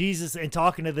just like Jesus and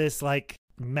talking to this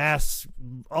mass,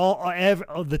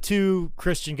 the 2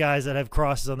 Christian guys that have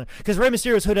crosses on there, because Rey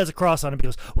Mysterio's hood has a cross on it. He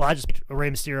goes, well, I just made a Rey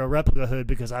Mysterio replica hood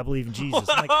because I believe in Jesus.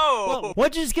 I'm like, well, why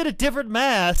don't you just get a different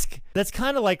mask that's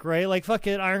kind of like Rey? Like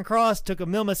fucking Iron Cross took a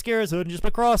Mil Mascaras hood and just put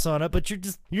a cross on it, but you're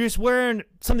just wearing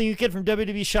something you get from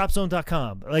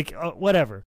WWEshopzone.com,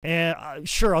 whatever. And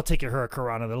sure, I'll take your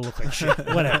Hurricanrana that'll look like shit,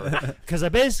 whatever. Because I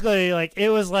basically it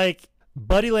was like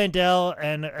Buddy Landel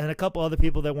and a couple other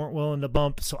people that weren't willing to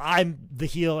bump. So I'm the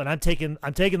heel, and I'm taking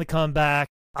the comeback.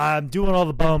 I'm doing all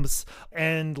the bumps,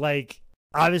 and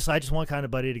obviously I just want kind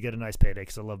of Buddy to get a nice payday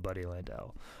because I love Buddy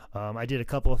Landel. I did a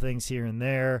couple of things here and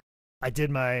there. I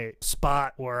did my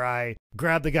spot where I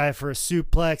grabbed the guy for a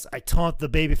suplex. I taunt the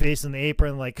babyface in the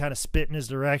apron, kind of spit in his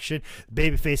direction. The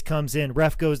babyface comes in.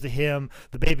 Ref goes to him.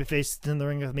 The babyface is in the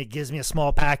ring with me, gives me a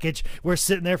small package. We're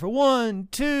sitting there for 1,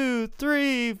 2,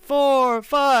 3, 4,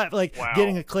 5,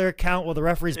 getting a clear count while the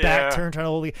referee's back turned,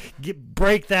 trying to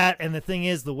break that. And the thing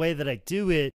is, the way that I do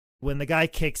it, when the guy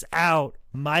kicks out,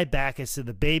 my back is to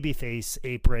the babyface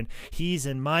apron. He's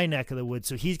in my neck of the woods,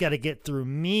 so he's got to get through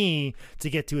me to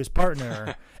get to his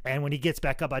partner. And when he gets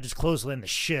back up, I just clothesline the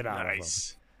shit out of him.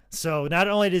 So not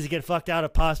only does he get fucked out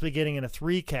of possibly getting in a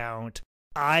 3 count,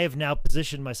 I have now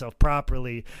positioned myself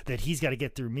properly that he's got to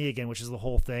get through me again, which is the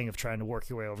whole thing of trying to work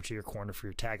your way over to your corner for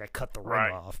your tag. I cut the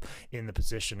ring off in the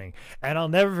positioning. And I'll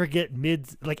never forget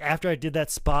after I did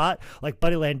that spot,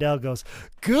 Buddy Landel goes,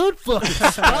 good fucking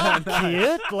spot,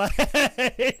 kid.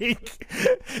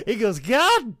 He goes,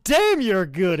 God damn, you're a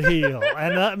good heel.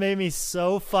 And that made me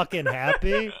so fucking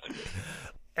happy.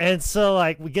 And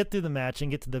so, we get through the match and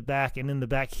get to the back, and in the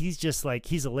back, he's just,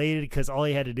 he's elated because all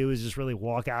he had to do was just really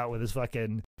walk out with his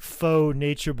fucking faux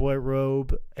Nature Boy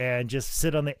robe and just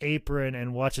sit on the apron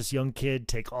and watch this young kid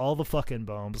take all the fucking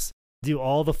bumps. do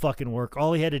all the fucking work.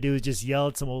 All he had to do was just yell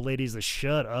at some old ladies to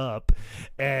shut up.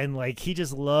 And like, he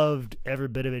just loved every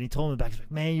bit of it. He told me back, like,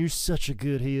 man, you're such a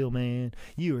good heel, man.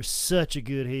 You are such a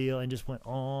good heel. And just went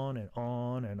on and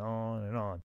on and on and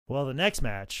on. Well, the next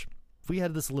match, we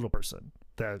had this little person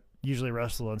that usually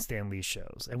wrestled on Stan Lee's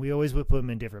shows. And we always would put him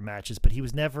in different matches, but he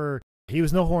was no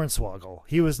Hornswoggle.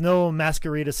 He was no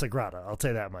Masquerita Sagrada. I'll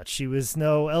tell you that much. He was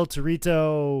no El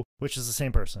Torito, which is the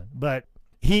same person. But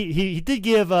he did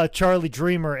give Charlie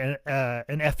Dreamer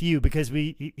an FU because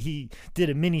he did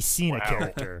a mini Cena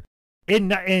character.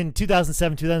 In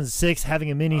 2007, 2006, having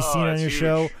a mini Cena on your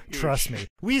show, trust me.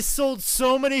 We sold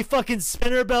so many fucking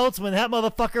spinner belts when that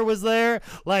motherfucker was there.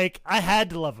 Like, I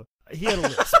had to love him. He had a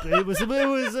lisp.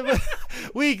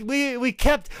 We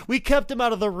kept him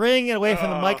out of the ring and away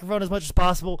from the microphone as much as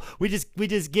possible. We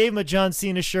just gave him a John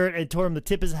Cena shirt and tore him the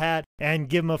tip of his hat and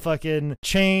give him a fucking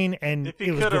chain, and if he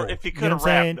could have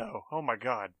rapped though, oh my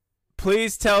god!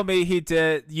 Please tell me he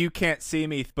did "You Can't See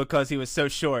Me" because he was so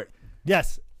short.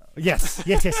 Yes.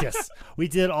 We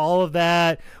did all of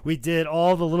that. We did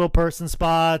all the little person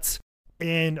spots.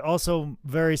 And also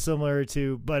very similar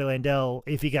to Buddy Landel,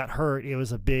 if he got hurt, it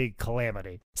was a big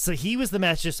calamity. So he was the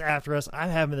match just after us.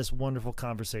 I'm having this wonderful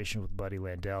conversation with Buddy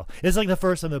Landel. It's like the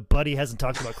first time that Buddy hasn't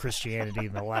talked about Christianity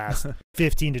in the last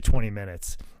 15 to 20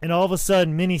 minutes. And all of a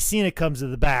sudden, Mini Cena comes to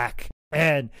the back.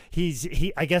 And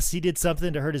I guess he did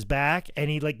something to hurt his back, and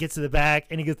he like gets to the back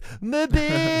and he goes, my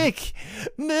back,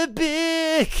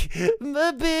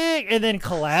 and then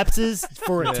collapses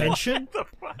for attention.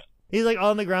 He's like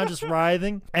on the ground just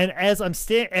writhing. And as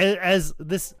as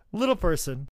this little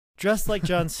person dressed like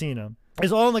John Cena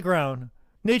is all on the ground,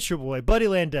 Nature Boy, Buddy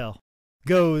Landel,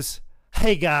 goes,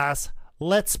 hey guys,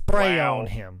 let's spray on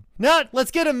him. Not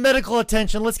let's get him medical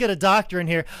attention. Let's get a doctor in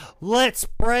here. Let's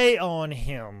spray on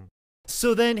him.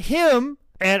 So then him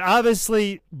and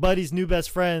obviously Buddy's new best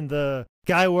friend, the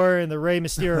guy wearing the Rey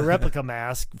Mysterio replica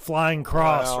mask, flying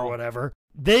cross or whatever,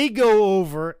 they go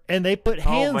over and they put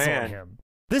hands on him.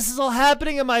 This is all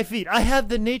happening at my feet. I have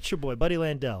the Nature Boy, Buddy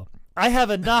Landel. I have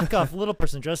a knockoff little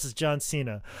person dressed as John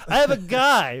Cena. I have a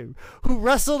guy who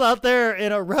wrestled out there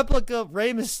in a replica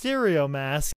Rey Mysterio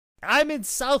mask. I'm in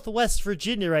Southwest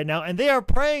Virginia right now, and they are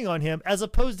preying on him as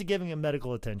opposed to giving him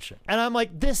medical attention. And I'm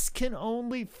like, this can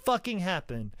only fucking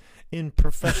happen in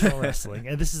professional wrestling.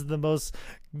 And this is the most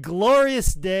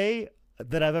glorious day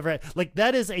that I've ever had. Like,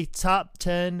 that is a top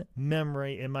 10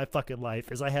 memory in my fucking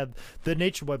life, is I have the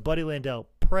Nature Boy, Buddy Landel,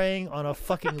 preying on a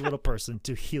fucking little person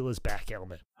to heal his back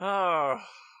ailment. Oh,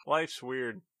 life's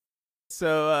weird.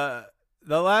 So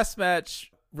the last match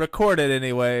recorded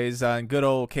anyways on good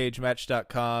old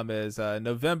cagematch.com is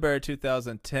November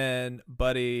 2010.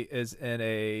 Buddy is in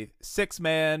a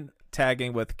 6-man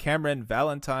tagging with Cameron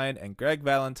Valentine and Greg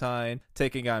Valentine,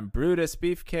 taking on Brutus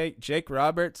Beefcake, Jake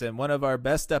Roberts, and one of our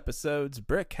best episodes,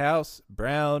 Brick House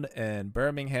Brown in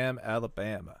Birmingham,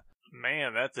 Alabama.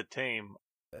 Man, that's a team.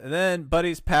 And then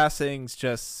Buddy's passing's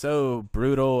just so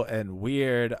brutal and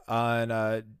weird.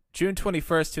 On June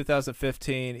 21st,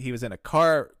 2015, he was in a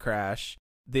car crash.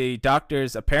 The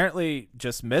doctors apparently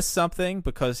just missed something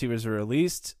because he was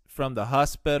released from the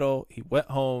hospital. He went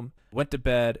home, went to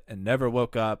bed, and never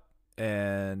woke up.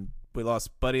 And we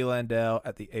lost Buddy Landel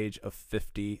at the age of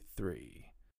 53.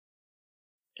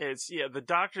 The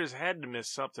doctors had to miss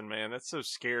something, man. That's so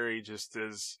scary, just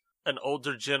as an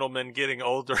older gentleman getting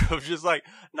older, of just like,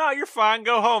 no, you're fine,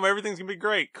 go home, everything's gonna be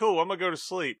great, cool, I'm gonna go to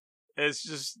sleep. It's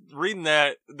just, reading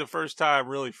that the first time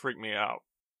really freaked me out.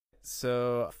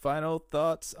 So, final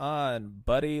thoughts on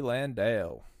Buddy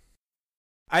Landel.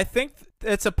 I think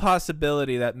it's a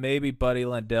possibility that maybe Buddy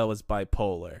Landel was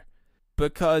bipolar,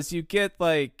 because you get,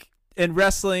 like, in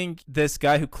wrestling, this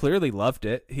guy who clearly loved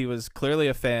it. He was clearly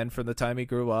a fan from the time he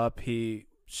grew up. He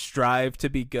strived to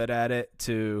be good at it,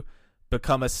 to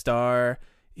become a star.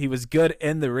 He was good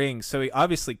in the ring, so he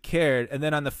obviously cared. And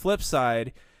then on the flip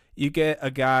side, you get a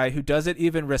guy who doesn't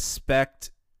even respect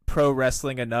pro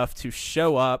wrestling enough to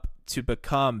show up to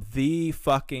become the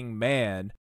fucking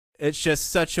man. It's just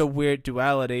such a weird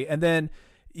duality. And then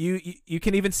you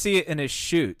can even see it in his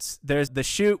shoots. There's the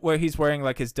shoot where he's wearing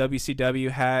like his WCW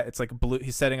hat. It's like blue.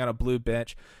 He's sitting on a blue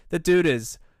bench. The dude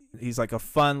he's like a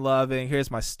fun-loving,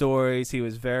 here's my stories. He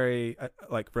was very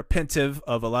like repentive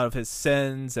of a lot of his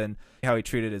sins and how he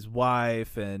treated his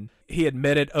wife. And he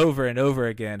admitted over and over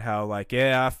again how, like,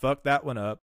 yeah, I fucked that one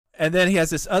up. And then he has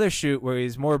this other shoot where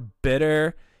he's more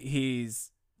bitter.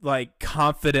 He's like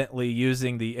confidently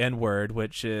using the N-word,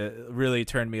 which really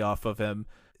turned me off of him.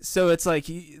 So it's like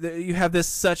you have this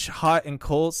such hot and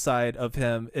cold side of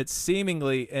him. It's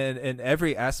seemingly in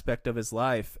every aspect of his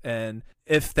life. And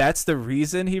if that's the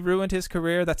reason he ruined his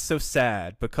career, that's so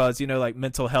sad because, you know, like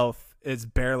mental health is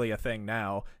barely a thing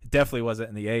now. It definitely wasn't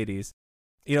in the 80s.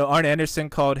 You know, Arn Anderson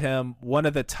called him one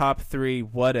of the top 3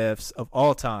 what ifs of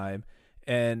all time.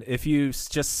 And if you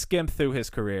just skim through his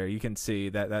career, you can see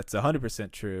that that's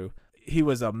 100% true. He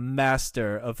was a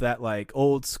master of that like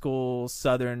old school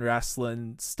Southern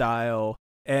wrestling style.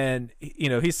 And, you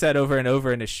know, he said over and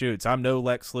over in his shoots, I'm no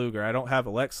Lex Luger. I don't have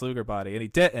a Lex Luger body. And he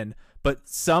didn't. But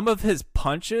some of his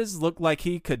punches looked like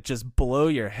he could just blow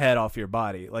your head off your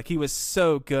body. Like he was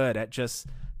so good at just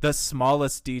the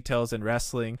smallest details in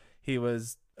wrestling. He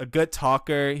was a good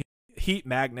talker, heat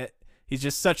magnet. He's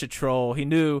just such a troll. He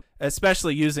knew,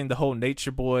 especially using the whole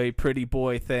nature boy, pretty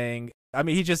boy thing. I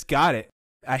mean, he just got it.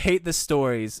 I hate the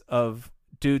stories of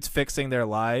dudes fixing their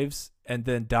lives and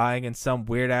then dying in some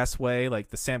weird ass way, like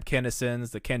the Sam Kinnisons,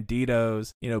 the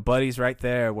Candidos, you know, Buddy's right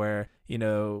there where, you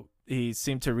know, he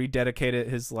seemed to rededicate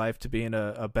his life to being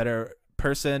a better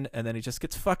person, and then he just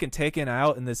gets fucking taken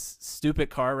out in this stupid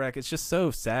car wreck. It's just so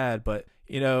sad, but,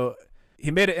 you know,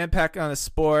 he made an impact on the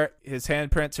sport. His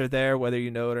handprints are there, whether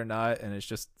you know it or not, and it's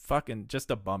just fucking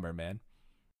just a bummer, man.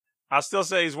 I'll still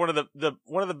say he's one of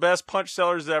the best punch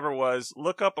sellers ever was.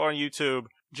 Look up on YouTube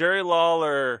Jerry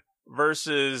Lawler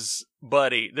versus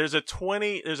Buddy. There's a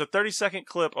 30-second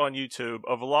clip on YouTube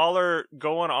of Lawler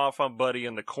going off on Buddy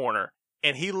in the corner,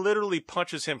 and he literally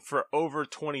punches him for over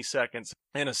 20 seconds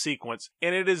in a sequence,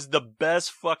 and it is the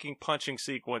best fucking punching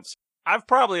sequence I've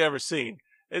probably ever seen.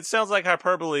 It sounds like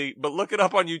hyperbole, but look it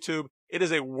up on YouTube. It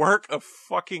is a work of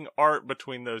fucking art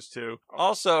between those two.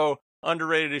 Also,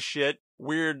 underrated as shit.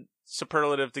 Weird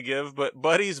superlative to give, but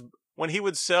Buddy's, when he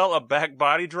would sell a back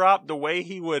body drop, the way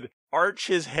he would arch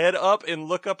his head up and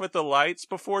look up at the lights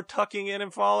before tucking in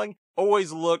and falling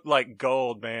always looked like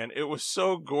gold, man. It was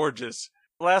so gorgeous.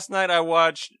 Last night I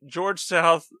watched George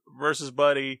South versus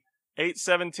Buddy,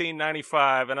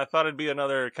 8/17/95, and I thought it'd be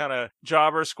another kind of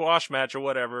jobber squash match or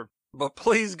whatever. But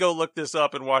please go look this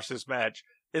up and watch this match.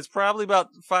 It's probably about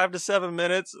 5 to 7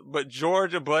 minutes, but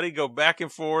George and Buddy go back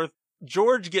and forth.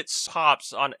 George gets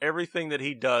hops on everything that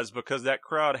he does because that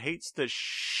crowd hates the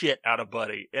shit out of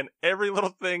Buddy. And every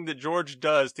little thing that George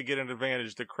does to get an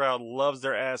advantage, the crowd loves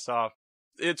their ass off.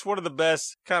 It's one of the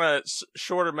best kind of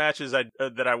shorter matches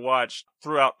that I watched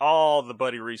throughout all the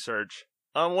Buddy research.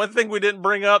 One thing we didn't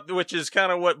bring up, which is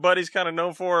kind of what Buddy's kind of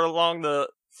known for along the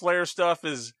Flair stuff,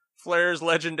 is Flair's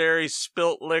legendary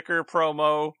spilt liquor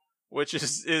promo, which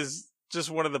is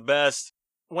just one of the best.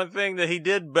 One thing that he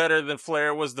did better than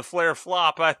Flair was the Flair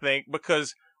flop, I think,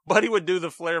 because Buddy would do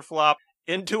the Flair flop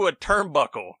into a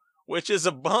turnbuckle, which is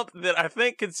a bump that I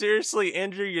think could seriously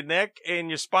injure your neck and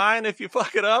your spine if you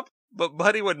fuck it up, but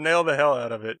Buddy would nail the hell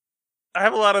out of it. I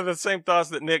have a lot of the same thoughts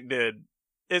that Nick did.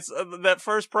 It's that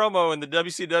first promo in the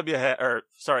WCW hat,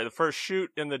 the first shoot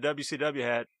in the WCW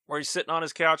hat, where he's sitting on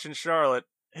his couch in Charlotte.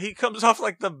 He comes off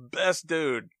like the best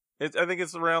dude. I think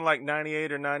it's around like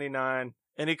 98 or 99.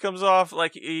 And he comes off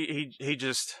like he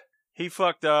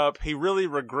fucked up. He really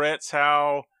regrets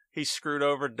how he screwed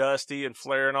over Dusty and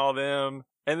Flair and all them.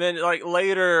 And then like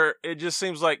later, it just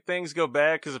seems like things go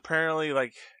bad because apparently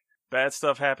like bad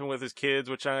stuff happened with his kids,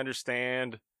 which I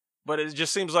understand. But it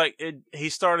just seems like he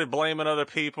started blaming other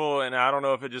people, and I don't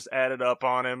know if it just added up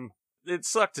on him. It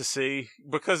sucked to see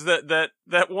because that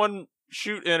one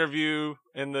shoot interview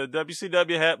in the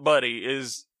WCW hat, Buddy,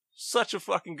 is such a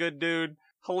fucking good dude.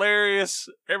 Hilarious.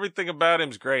 Everything about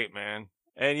him's great, man.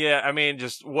 And yeah, I mean,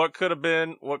 just what could have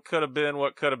been.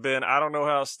 I don't know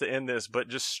how else to end this, but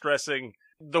just stressing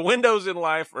the windows in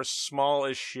life are small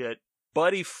as shit.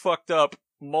 Buddy fucked up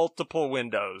multiple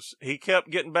windows. He kept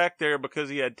getting back there because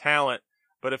he had talent.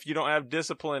 But if you don't have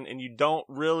discipline and you don't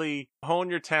really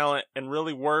hone your talent and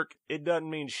really work, it doesn't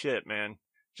mean shit, man.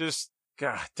 Just,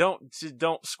 God, don't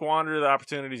squander the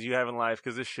opportunities you have in life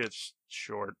because this shit's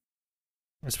short.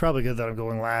 It's probably good that I'm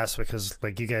going last because,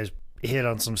 like, you guys hit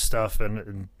on some stuff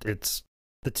and it's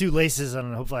the two laces,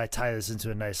 and hopefully I tie this into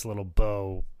a nice little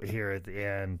bow here at the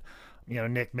end. You know,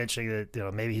 Nick mentioning that, you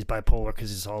know, maybe he's bipolar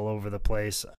because he's all over the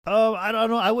place. I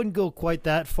don't know. I wouldn't go quite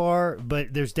that far,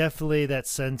 but there's definitely that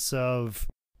sense of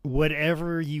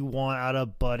whatever you want out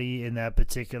of Buddy in that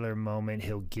particular moment,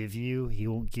 he'll give you. He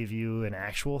won't give you an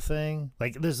actual thing.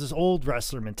 Like, there's this old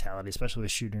wrestler mentality, especially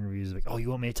with shoot interviews. Like, oh, you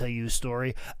want me to tell you a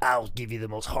story? I'll give you the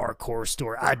most hardcore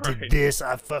story. I did this.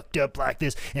 I fucked up like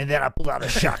this, and then I pulled out a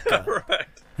shotgun. Right.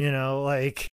 You know,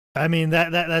 like, I mean,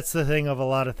 that's the thing of a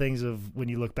lot of things of when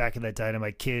you look back at that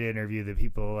Dynamite Kid interview that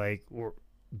people, like, were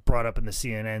brought up in the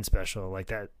CNN special. Like,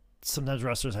 that sometimes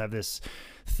wrestlers have this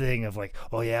thing of like,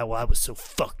 oh yeah, well I was so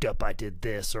fucked up I did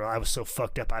this, or I was so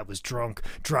fucked up I was drunk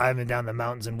driving down the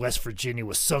mountains in West Virginia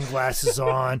with sunglasses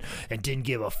on and didn't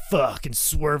give a fuck and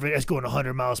swerving. I was going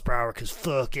 100 miles per hour because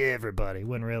fuck everybody.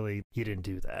 When really you didn't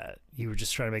do that. You were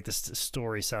just trying to make this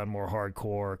story sound more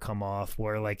hardcore, come off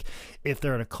where like if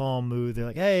they're in a calm mood, they're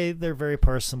like, hey, they're very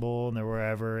personable and they're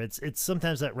wherever. It's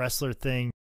sometimes that wrestler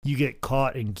thing, you get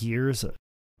caught in gears.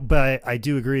 But I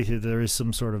do agree with you, there is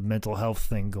some sort of mental health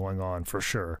thing going on for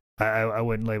sure. I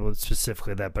wouldn't label it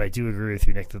specifically that, but I do agree with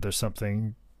you, Nick, that there's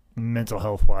something mental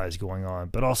health wise going on.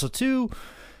 But also too,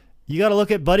 you got to look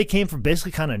at Buddy came from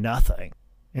basically kind of nothing.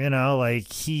 You know,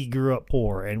 like he grew up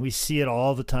poor, and we see it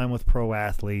all the time with pro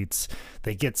athletes.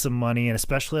 They get some money, and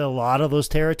especially a lot of those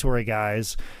territory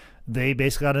guys, they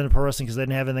basically got into pro wrestling because they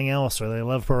didn't have anything else, or they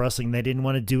love pro wrestling. They didn't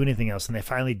want to do anything else, and they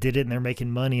finally did it, and they're making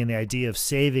money, and the idea of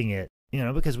saving it. You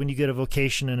know, because when you get a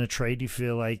vocation in a trade, you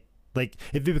feel like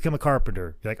if you become a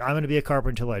carpenter, you're like, I'm going to be a carpenter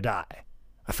until I die.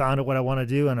 I found out what I want to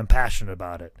do, and I'm passionate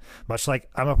about it. Much like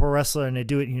I'm a pro wrestler, and I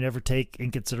do it, and you never take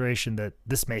in consideration that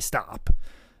this may stop.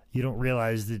 You don't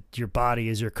realize that your body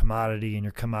is your commodity, and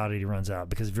your commodity runs out.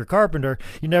 Because if you're a carpenter,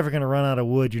 you're never going to run out of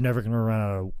wood. You're never going to run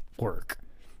out of work.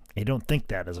 You don't think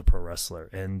that as a pro wrestler.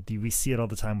 And we see it all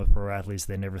the time with pro athletes.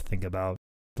 They never think about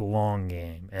the long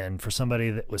game. And for somebody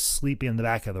that was sleepy in the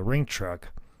back of the ring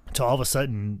truck to all of a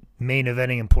sudden main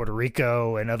eventing in Puerto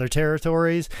Rico and other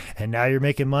territories, and now you're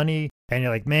making money, and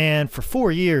you're like, man, for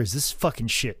 4 years this fucking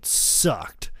shit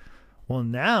sucked. Well,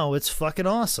 now it's fucking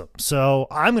awesome, so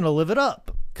I'm gonna live it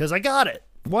up because I got it.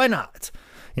 Why not?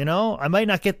 You know, I might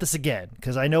not get this again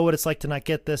because I know what it's like to not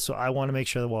get this, so I want to make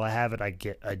sure that while I have it, I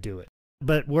do it.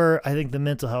 But where I think the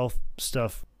mental health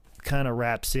stuff kind of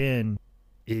wraps in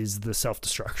is the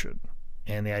self-destruction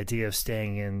and the idea of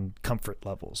staying in comfort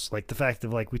levels. Like the fact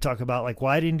of like, we talk about like,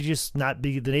 why didn't he just not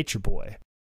be the nature boy?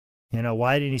 You know,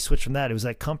 why didn't he switch from that? It was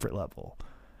that comfort level.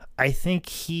 I think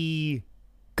he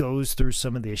goes through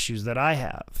some of the issues that I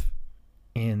have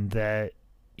in that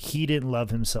he didn't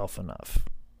love himself enough.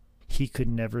 He could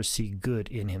never see good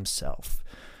in himself.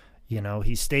 You know,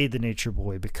 he stayed the nature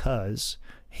boy because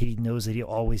he knows that he'll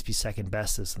always be second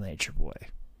best as the nature boy.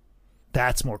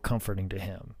 That's more comforting to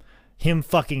him. Him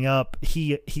fucking up,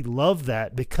 he loved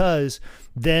that because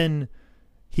then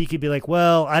he could be like,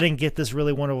 well, I didn't get this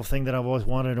really wonderful thing that I've always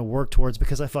wanted to work towards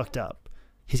because I fucked up.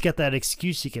 He's got that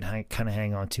excuse he can kind of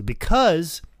hang on to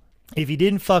because if he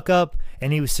didn't fuck up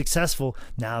and he was successful,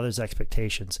 now there's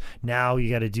expectations. Now you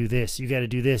got to do this. You got to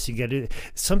do this. You got to do.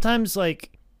 Sometimes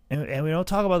like, and we don't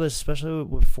talk about this, especially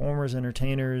with performers,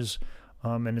 entertainers,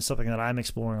 and it's something that I'm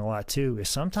exploring a lot too, is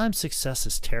sometimes success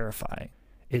is terrifying.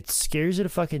 It scares you to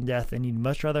fucking death, and you'd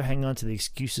much rather hang on to the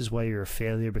excuses why you're a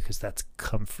failure because that's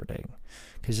comforting.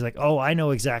 Because you're like, oh, I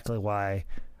know exactly why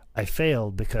I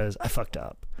failed because I fucked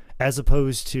up. As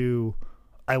opposed to,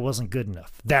 I wasn't good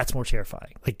enough. That's more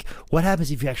terrifying. Like, what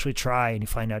happens if you actually try and you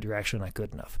find out you're actually not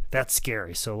good enough? That's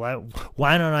scary. So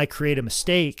why don't I create a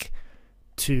mistake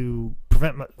to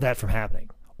prevent that from happening?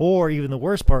 Or even the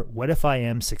worst part, what if I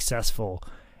am successful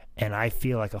and I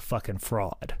feel like a fucking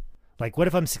fraud? Like, what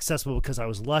if I'm successful because I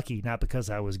was lucky, not because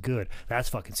I was good? That's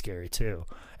fucking scary too.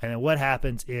 And then what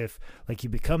happens if, like, you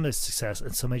become a success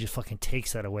and somebody just fucking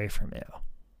takes that away from you?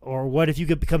 Or what if you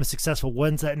could become a successful?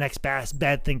 When's that next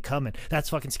bad thing coming? That's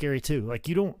fucking scary too. Like,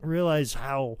 you don't realize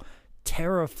how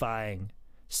terrifying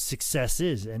success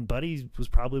is. And Buddy was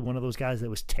probably one of those guys that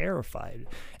was terrified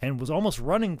and was almost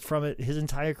running from it his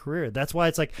entire career. That's why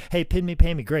it's like, hey, pin me,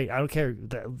 pay me, great. I don't care.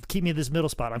 Keep me in this middle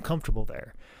spot. I'm comfortable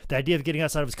there. The idea of getting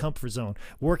outside of his comfort zone,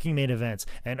 working main events,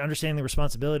 and understanding the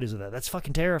responsibilities of that, that's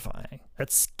fucking terrifying.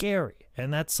 That's scary.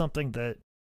 And that's something that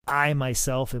I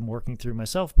myself am working through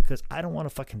myself because I don't want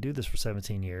to fucking do this for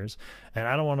 17 years. And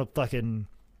I don't want to fucking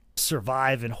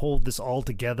survive and hold this all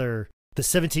together, the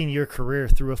 17-year career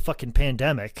through a fucking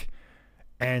pandemic,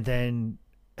 and then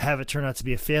have it turn out to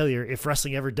be a failure if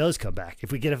wrestling ever does come back.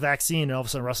 If we get a vaccine and all of a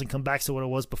sudden wrestling come back to what it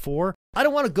was before, I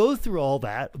don't want to go through all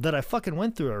that I fucking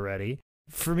went through already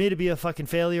for me to be a fucking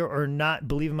failure or not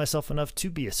believe in myself enough to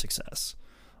be a success.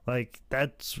 Like,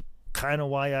 that's kind of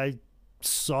why I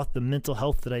sought the mental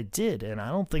health that I did, and I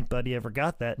don't think Buddy ever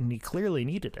got that, and he clearly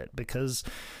needed it because,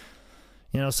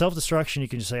 you know, self-destruction, you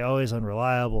can just say, oh, he's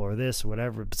unreliable or this or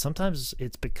whatever, but sometimes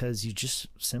it's because you just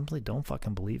simply don't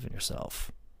fucking believe in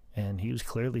yourself, and he was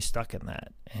clearly stuck in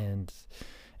that, and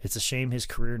it's a shame his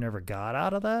career never got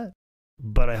out of that,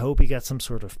 but I hope he got some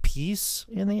sort of peace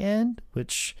in the end,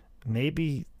 which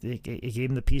maybe it gave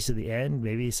him the peace at the end.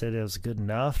 Maybe he said it was good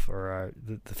enough, or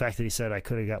the fact that he said I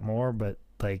could have got more, but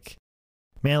like,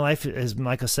 man, life, as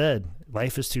Michael said,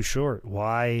 life is too short.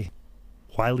 Why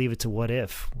why leave it to what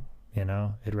if? You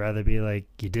know, it'd rather be like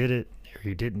you did it or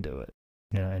you didn't do it,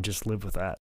 you know, and just live with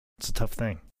that. It's a tough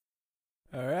thing.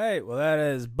 All right. Well, that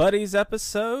is Buddy's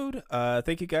episode.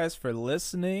 Thank you guys for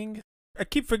listening. I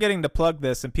keep forgetting to plug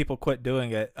this and people quit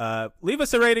doing it. Leave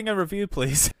us a rating and review,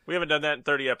 please. We haven't done that in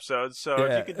 30 episodes, so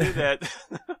if you could do that.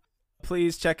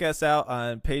 Please check us out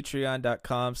on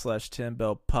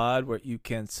patreon.com/TimBellPod, where you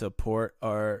can support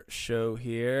our show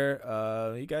here.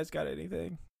 You guys got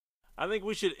anything? I think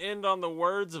we should end on the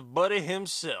words of Buddy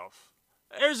himself.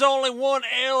 There's only one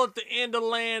L at the end of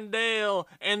Landale,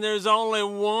 and there's only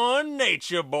one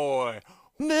Nature Boy.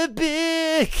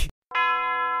 Mabik!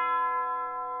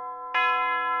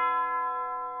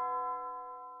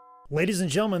 Ladies and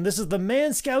gentlemen, this is the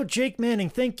Man Scout Jake Manning.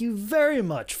 Thank you very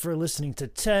much for listening to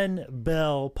 10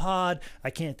 Bell Pod. I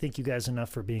can't thank you guys enough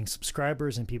for being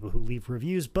subscribers and people who leave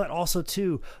reviews, but also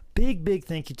too, big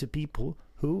thank you to people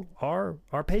who are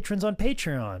our patrons on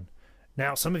Patreon.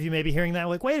 Now, some of you may be hearing that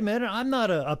like, wait a minute, I'm not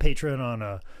a patron on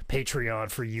a Patreon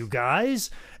for you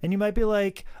guys. And you might be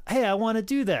like, hey, I want to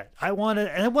do that. I want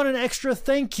an extra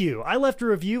thank you. I left a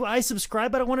review, I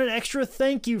subscribe, but I want an extra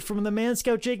thank you from the Man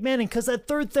Scout Jake Manning, because that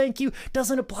third thank you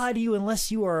doesn't apply to you unless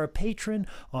you are a patron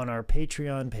on our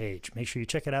Patreon page. Make sure you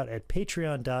check it out at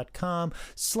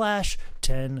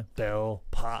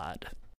patreon.com/10bellpod.